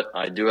ahead, but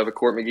I do have a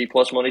Court McGee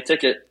plus money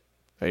ticket.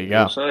 There you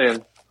go. I'm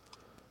saying.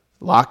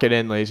 Lock it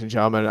in, ladies and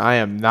gentlemen. I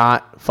am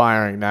not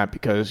firing that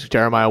because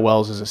Jeremiah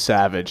Wells is a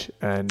savage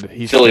and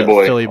he's Philly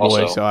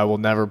boy, so I will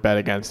never bet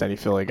against any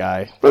Philly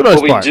guy. But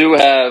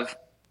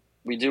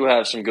we do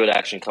have some good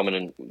action coming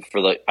in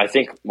for the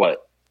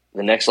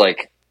next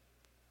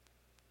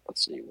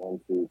let's see, 1,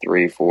 2,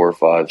 3, 4,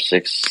 5,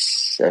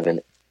 6,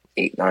 7,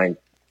 8, 9,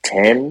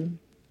 10.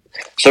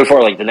 So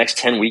far, the next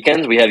 10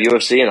 weekends, we have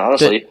UFC, and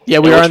honestly, we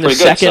are in the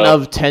second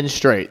of 10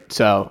 straight.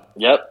 So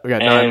yep, we got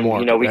 9 more.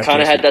 We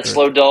kind of had that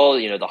slow dull.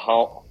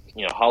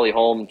 Holly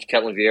Holm,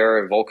 Ketlin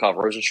Vieira, and Volkov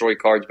Rosenstruik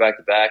cards back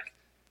to back.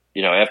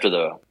 After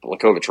the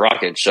Blachowicz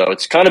Rocket, so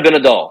it's kind of been a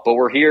dull, but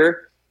we're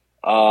here.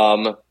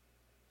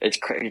 It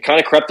kind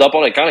of crept up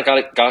on it.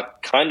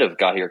 Kind of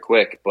got here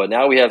quick, but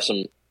now we have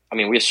some.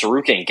 We have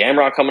Saruki and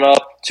Gamrot coming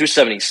up.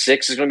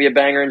 276 is going to be a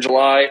banger in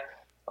July.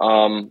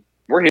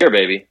 We're here,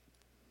 baby.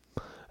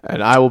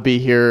 And I will be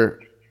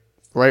here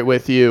right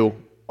with you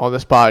on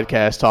this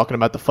podcast talking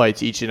about the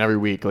fights each and every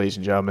week, ladies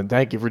and gentlemen.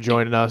 Thank you for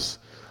joining us.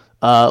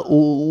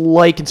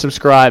 Like and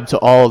subscribe to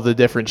all of the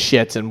different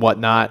shits and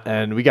whatnot.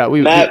 And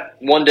Matt,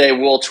 one day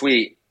we'll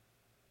tweet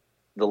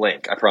the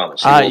link. I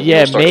promise.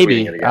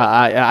 Maybe.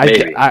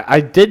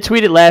 I did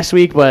tweet it last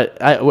week,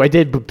 but I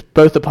did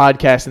both the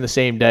podcasts in the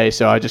same day,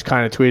 so I just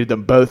kind of tweeted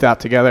them both out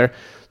together.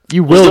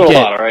 We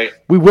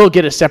will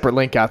get a separate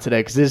link out today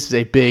because this is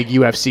a big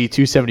UFC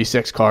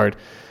 276 card.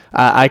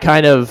 I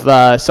kind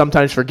of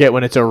sometimes forget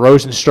when it's a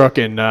Rosenstruck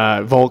and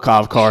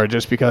Volkov card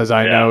just because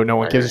I know no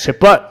one gives a shit.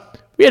 But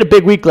we had a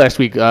big week last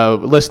week,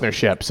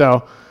 listenership.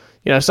 So,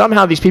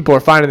 somehow these people are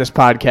finding this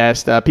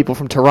podcast. People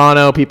from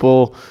Toronto,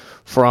 people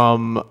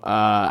from,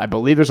 I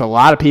believe there's a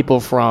lot of people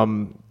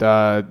from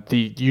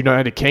the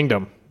United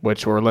Kingdom,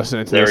 which were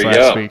listening to this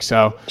last week.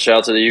 So shout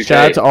out to the UK.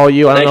 Shout out to all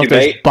you. I don't know if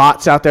there's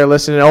bots out there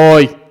listening.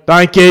 Oi,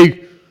 thank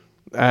you.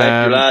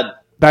 Thank you, lad.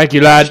 Thank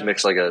you, lad. Just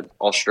mix like an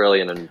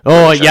Australian and...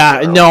 Oh,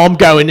 yeah. No, I'm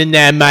going in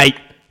there, mate.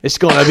 It's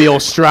going to be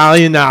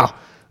Australian now.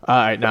 All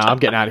right, now I'm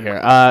getting out of here.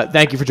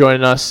 Thank you for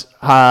joining us.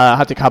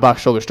 Hot Take Hot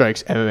Box Shoulder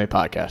Strikes MMA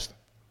podcast.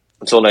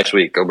 Until next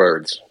week, go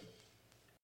Birds.